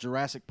I saw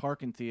Jurassic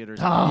Park in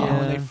theaters.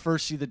 When they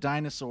first see the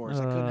dinosaurs,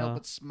 I couldn't help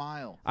but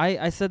smile.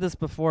 I said this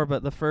before,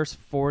 but the first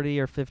 40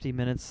 or 50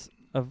 minutes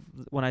of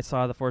when I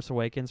saw The Force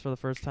Awakens for the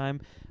first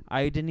time,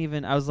 I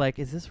was like,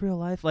 is this real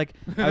life? Like,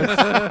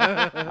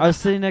 I was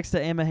sitting next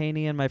to Emma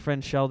Haney and my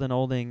friend Sheldon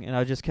Olding, and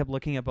I just kept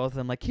looking at both of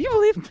them like, can you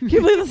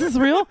believe this is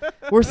real?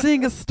 We're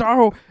seeing a Star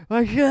Wars.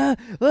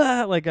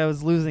 Like I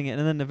was losing it.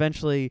 And then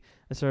eventually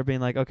I started being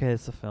like, okay,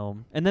 it's a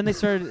film. And then it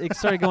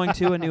started going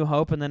to A New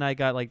Hope, and then I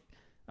got like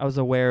I was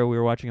aware we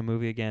were watching a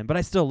movie again, but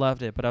I still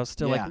loved it. But I was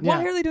still like,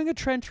 why are they doing a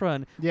trench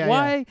run?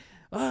 Why?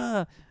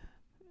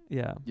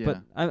 Yeah.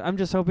 But I'm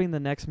just hoping the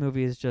next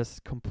movie is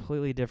just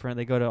completely different.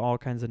 They go to all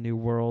kinds of new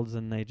worlds,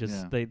 and they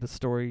just the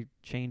story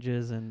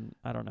changes, and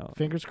I don't know.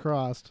 Fingers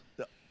crossed.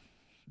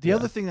 The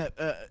other thing that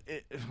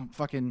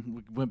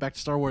fucking went back to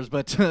Star Wars,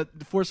 but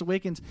The Force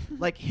Awakens,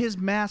 like his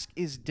mask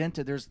is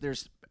dented.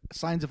 There's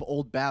signs of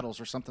old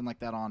battles or something like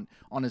that on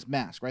his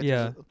mask, right?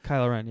 Yeah,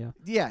 Kylo Ren. Yeah.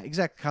 Yeah,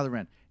 exactly, Kylo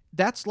Ren.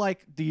 That's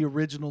like the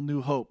original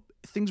New Hope.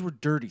 Things were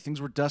dirty. Things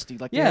were dusty.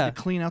 Like they had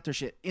to clean out their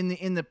shit. In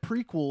the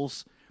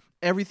prequels,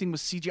 everything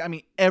was CGI. I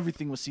mean,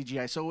 everything was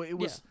CGI. So it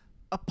was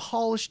a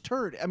polished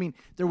turd. I mean,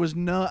 there was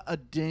not a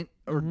dent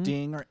or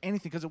ding or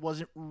anything because it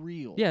wasn't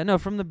real. Yeah, no,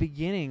 from the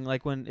beginning,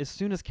 like as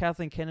soon as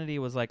Kathleen Kennedy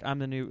was like, I'm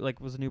the new, like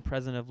was the new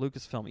president of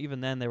Lucasfilm,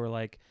 even then they were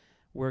like,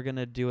 we're going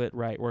to do it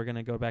right. We're going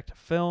to go back to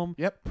film,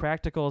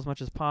 practical as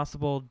much as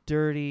possible,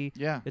 dirty.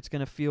 Yeah. It's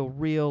going to feel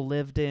real,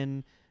 lived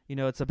in,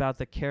 it's about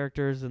the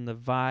characters and the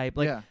vibe.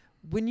 Like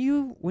when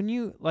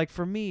you, like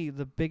for me,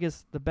 the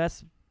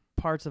best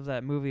parts of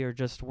that movie are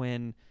just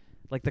when,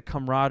 like the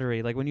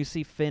camaraderie, like when you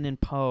see Finn and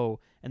Poe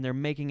and they're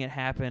making it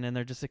happen and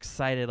they're just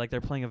excited, like they're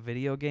playing a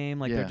video game,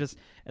 like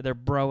they're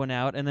broing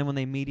out, and then when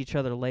they meet each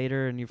other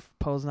later and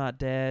Poe's not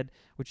dead,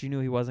 which you knew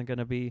he wasn't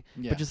gonna be,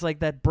 but just like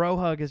that bro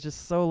hug is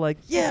just so like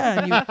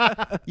and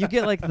you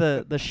get like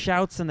the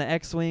shouts and the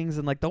X-wings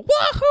and like the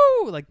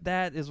wahoo, like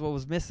that is what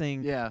was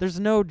missing. There's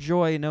no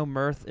joy, no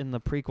mirth in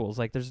the prequels,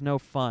 like there's no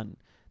fun.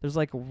 There's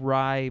like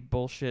wry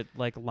bullshit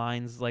like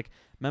lines like,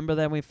 remember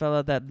that we fell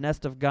out that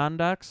nest of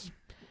Gondoks?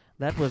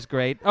 That was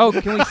great. Oh,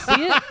 can we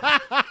see it?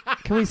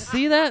 Can we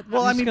see that?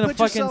 Well, I'm just gonna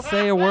fucking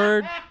say a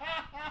word.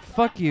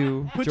 Fuck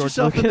you, Put George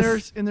yourself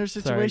Lucas. in their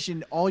situation.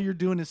 Sorry. All you're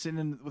doing is sitting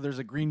in. There's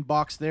a green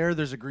box there.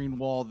 There's a green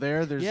wall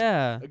there. There's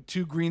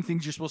two green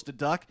things you're supposed to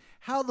duck.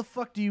 How the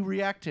fuck do you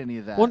react to any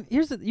of that? Well,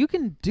 you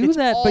can do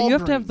that, but you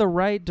have to have the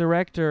right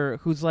director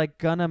who's like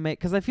gonna make.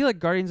 Because I feel like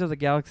Guardians of the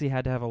Galaxy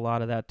had to have a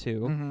lot of that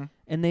too,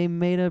 and they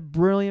made a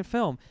brilliant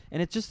film.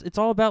 And it's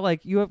all about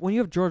like when you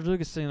have George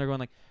Lucas sitting there going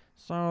like,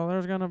 so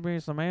there's going to be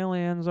some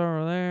aliens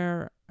over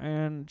there,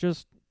 and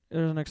just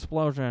there's an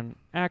explosion.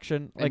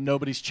 Action. And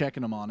nobody's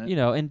checking them on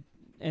it.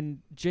 And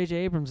J.J.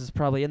 Abrams is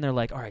probably in there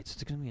like, all right, so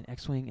it's going to be an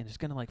X-Wing, and it's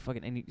going to like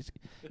fucking, and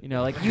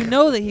like,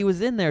 that he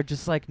was in there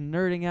just like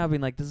nerding out,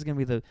 being like, this is going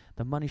to be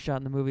the money shot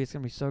in the movie. It's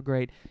going to be so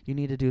great. You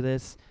need to do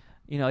this.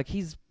 Like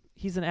he's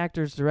an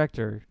actor's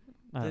director.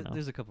 I don't know.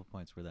 There's a couple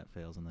points where that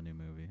fails in the new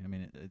movie. I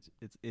mean,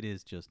 it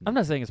is just. I'm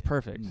not saying it's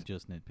perfect.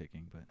 Just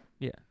nitpicking, but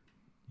yeah.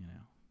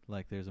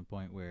 Like there's a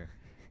point where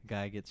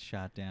guy gets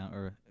shot down,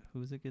 or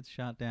gets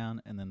shot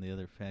down, and then the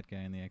other fat guy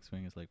in the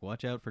X-Wing is like,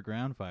 watch out for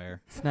ground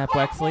fire. Snap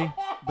Wexley.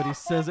 But he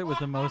says it with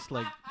the most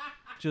like,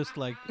 just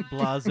like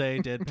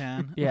blasé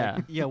deadpan. Yeah.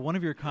 Like, yeah, one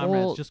of your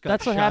comrades just got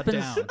that's what shot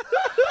happens. down.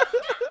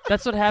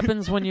 That's what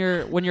happens when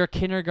your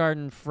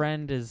kindergarten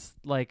friend is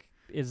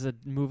a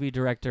movie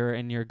director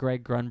and you're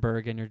Greg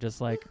Grunberg and you're just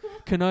like,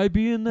 can I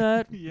be in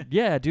that?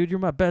 Yeah, dude, you're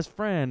my best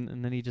friend.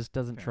 And then he just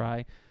doesn't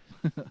try.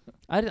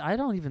 I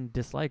don't even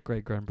dislike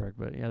Greg Grunberg,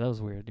 but yeah, that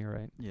was weird. You're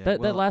right. Yeah,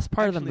 that last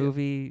part of the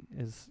movie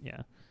is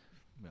Well,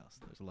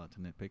 there's a lot to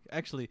nitpick.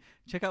 Actually,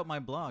 check out my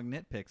blog,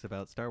 Nitpicks,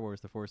 about Star Wars: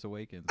 The Force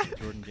Awakens with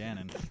Jordan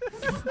Gannon.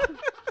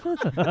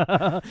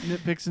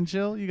 Nitpicks and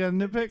chill. You got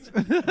nitpicks?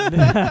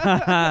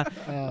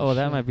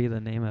 That might be the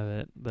name of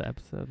it. The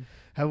episode.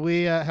 Have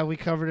we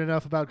covered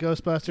enough about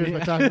Ghostbusters by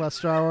talking about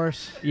Star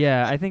Wars?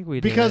 Yeah, I think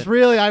we did. Because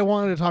really, I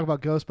wanted to talk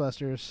about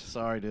Ghostbusters.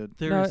 Sorry, dude.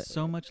 There is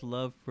so much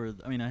love for.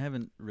 I mean, I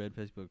haven't read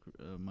Facebook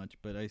much,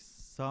 but I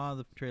saw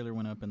the trailer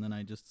went up, and then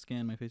I just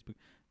scanned my Facebook.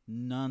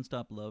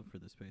 Non-stop love for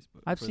this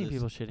Facebook. I've seen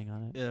people shitting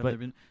on it. Yeah, but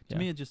to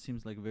me, it just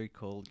seems like a very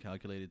cold,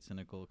 calculated,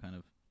 cynical kind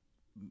of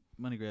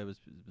money grab has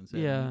been said.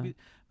 Yeah. I mean,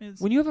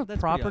 when you have a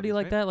property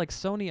like that, like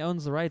Sony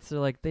owns the rights, they're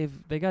like they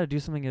got to do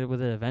something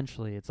with it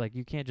eventually. It's like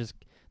you can't just.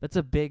 That's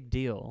a big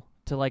deal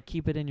to like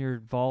keep it in your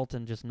vault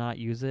and just not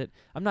use it.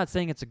 I'm not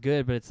saying it's a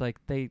good, but it's like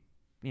they.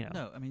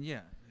 No, I mean,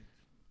 yeah.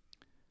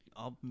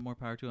 All more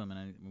power to them,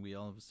 and we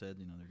all have said,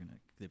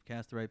 they've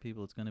cast the right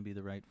people. It's gonna be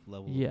the right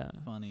level. Yeah,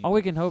 of funny. All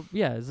we can hope,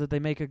 is that they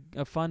make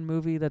a fun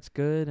movie that's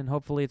good, and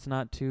hopefully it's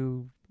not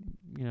too,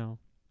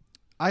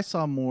 I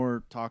saw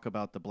more talk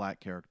about the black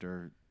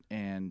character,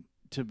 and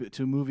to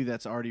a movie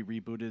that's already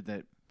rebooted,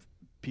 that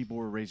people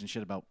were raising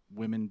shit about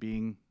women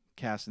being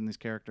cast in these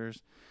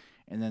characters,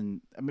 and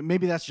then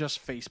maybe that's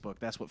just Facebook.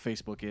 That's what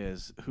Facebook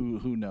is.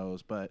 Who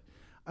knows? But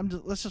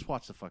let's just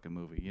watch the fucking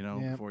movie,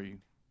 before you.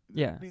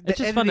 Yeah, it's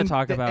just fun to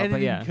talk about,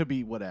 but yeah, could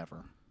be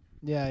whatever.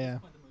 Yeah.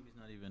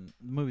 The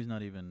movie's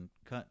not even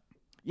cut.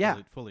 Yeah.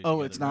 Fully oh,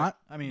 together, it's not.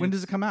 Right? I mean, when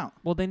does it come out?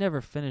 Well, they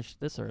never finished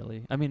this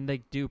early. I mean, they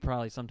do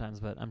probably sometimes,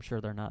 but I'm sure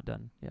they're not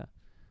done. Yeah.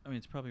 I mean,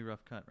 it's probably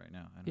rough cut right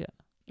now.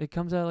 It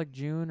comes out like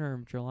June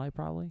or July,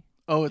 probably.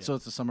 Oh, so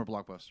it's a summer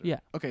blockbuster. Yeah.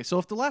 Okay, so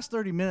if the last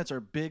 30 minutes are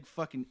big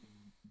fucking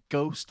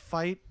ghost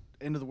fight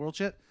into the world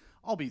shit,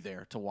 I'll be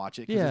there to watch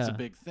it because it's a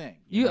big thing.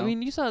 I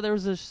mean, you saw there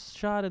was a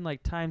shot in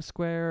like Times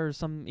Square or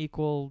some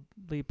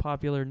equally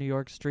popular New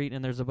York street,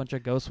 and there's a bunch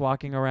of ghosts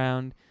walking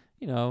around.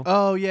 you know.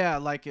 Oh yeah,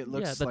 like it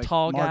looks the like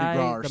tall Mardi guy,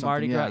 Gras or the something.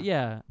 Mardi Gras.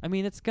 Yeah. Yeah, I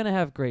mean, it's gonna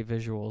have great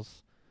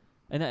visuals,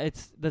 and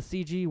it's the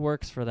CG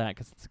works for that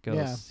because it's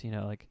ghosts. You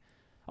know, like.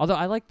 Although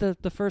I like the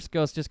first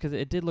Ghost just because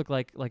it did look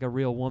like a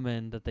real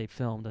woman that they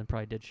filmed and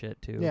probably did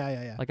shit too.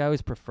 Yeah. Like I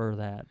always prefer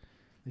that.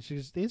 They should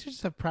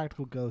just have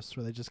practical ghosts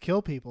where they just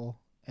kill people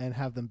and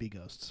have them be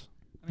ghosts.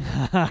 I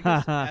mean, I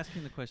guess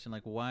asking the question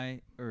like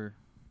why, or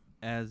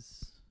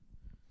as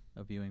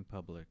a viewing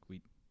public,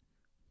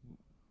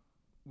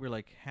 we're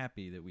like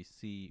happy that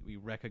we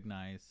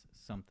recognize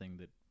something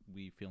that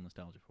we feel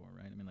nostalgia for,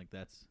 right? I mean, like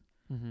that's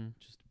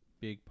just a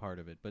big part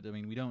of it. But I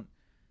mean, we don't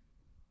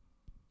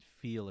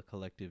feel a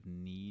collective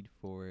need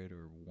for it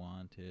or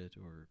want it,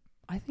 or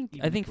I think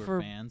we're for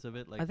fans of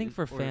it. Like I think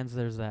for fans,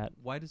 there's that.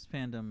 Why does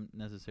fandom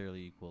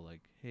necessarily equal like,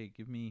 hey,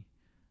 give me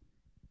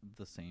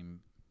the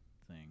same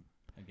thing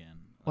again?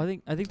 Well,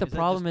 like, I think the is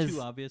problem that just is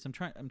too obvious. I'm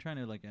trying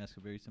to like ask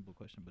a very simple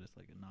question, but it's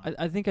like not.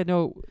 I think I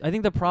know. I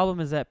think the problem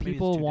is that Maybe it's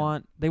people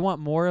too want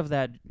more of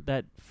that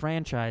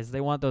franchise.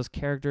 They want those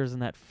characters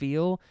and that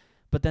feel.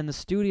 But then the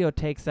studio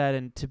takes that,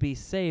 and to be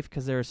safe,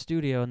 because they're a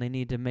studio and they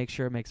need to make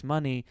sure it makes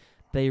money,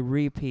 they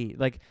repeat.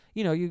 Like,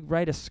 you know, you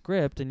write a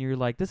script and you're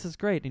like, this is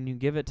great, and you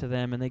give it to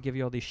them and they give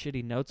you all these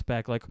shitty notes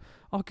back like,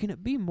 oh, can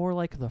it be more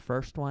like the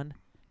first one?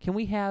 Can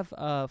we have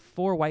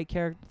 3 white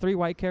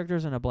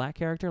characters and a black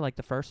character like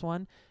the first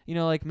one? You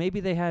know, like maybe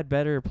they had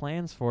better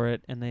plans for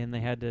it and then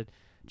they had to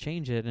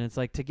change it. And it's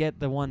like, to get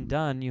the one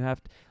done, you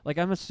have to, like,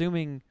 I'm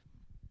assuming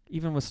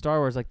even with Star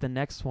Wars, like the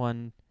next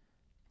one,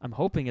 I'm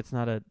hoping it's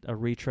not a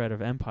retread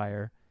of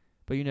Empire,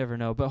 but you never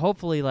know. But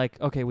hopefully, like,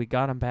 okay, we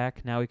got him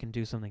back, now we can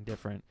do something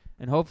different.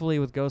 And hopefully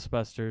with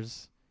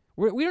Ghostbusters,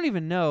 we don't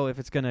even know if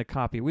it's going to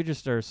copy. We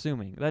just are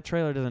assuming. That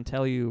trailer doesn't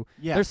tell you.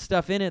 Yeah. There's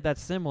stuff in it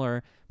that's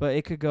similar, but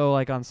it could go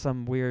like on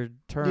some weird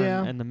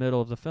turn in the middle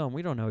of the film.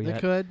 We don't know yet. They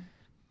could.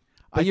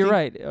 But you're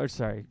right. Or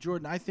sorry,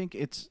 Jordan. I think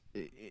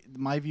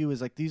my view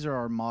is like these are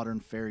our modern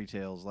fairy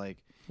tales. Like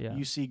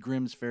you see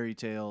Grimm's fairy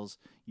tales.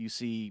 You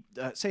see,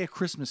 say, A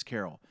Christmas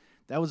Carol.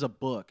 That was a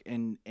book,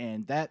 and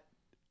that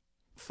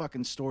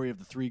fucking story of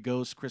the 3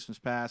 ghosts, Christmas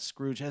Past,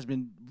 Scrooge has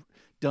been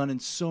done in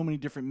so many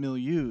different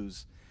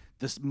milieus.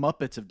 The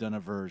Muppets have done a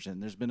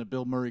version. There's been a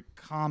Bill Murray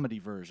comedy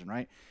version,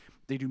 right?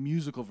 They do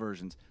musical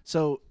versions.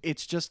 So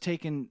it's just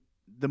taken,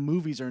 the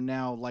movies are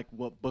now like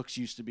what books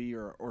used to be,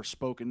 or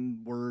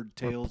spoken word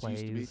tales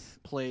used to be.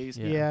 Plays.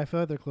 Yeah, I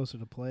feel like they're closer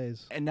to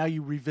plays. And now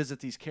you revisit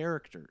these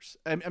characters.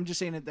 I'm just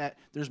saying that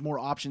there's more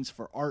options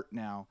for art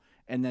now,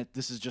 and that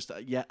this is just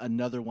yet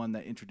another one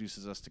that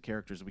introduces us to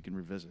characters that we can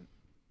revisit.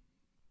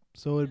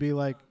 So it would be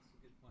like...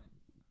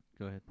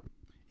 Go ahead.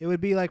 It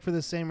would be like for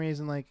the same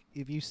reason, like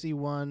if you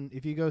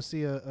go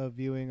see a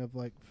viewing of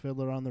like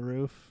Fiddler on the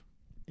Roof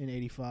in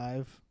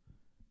 '85,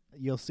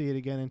 you'll see it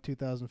again in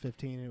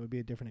 2015, and it would be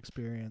a different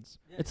experience.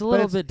 it's a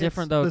little bit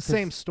different though. The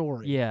same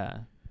story. Yeah,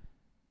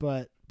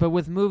 but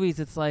with movies,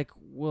 it's like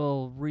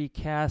we'll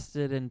recast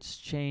it and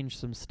change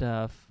some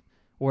stuff.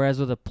 Whereas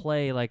with a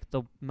play, like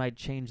they might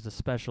change the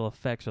special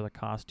effects or the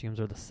costumes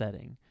or the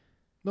setting.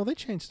 No, they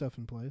change stuff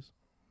in plays.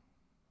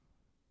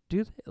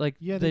 Do they? Like,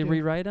 Yeah, they they do.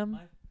 rewrite them?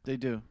 They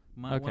do.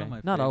 One Okay. of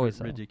my Not favorite always,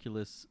 though.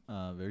 ridiculous,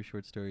 very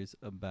short stories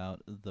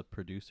about The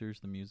Producers,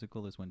 the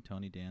musical, is when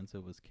Tony Danza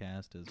was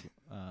cast as,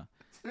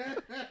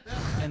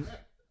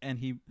 and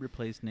he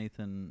replaced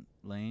Nathan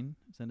Lane.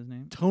 Is that his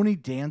name? Tony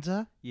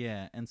Danza?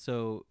 Yeah, and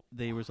so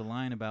there was a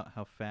line about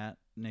how fat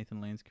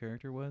Nathan Lane's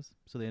character was,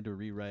 so they had to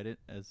rewrite it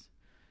as,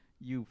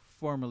 "You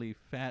formerly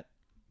fat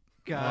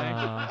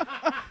guy."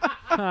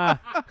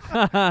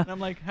 And I'm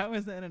like, how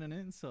is that an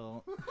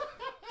insult?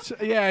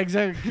 Yeah,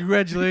 exactly.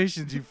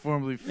 Congratulations, you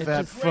formerly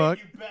fat fuck.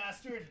 You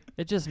bastard.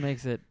 It just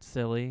makes it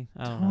silly.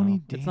 I don't Tony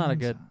know. It's not a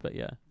good, Danza. but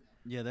yeah.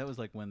 Yeah, that was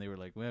like when they were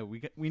like, "Well,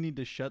 we need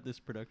to shut this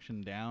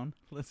production down."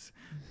 Let's.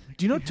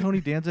 Do you know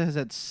Tony Danza has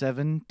had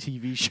 7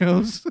 TV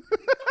shows?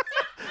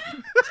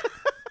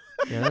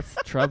 Yeah, that's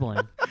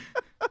troubling.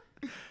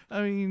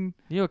 I mean,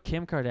 You know,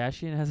 Kim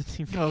Kardashian has a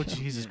TV oh show?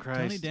 Jesus Yeah, Christ!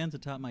 Tony Danza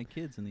taught my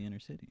kids in the inner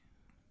city.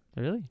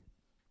 Really?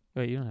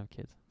 Wait, you don't have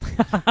kids.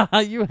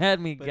 You had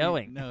me But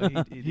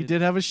going. He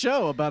did have a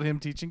show about him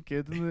teaching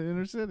kids in the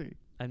inner city.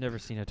 I've never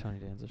seen a Tony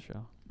Danza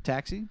show.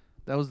 Taxi?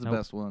 That was the Nope.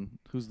 best one.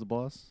 Who's the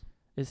boss?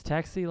 Is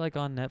Taxi like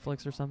on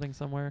Netflix or something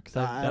somewhere? Because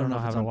I I don't don't know know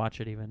if how it's to on- watch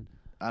it even.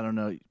 I don't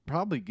know.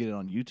 Probably get it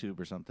on YouTube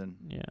or something.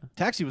 Yeah.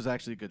 Taxi was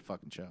actually a good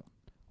fucking show.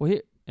 Well,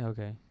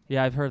 okay.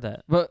 Yeah, I've heard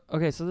that. But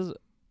okay, so this,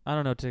 I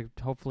don't know, to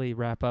hopefully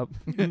wrap up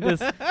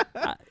this.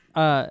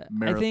 I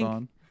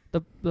Marathon.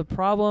 think the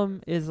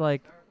problem is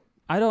like,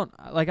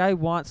 I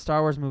want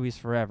Star Wars movies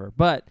forever,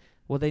 but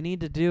what they need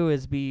to do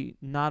is be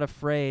not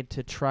afraid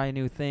to try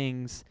new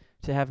things,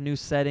 to have new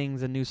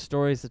settings and new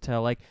stories to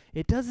tell. Like,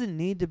 it doesn't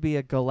need to be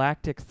a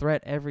galactic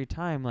threat every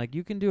time. Like,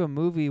 you can do a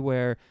movie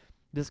where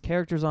this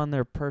character's on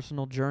their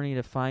personal journey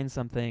to find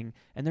something,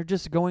 and they're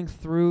just going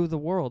through the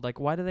world. Like,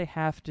 why do they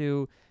have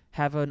to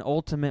have an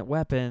ultimate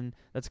weapon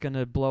that's going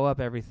to blow up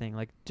everything?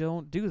 Like,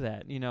 don't do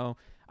that, you know?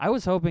 I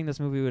was hoping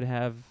this movie would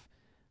have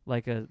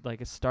like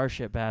a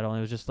starship battle, and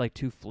it was just like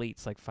 2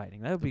 fleets like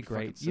fighting. That would be That'd be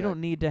fucking great. You don't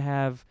sick. need to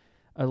have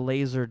a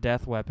laser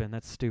death weapon.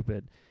 That's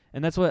stupid.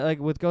 And that's what, like,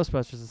 with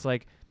Ghostbusters, it's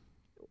like,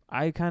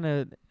 I kind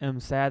of am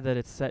sad that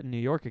it's set in New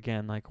York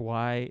again. Like,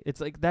 why?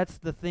 It's like, that's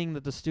the thing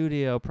that the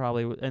studio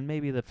probably, and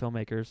maybe the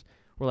filmmakers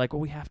were like, well,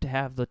 we have to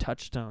have the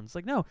touchstones.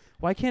 Like, no,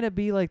 why can't it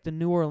be like the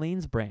New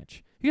Orleans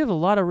branch? You have a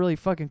lot of really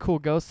fucking cool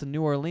ghosts in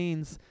New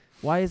Orleans.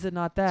 Why is it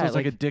not that? So it's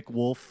like a Dick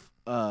Wolf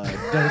does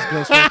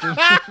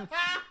Ghostbusters.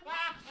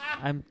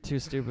 I'm too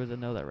stupid to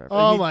know that reference.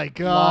 Oh my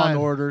god, Law and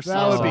Order.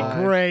 that would CSI.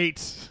 be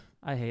great.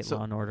 I hate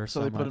Law and Order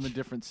so they much. put them in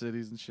different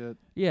cities and shit.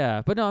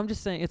 Yeah, but no, I'm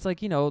just saying, it's like,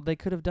 they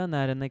could have done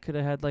that, and they could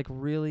have had like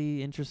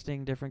really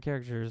interesting different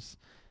characters,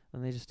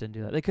 and they just didn't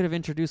do that. They could have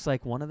introduced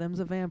like one of them's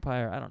a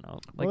vampire. I don't know.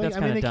 Like, Well, that's I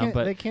mean, kind of dumb,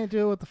 but they can't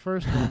do it with the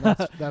first one.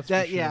 That's That, for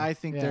yeah, sure. I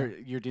think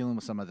you're dealing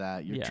with some of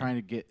that. You're Yeah. trying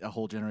to get a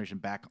whole generation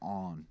back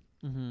on.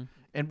 mm-hmm.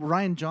 And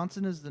Ryan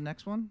Johnson is the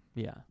next one.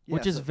 Yeah, Yeah,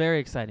 which is so- very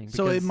exciting.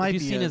 So because it might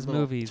if be you've seen a his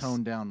little movies.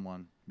 toned down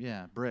one.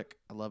 Yeah, Brick.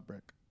 I love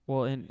Brick.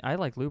 Well, and I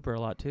like Looper a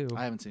lot too.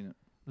 I haven't seen it.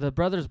 The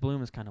Brothers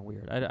Bloom is kind of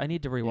weird. I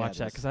need to rewatch it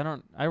that is.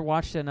 because I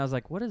watched it and I was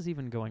like, what is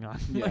even going on?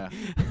 Yeah.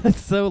 It's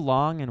so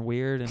long and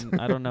weird, and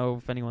I don't know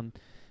if anyone.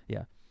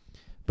 Yeah,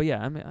 but yeah,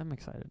 I'm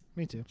excited.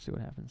 Me too. See what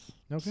happens.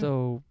 Okay.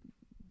 So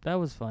that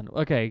was fun.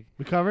 Okay.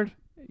 We covered?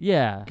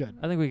 Yeah. Good.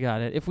 I think we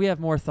got it. If we have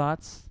more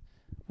thoughts,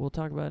 we'll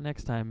talk about it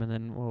next time, and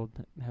then we'll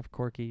have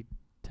Corky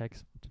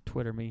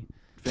Twitter me.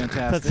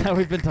 Fantastic. That's how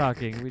we've been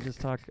talking. We just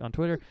talk on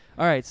Twitter.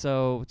 All right.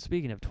 So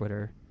speaking of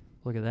Twitter,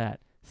 look at that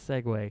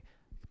segue.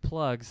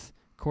 Plugs.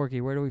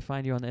 Corky, where do we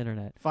find you on the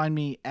internet? Find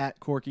me at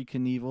Corky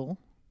Knievel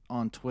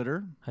on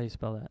Twitter. How do you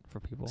spell that for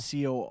people?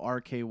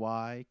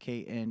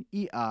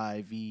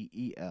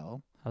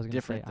 CorkyKneivel. I was going to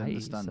Different say than the IE,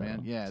 stuntman.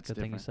 so Yeah, it's it's a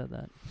good thing you different.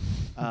 said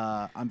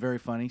that. I'm very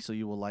funny, so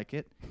you will like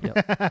it.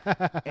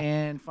 Yep.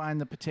 And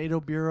find the Potato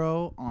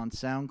Bureau on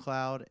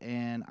SoundCloud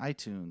and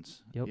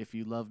iTunes. Yep. If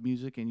you love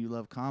music and you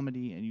love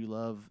comedy and you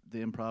love the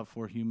Improv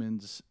for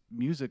Humans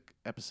music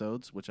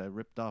episodes, which I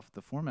ripped off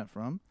the format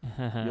from,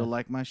 you'll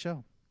like my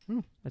show.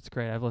 It's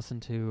great. I've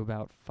listened to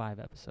about 5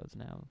 episodes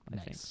now, I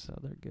think, Nice. so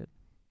they're good.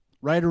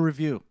 Write a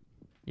review.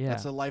 Yeah.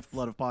 That's the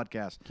lifeblood of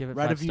podcasts. Give it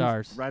Write 5 a review,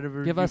 stars. Write a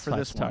review Give us for 5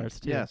 this stars,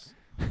 one. too. Yes.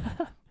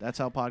 That's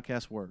how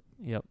podcasts work.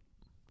 Yep.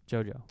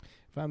 Jojo.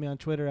 Find me on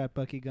Twitter at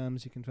Bucky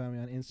Gums. You can find me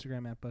on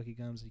Instagram at Bucky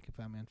Gums. You can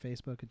find me on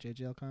Facebook at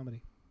JJL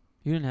Comedy.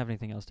 You didn't have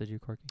anything else, did you,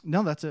 Corky?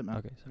 No, that's it, man.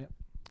 Okay. So Yep.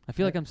 I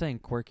feel like I'm saying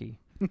quirky.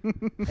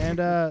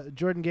 And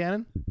Jordan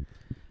Gannon.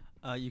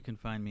 You can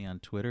find me on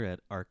Twitter at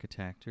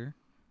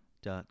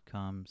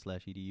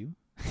architecture.com/edu.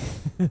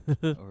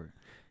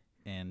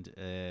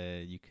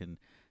 You can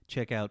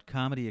check out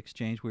Comedy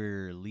Exchange.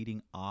 We're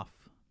lead off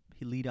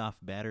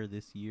batter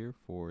this year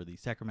for the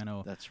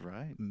Sacramento That's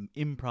right.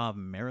 Improv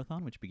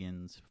Marathon, which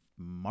begins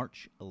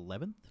March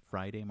 11th,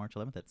 Friday, March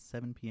 11th at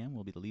 7 p.m.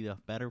 We'll be the lead-off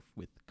batter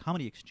with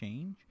Comedy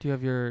Exchange. Do you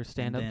have your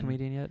stand-up then-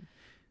 comedian yet?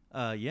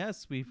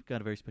 Yes, we've got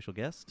a very special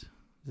guest.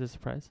 Is this a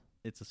surprise?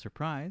 It's a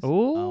surprise.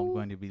 Ooh. I'm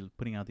going to be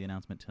putting out the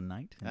announcement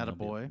tonight. and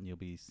Attaboy. You'll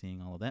be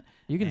seeing all of that.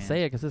 You can And-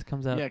 say it because this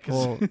comes out. Yeah, 'cause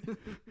well,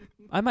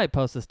 I might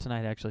post this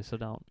tonight, actually, so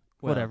don't.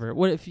 Well, Whatever.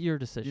 What if your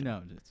decision? You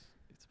know,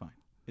 it's fine.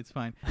 It's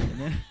fine. And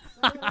then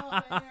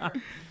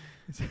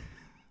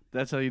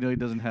That's how you know he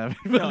doesn't have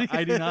no, anybody.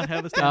 I do not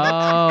have a stand-up.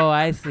 Oh,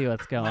 I see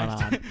what's going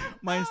on.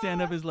 My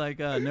stand-up is like,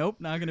 nope,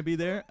 not gonna be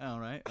there. All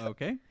right,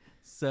 okay.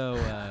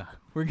 So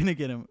we're gonna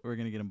get him. We're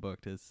gonna get him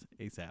booked as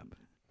ASAP,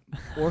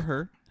 or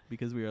her,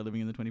 because we are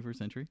living in the 21st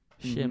century.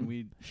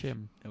 Shim.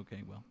 Shim.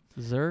 Okay, well.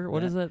 Zer?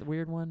 What Yeah. is that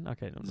weird one?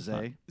 Okay. No, it's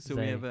not. Zay. So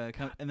Zay. we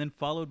have and then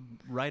followed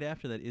right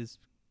after that is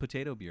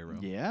Potato Bureau.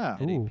 Yeah.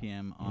 At Ooh. 8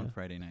 p.m. on Yeah.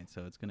 Friday night.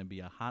 So it's gonna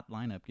be a hot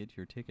lineup. Get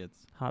your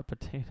tickets. Hot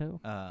potato.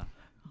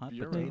 Hot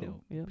Bureau.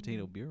 potato. Yep.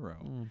 Potato Bureau.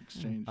 Mm.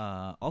 Exchange.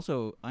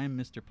 Also, I am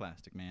Mr.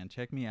 Plastic Man.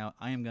 Check me out.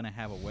 I am going to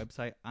have a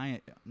website.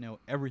 I know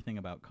everything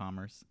about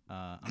commerce.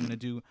 I'm going to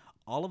do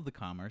all of the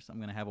commerce. I'm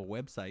going to have a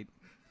website.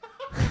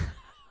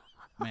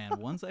 Man,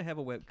 once I have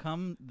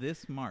come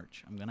this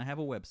March, I'm going to have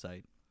a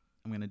website.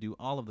 I'm going to do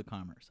all of the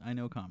commerce. I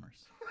know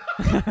commerce.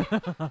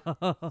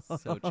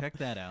 So check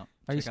that out.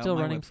 Are you Check out still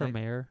my running for website.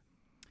 mayor?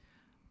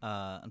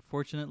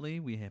 Unfortunately,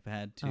 we have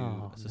had to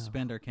Oh,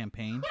 suspend our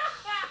campaign.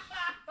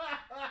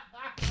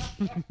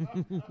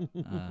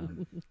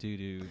 Due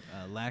to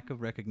lack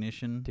of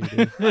recognition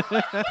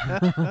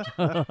that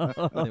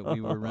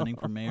we were running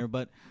for mayor,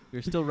 but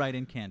we're still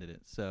write-in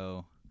candidates.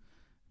 So,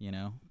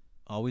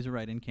 always a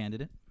write-in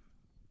candidate.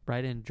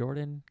 Right in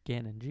Jordan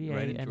Gannon.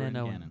 Write-in Jordan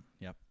G-A-N-N-O-N. Gannon.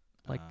 Yep.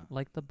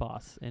 Like the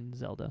boss in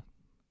Zelda.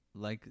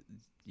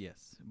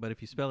 Yes, but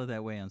if you spell it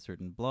that way on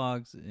certain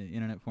blogs,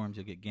 internet forums,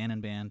 you'll get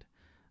Gannon banned,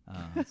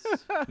 which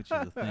is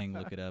a thing.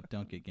 Look it up.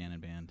 Don't get Gannon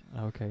banned.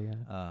 Okay,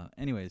 yeah.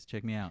 Anyways,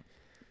 check me out.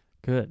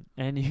 Good.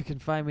 And you can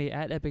find me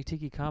at Epic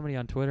Tiki Comedy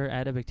on Twitter,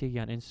 at Epic Tiki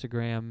on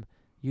Instagram,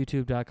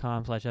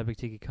 youtube.com/Epic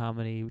Tiki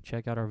Comedy.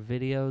 Check out our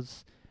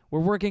videos. We're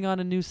working on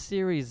a new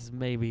series,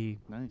 maybe,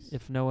 Nice.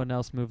 if no one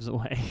else moves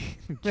away.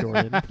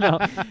 Jordan. No,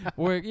 it's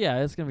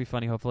going to be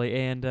funny, hopefully.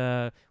 And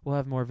we'll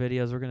have more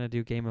videos. We're going to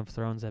do Game of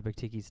Thrones Epic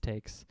Tiki's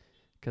takes,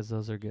 because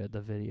those are good, the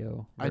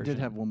video I did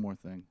version. have one more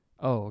thing.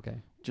 Oh,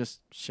 okay.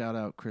 Just shout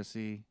out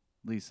Chrissy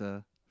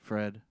Lisa,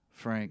 Fred,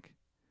 Frank,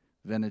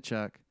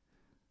 Venichuk,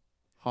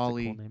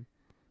 Holly, That's a cool name.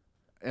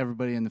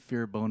 everybody in the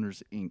Fear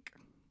Boners Inc.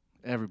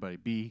 Everybody.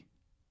 B.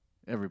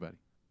 Everybody.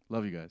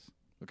 Love you guys.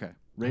 Okay.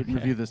 Rate and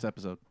review this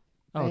episode.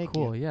 Oh, Thank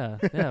cool. you. Yeah.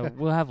 Yeah.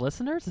 We'll have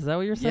listeners? Is that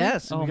what you're saying?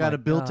 Yes. Oh We got my a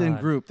built-in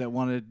God. group that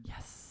wanted.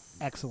 Yes.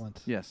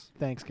 Excellent. Yes.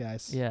 Thanks,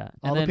 guys. Yeah.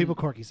 All and the then, people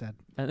Corky said.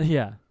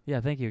 Yeah.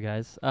 Yeah. Thank you,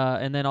 guys.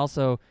 And then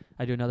also,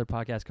 I do another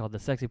podcast called The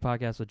Sexy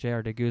Podcast with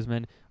J.R. De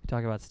Guzman. We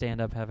talk about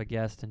stand-up, have a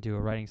guest, and do a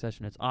writing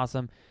session. It's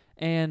awesome.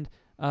 And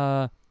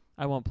I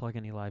won't plug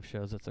any live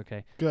shows. That's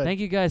okay. Good. Thank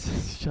you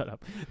guys. Shut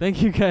up.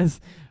 Thank you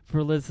guys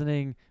for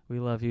listening. We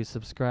love you.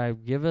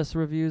 Subscribe. Give us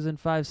reviews and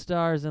 5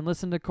 stars. And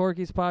listen to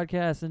Corky's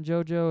podcast and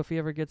JoJo if he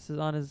ever gets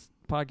on his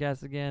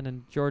podcast again.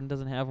 And Jordan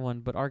doesn't have one,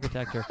 but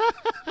Architecture.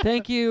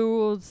 Thank you.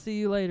 We'll see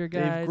you later,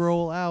 guys. Dave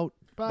Grohl out.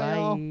 Bye.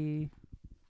 y'all. Bye.